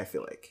both, I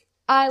feel like.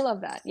 I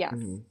love that, yeah.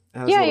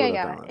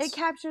 Yeah. It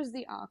captures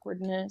the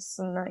awkwardness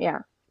and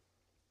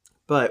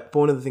But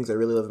one of the things I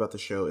really love about the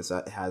show is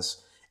that it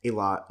has a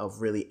lot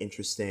of really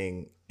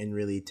interesting and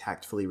really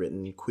tactfully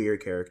written queer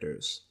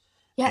characters.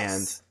 Yes.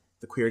 And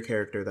the queer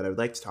character that I would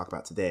like to talk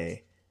about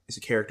today is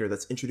a character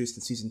that's introduced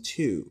in season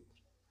 2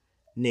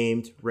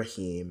 named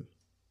Raheem.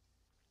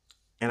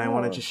 And I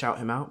wanted to shout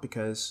him out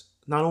because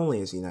not only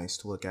is he nice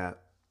to look at,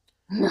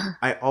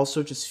 I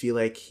also just feel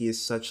like he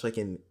is such like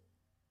an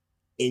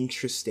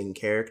interesting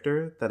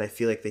character that I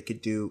feel like they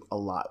could do a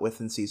lot with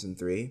in season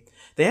 3.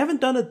 They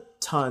haven't done a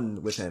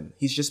ton with him.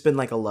 He's just been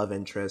like a love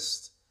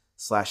interest /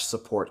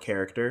 support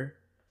character.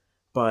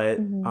 But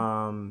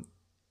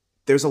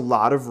there's a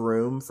lot of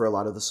room for a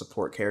lot of the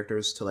support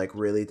characters to like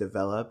really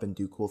develop and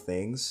do cool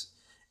things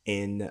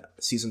in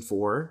season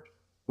 4,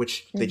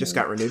 which they just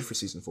got renewed for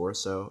season 4,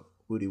 so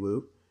woody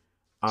woo.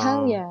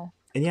 Hell yeah.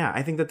 And yeah,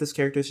 I think that this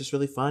character is just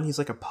really fun. He's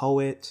like a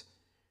poet.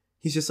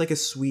 He's just like a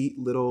sweet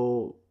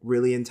little,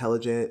 really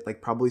intelligent,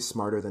 like probably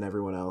smarter than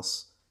everyone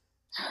else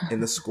in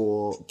the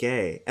school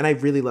gay. And I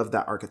really love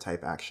that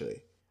archetype,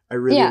 actually. I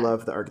really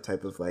love the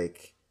archetype of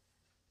like,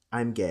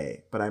 I'm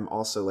gay, but I'm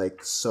also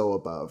like so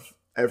above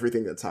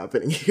everything that's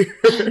happening here.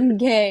 I'm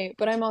gay,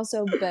 but I'm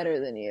also better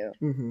than you.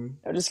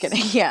 I'm just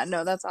kidding. Yeah,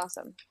 no, that's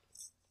awesome.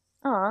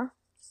 Aw.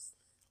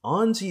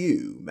 On to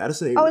you,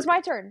 Madison Avery. Oh, it's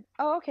my turn.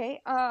 Oh, okay.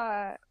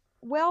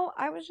 Well,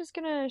 I was just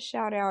gonna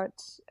shout out,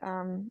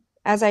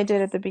 as I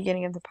did at the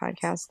beginning of the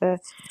podcast,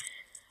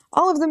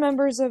 all of the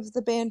members of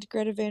the band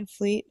Greta Van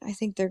Fleet. I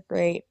think they're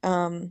great.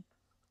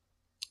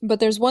 But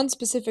there's one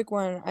specific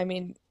one. I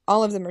mean,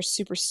 all of them are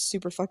super,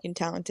 super fucking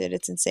talented.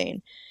 It's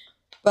insane.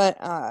 But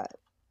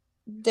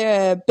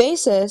the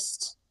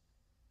bassist,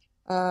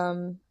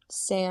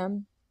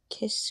 Sam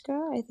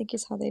Kishka, I think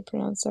is how they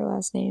pronounce their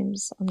last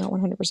names. I'm not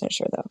 100%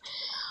 sure though.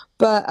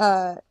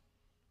 But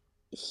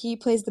he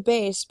plays the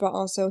bass, but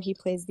also he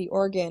plays the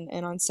organ.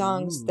 And on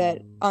songs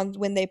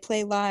when they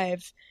play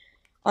live,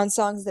 on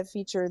songs that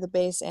feature the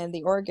bass and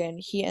the organ,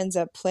 he ends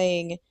up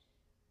playing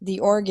the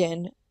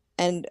organ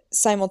and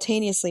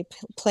simultaneously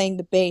playing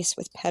the bass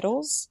with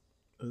pedals.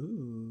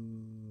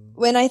 Ooh.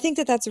 And I think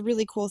that that's a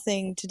really cool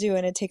thing to do,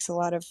 and it takes a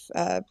lot of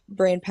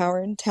brain power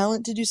and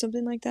talent to do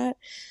something like that.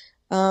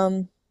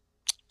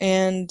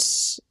 And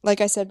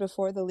like I said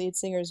before, the lead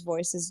singer's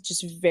voice is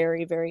just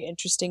very, very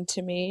interesting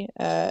to me.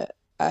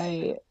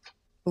 I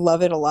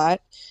love it a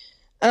lot.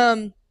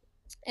 And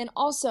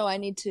also, I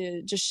need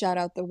to just shout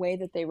out the way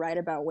that they write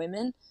about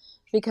women,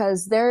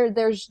 because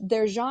their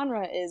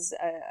genre is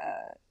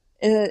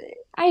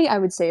I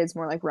would say it's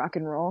more like rock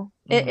and roll.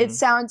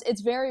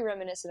 It's very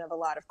reminiscent of a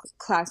lot of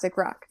classic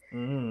rock.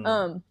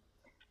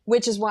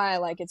 Which is why I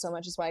like it so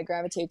much. Is why I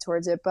gravitate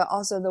towards it. But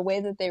also the way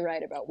that they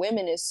write about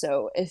women is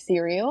so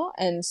ethereal,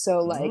 and so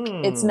like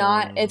it's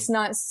not as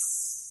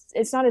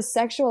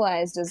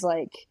sexualized as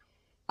like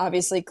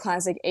obviously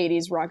classic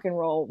 80s rock and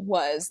roll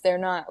was. They're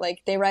not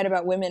like, they write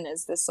about women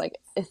as this like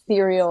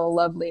ethereal,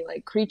 lovely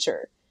like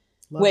creature.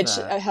 Love which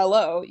that.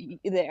 hello,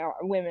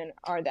 women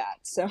are that.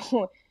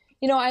 So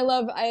I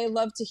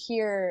love to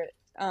hear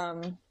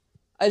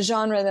a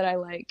genre that I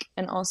like,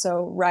 and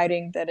also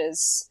writing that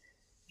is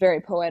very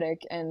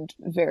poetic and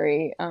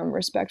very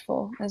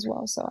respectful as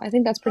well. So I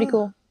think that's pretty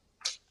cool.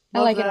 I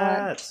like it a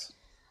lot.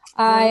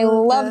 I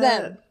love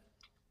them.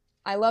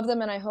 I love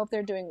them, and I hope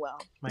they're doing well.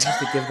 Might have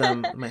to give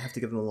them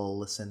a little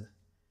listen.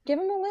 Give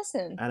them a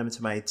listen. Add them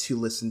to my to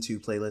listen to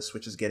playlist,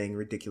 which is getting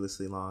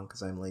ridiculously long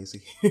because I'm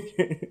lazy.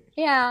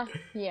 Yeah.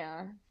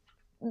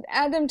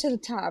 Add them to the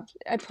top.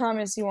 I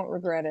promise you won't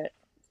regret it.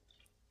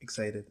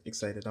 Excited.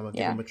 I'm gonna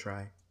give them a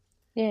try.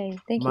 Yay!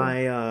 Thank you.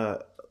 My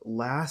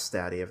last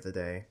daddy of the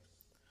day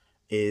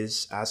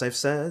is, as I've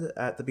said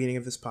at the beginning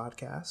of this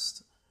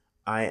podcast,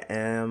 I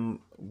am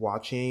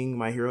watching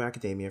My Hero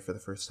Academia for the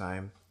first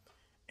time,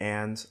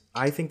 and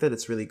I think that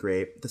it's really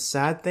great. The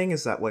sad thing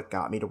is that what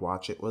got me to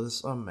watch it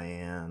was a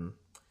man.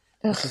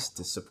 Which is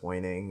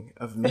disappointing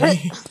of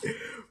me.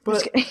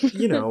 But,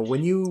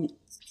 when you...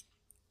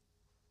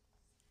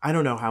 I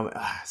don't know how...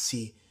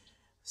 see,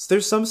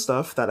 there's some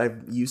stuff that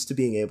I'm used to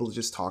being able to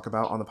just talk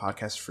about on the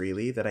podcast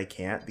freely that I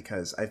can't,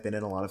 because I've been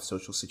in a lot of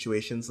social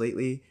situations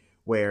lately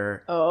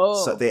where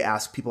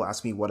people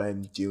ask me what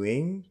I'm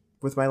doing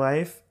with my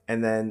life,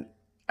 and then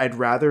I'd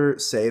rather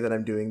say that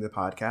I'm doing the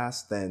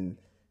podcast than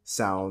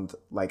sound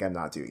like I'm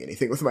not doing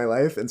anything with my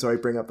life. And so I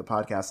bring up the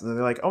podcast, and then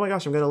they're like, oh my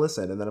gosh, I'm gonna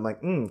listen, and then I'm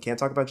like, can't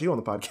talk about you on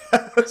the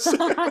podcast.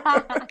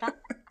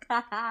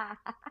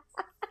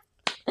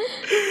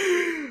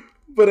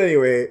 But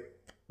anyway,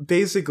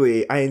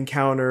 basically I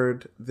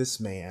encountered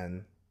this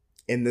man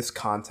in this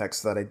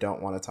context that I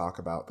don't want to talk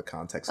about. The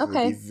context would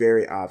be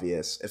very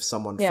obvious if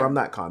someone from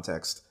that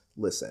context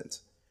listened.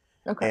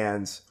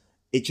 And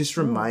it just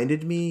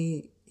reminded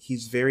me,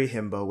 he's very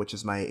himbo, which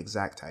is my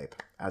exact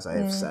type, as I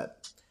have said.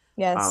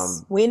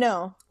 Yes, we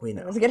know.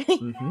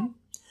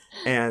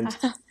 And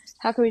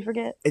how can we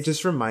forget? It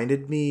just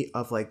reminded me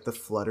of like the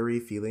fluttery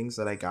feelings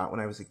that I got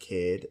when I was a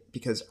kid,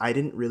 because I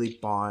didn't really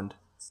bond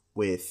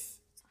with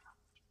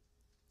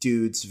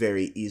dudes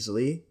very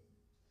easily,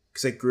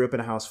 because I grew up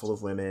in a house full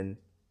of women,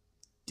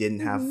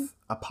 didn't have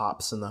a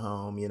pops in the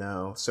home,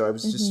 so I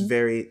was just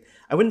very,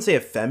 I wouldn't say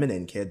a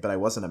feminine kid, but I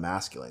wasn't a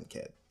masculine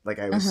kid. Like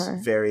I was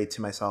very to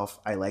myself.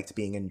 I liked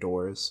being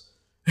indoors.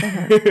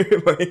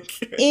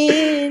 Like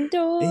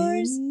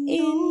indoors.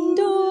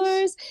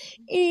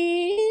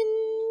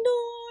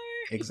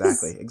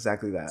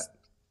 Exactly that.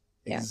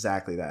 Yeah.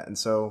 Exactly that. And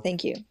so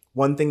thank you.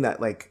 One thing that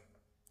like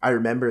I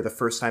remember the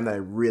first time that I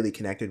really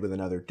connected with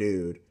another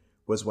dude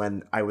was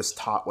when I was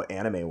taught what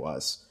anime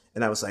was.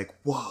 And I was like,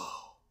 whoa,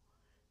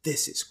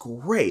 this is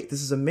great.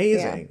 This is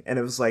amazing. Yeah. And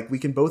it was like, we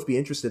can both be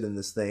interested in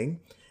this thing.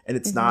 And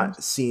it's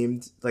not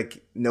seemed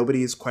like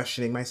nobody is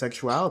questioning my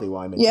sexuality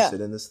while I'm interested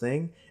in this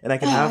thing. And I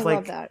can have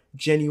like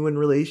genuine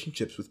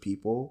relationships with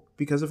people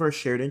because of our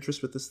shared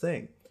interest with this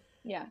thing.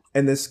 Yeah.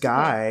 And this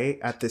guy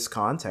at this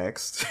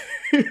context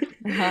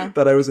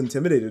that I was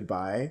intimidated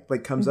by,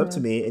 like comes up to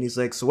me and he's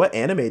like, so what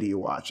anime do you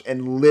watch?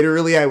 And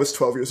literally I was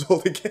 12 years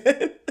old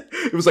again.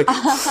 It was like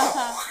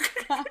that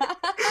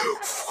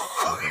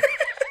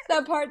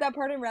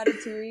part in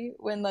Ratatouille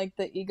when like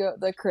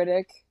the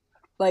critic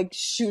like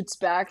shoots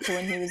back to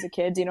when he was a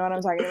kid. Do you know what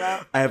I'm talking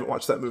about? I haven't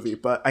watched that movie,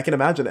 but I can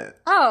imagine it.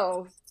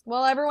 Oh,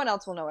 well, everyone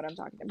else will know what I'm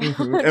talking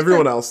about.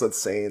 Everyone else that's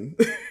sane.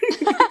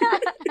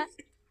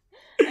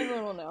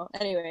 Everyone will know.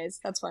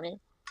 Anyways, that's funny.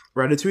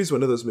 Ratatouille is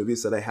one of those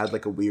movies that I had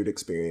like a weird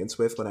experience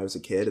with when I was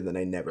a kid, and then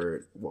I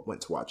never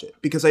went to watch it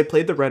because I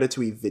played the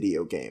Ratatouille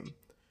video game.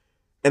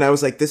 And I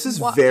was like, this is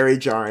very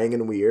jarring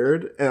and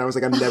weird. And I was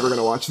like, I'm never going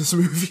to watch this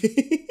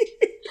movie.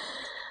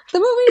 The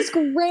movie's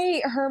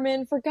great,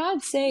 Herman. For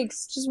God's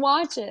sakes, just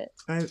watch it.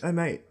 I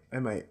might.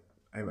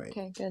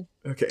 Okay, good.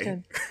 Okay.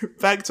 Good.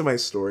 Back to my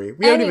story.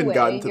 We haven't even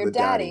gotten to the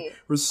daddy.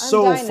 We're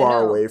so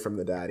far away from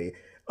the daddy.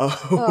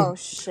 Oh,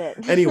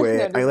 shit.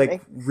 Anyway, I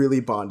like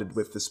really bonded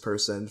with this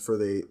person for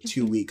the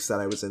 2 weeks that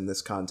I was in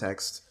this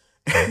context.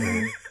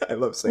 I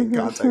love saying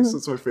context.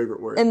 That's my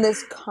favorite word. In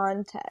this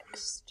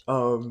context.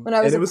 When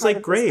I was and it was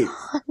like great.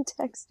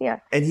 Context, yeah.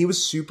 And he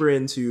was super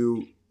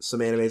into some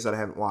animes that I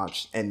haven't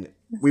watched, and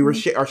we were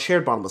our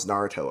shared bond was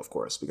Naruto, of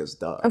course, because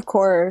duh. Of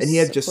course. And he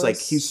had just like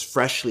he's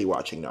freshly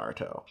watching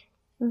Naruto.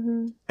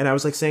 And I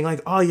was like saying like,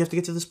 oh, you have to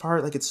get to this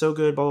part, like it's so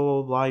good, blah blah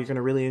blah blah. You're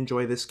gonna really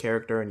enjoy this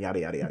character, and yada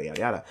yada yada yada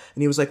yada.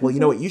 And he was like, well, you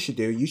know what you should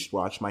do? You should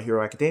watch My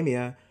Hero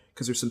Academia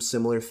because there's some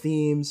similar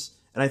themes,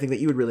 and I think that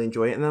you would really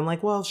enjoy it. And I'm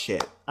like, well,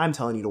 shit, I'm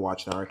telling you to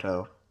watch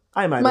Naruto.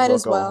 I might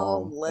as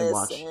well go home and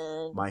watch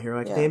My Hero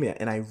Academia,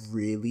 and I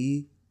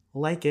really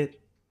like it.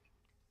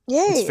 Yay!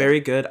 It's very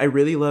good. I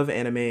really love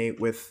anime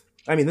with.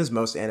 I mean, this is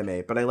most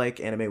anime, but I like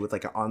anime with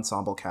like an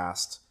ensemble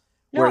cast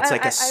where it's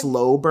like a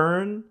slow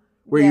burn.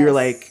 Where you're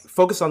like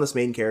focused on this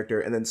main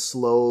character, and then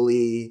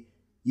slowly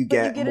you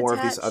get more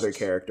attached. Of these other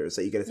characters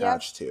that you get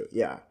attached to.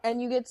 Yeah,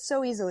 and you get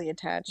so easily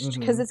attached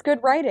because it's good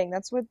writing.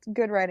 That's what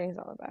good writing is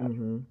all about.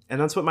 And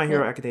that's what My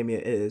Hero Academia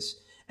is.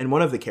 And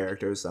one of the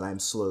characters that I'm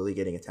slowly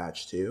getting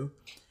attached to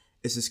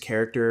is this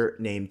character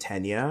named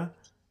Tenya,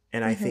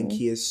 and I think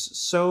he is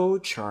so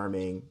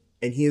charming.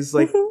 And he is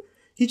like,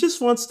 he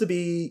just wants to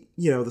be,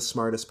 you know, the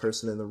smartest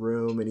person in the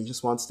room, and he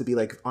just wants to be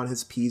like on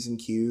his P's and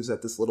Q's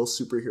at this little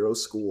superhero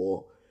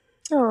school.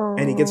 Aww.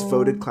 And he gets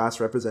voted class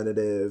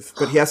representative,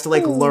 but he has to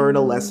like learn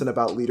a lesson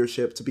about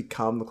leadership to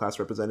become the class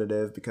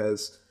representative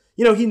because,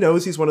 you know, he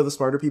knows he's one of the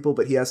smarter people,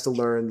 but he has to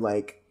learn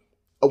like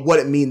what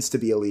it means to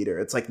be a leader.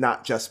 It's like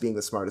not just being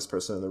the smartest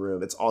person in the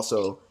room. It's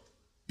also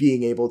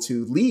being able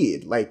to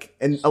lead. Like,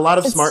 and a lot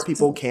of smart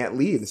people can't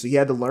lead. So he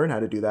had to learn how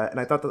to do that. And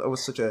I thought that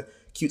was such a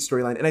cute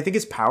storyline. And I think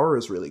his power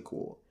is really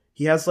cool.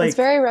 He has like, it's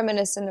very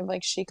reminiscent of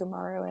like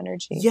Shikamaru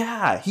energy.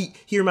 Yeah. He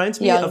reminds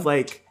me of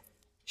like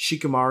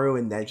Shikamaru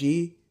and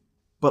Neji.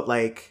 But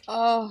like,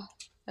 oh,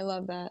 I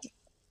love that.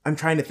 I'm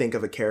trying to think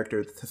of a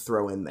character to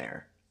throw in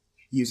there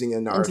using a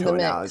Naruto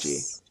analogy.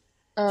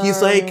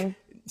 He's like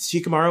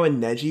Shikamaru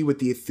and Neji with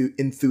the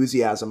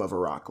enthusiasm of a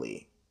Rock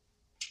Lee.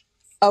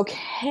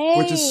 Okay,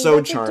 which is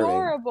so charming.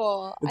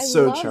 Adorable. It's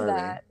so charming.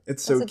 That.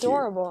 It's so cute.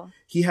 Adorable.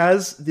 He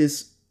has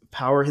this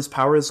power. His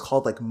power is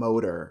called like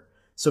motor.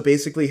 So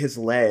basically, his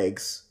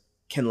legs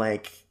can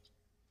like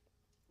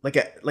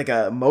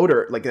a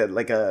motor, like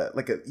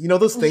a you know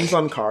those things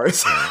on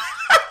cars.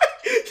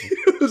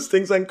 Those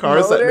things on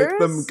cars that make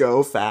them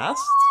go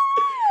fast.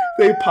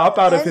 They pop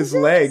out of his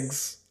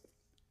legs.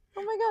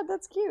 Oh my god,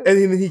 that's cute.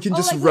 And then he can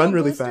just like run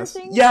really fast.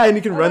 Things? Yeah, and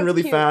he can run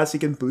really fast. He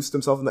can boost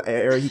himself in the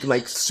air. He can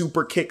like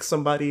super kick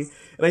somebody.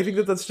 And I think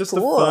that that's just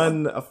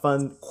a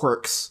fun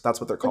quirks. That's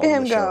what they're called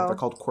in the show. They're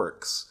called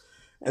quirks.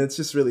 And it's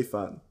just really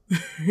fun.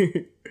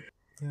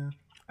 Yeah.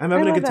 I'm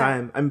having a good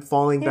time. I'm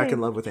falling back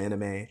in love with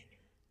anime.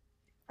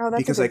 Oh, that's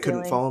because I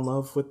couldn't fall in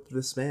love with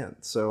this man,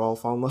 so I'll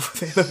fall in love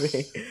with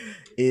anime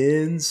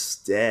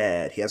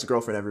instead. He has a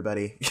girlfriend,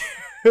 everybody.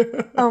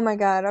 Oh my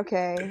god,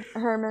 okay.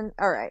 Herman,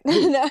 all right.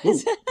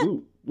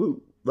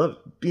 Woo. Love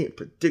being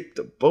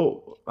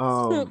predictable.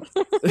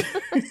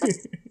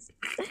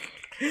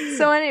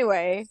 So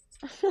anyway.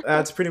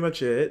 That's pretty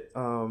much it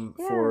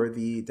for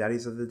the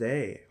Daddies of the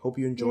Day. Hope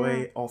you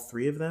enjoy all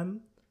three of them.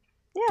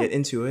 Yeah. Get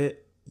into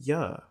it.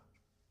 Yeah.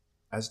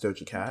 As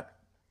Doja Cat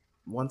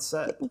once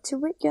said. Get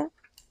into it, yeah.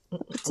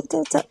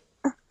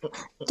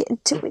 Get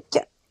into it,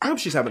 yeah. I hope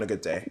she's having a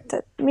good day.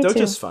 Me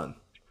Doja's too. Fun.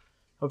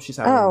 Hope she's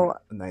having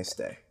a nice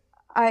day.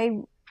 I,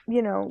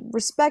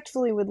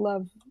 respectfully would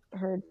love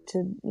her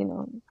to,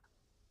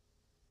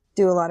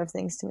 do a lot of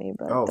things to me,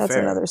 but that's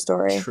another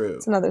story. True.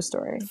 It's another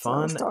story.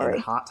 Fun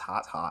and hot.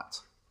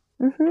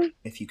 Mm-hmm.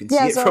 If you can see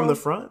it from the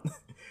front,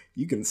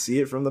 you can see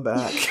it from the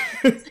back.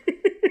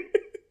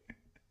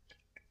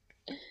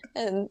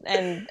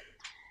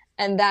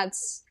 and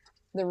that's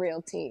the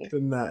real tea.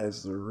 And that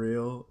is the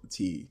real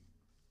tea.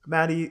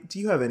 Maddie, do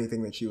you have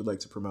anything that you would like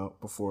to promote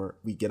before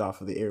we get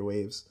off of the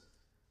airwaves?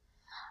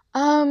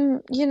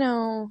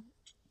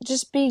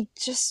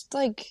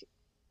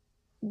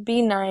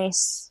 Be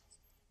nice.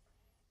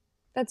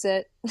 That's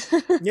it.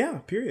 Yeah,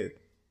 period.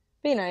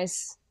 Be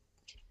nice.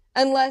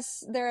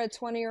 Unless they're a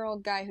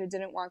 20-year-old guy who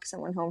didn't walk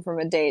someone home from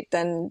a date,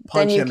 then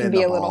you can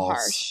be a little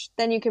harsh.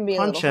 Then you can be a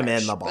little harsh. Punch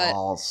him in the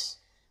balls.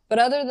 But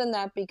other than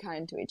that, be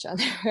kind to each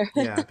other.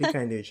 Yeah, be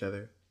kind to each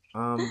other.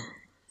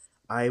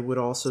 I would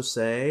also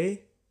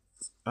say,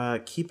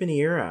 keep an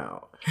ear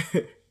out,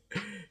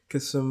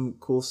 because some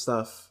cool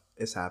stuff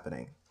is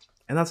happening,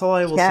 and that's all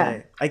I will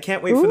say. I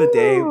can't wait for the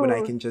day when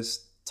I can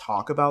just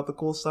talk about the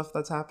cool stuff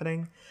that's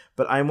happening.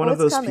 But I'm one of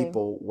those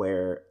people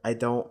where I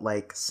don't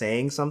like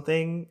saying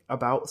something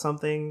about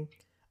something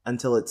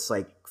until it's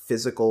like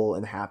physical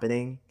and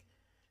happening,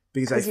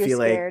 because I feel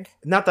like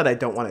not that I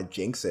don't want to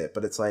jinx it,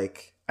 but it's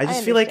like. I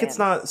just feel like it's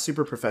not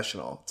super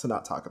professional to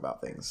not talk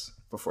about things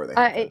before they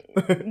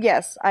happen.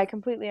 Yes, I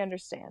completely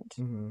understand.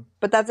 Mm-hmm.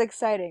 But that's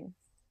exciting.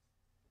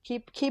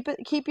 Keep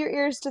your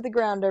ears to the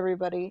ground,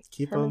 everybody.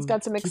 Herman's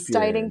got some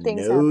exciting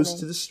things happening. Nose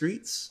to the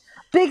streets.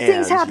 Big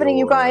things happening,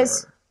 you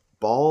guys.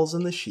 Balls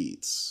in the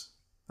sheets.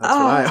 That's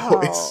what I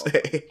always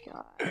say.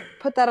 God.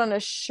 Put that on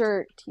a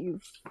shirt, you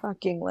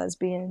fucking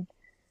lesbian.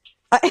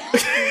 Sorry.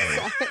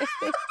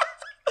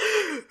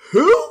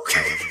 Who?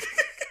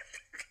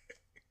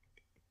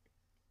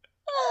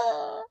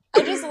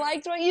 I just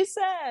liked what you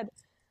said.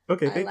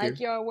 Okay, I thank like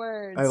you. your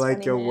words. I like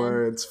funny your man.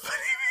 words.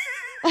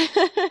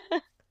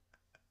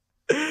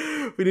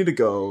 We need to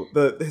go.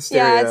 The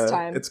hysteria, Yeah, it's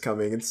time. It's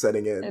coming. It's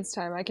setting in. It's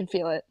time. I can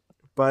feel it.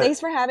 But Thanks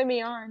for having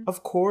me on.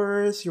 of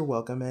course, you're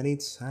welcome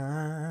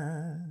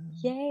anytime.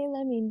 Yay,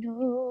 let me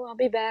know. I'll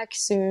be back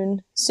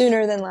soon.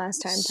 Sooner than last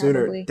time,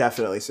 Sooner, probably.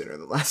 definitely sooner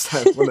than last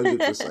time.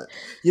 100%.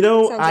 You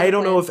know, Sounds like I a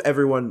don't know plan. if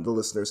everyone, the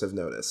listeners, have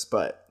noticed,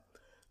 but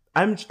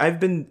I've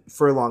been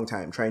for a long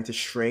time trying to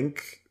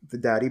shrink the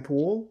daddy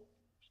pool.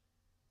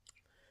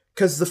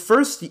 Because the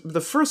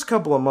first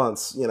couple of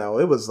months, you know,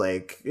 it was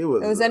anybody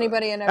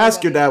and everybody.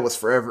 Ask Your Dad was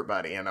for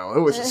everybody, you know. It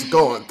was just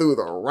going through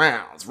the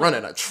rounds,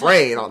 running a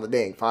train on the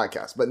dang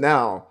podcast. But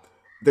now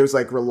there's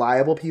like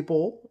reliable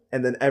people,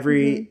 and then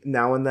every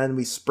now and then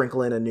we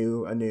sprinkle in a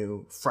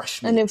new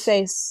fresh meat. A new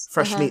face.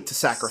 Fresh meat to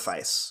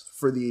sacrifice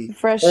for the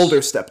Fresh- older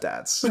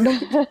stepdads.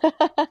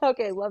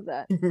 Okay, love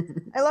that.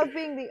 I love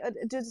being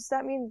the. Does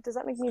that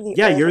make me the?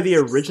 Yeah, you're the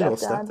oldest original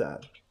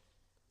stepdad.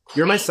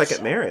 You're my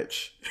second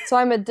marriage. So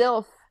I'm a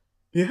DILF.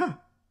 Yeah.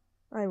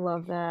 I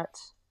love that.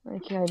 I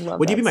love.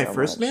 Would you be that my so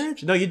first much.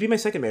 marriage? No, you'd be my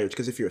second marriage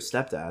because if you're a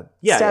stepdad,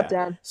 yeah, Stepdad.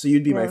 yeah. So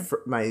you'd be Yeah.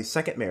 my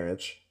second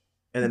marriage,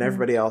 and then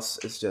everybody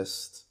else is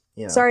just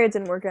Sorry it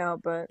didn't work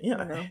out, but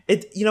yeah,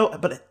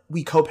 but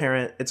we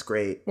co-parent. It's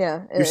great.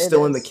 Yeah, You're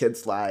still in the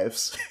kids'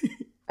 lives,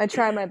 I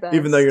try my best,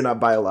 even though you're not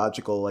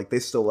biological. Like they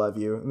still love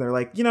you, and they're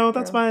like,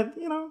 that's my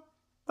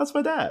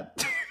dad.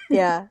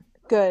 Yeah,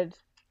 good.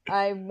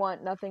 I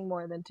want nothing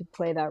more than to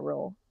play that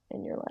role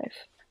in your life.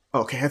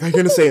 Okay, I thought you were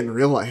gonna say in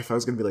real life. I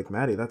was gonna be like,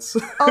 Maddie, that's.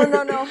 Oh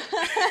no.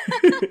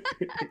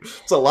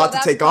 It's a lot to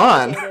take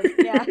on.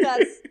 Yeah,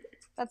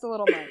 that's a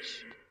little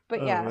much.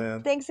 But yeah,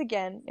 man. thanks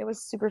again. It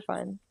was super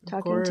fun Of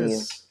talking to you.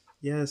 course.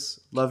 Yes,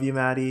 love you,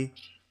 Maddie.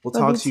 We'll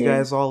Love talk you to you too.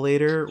 guys all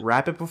later.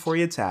 Wrap it before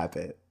you tap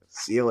it.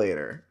 See you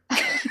later.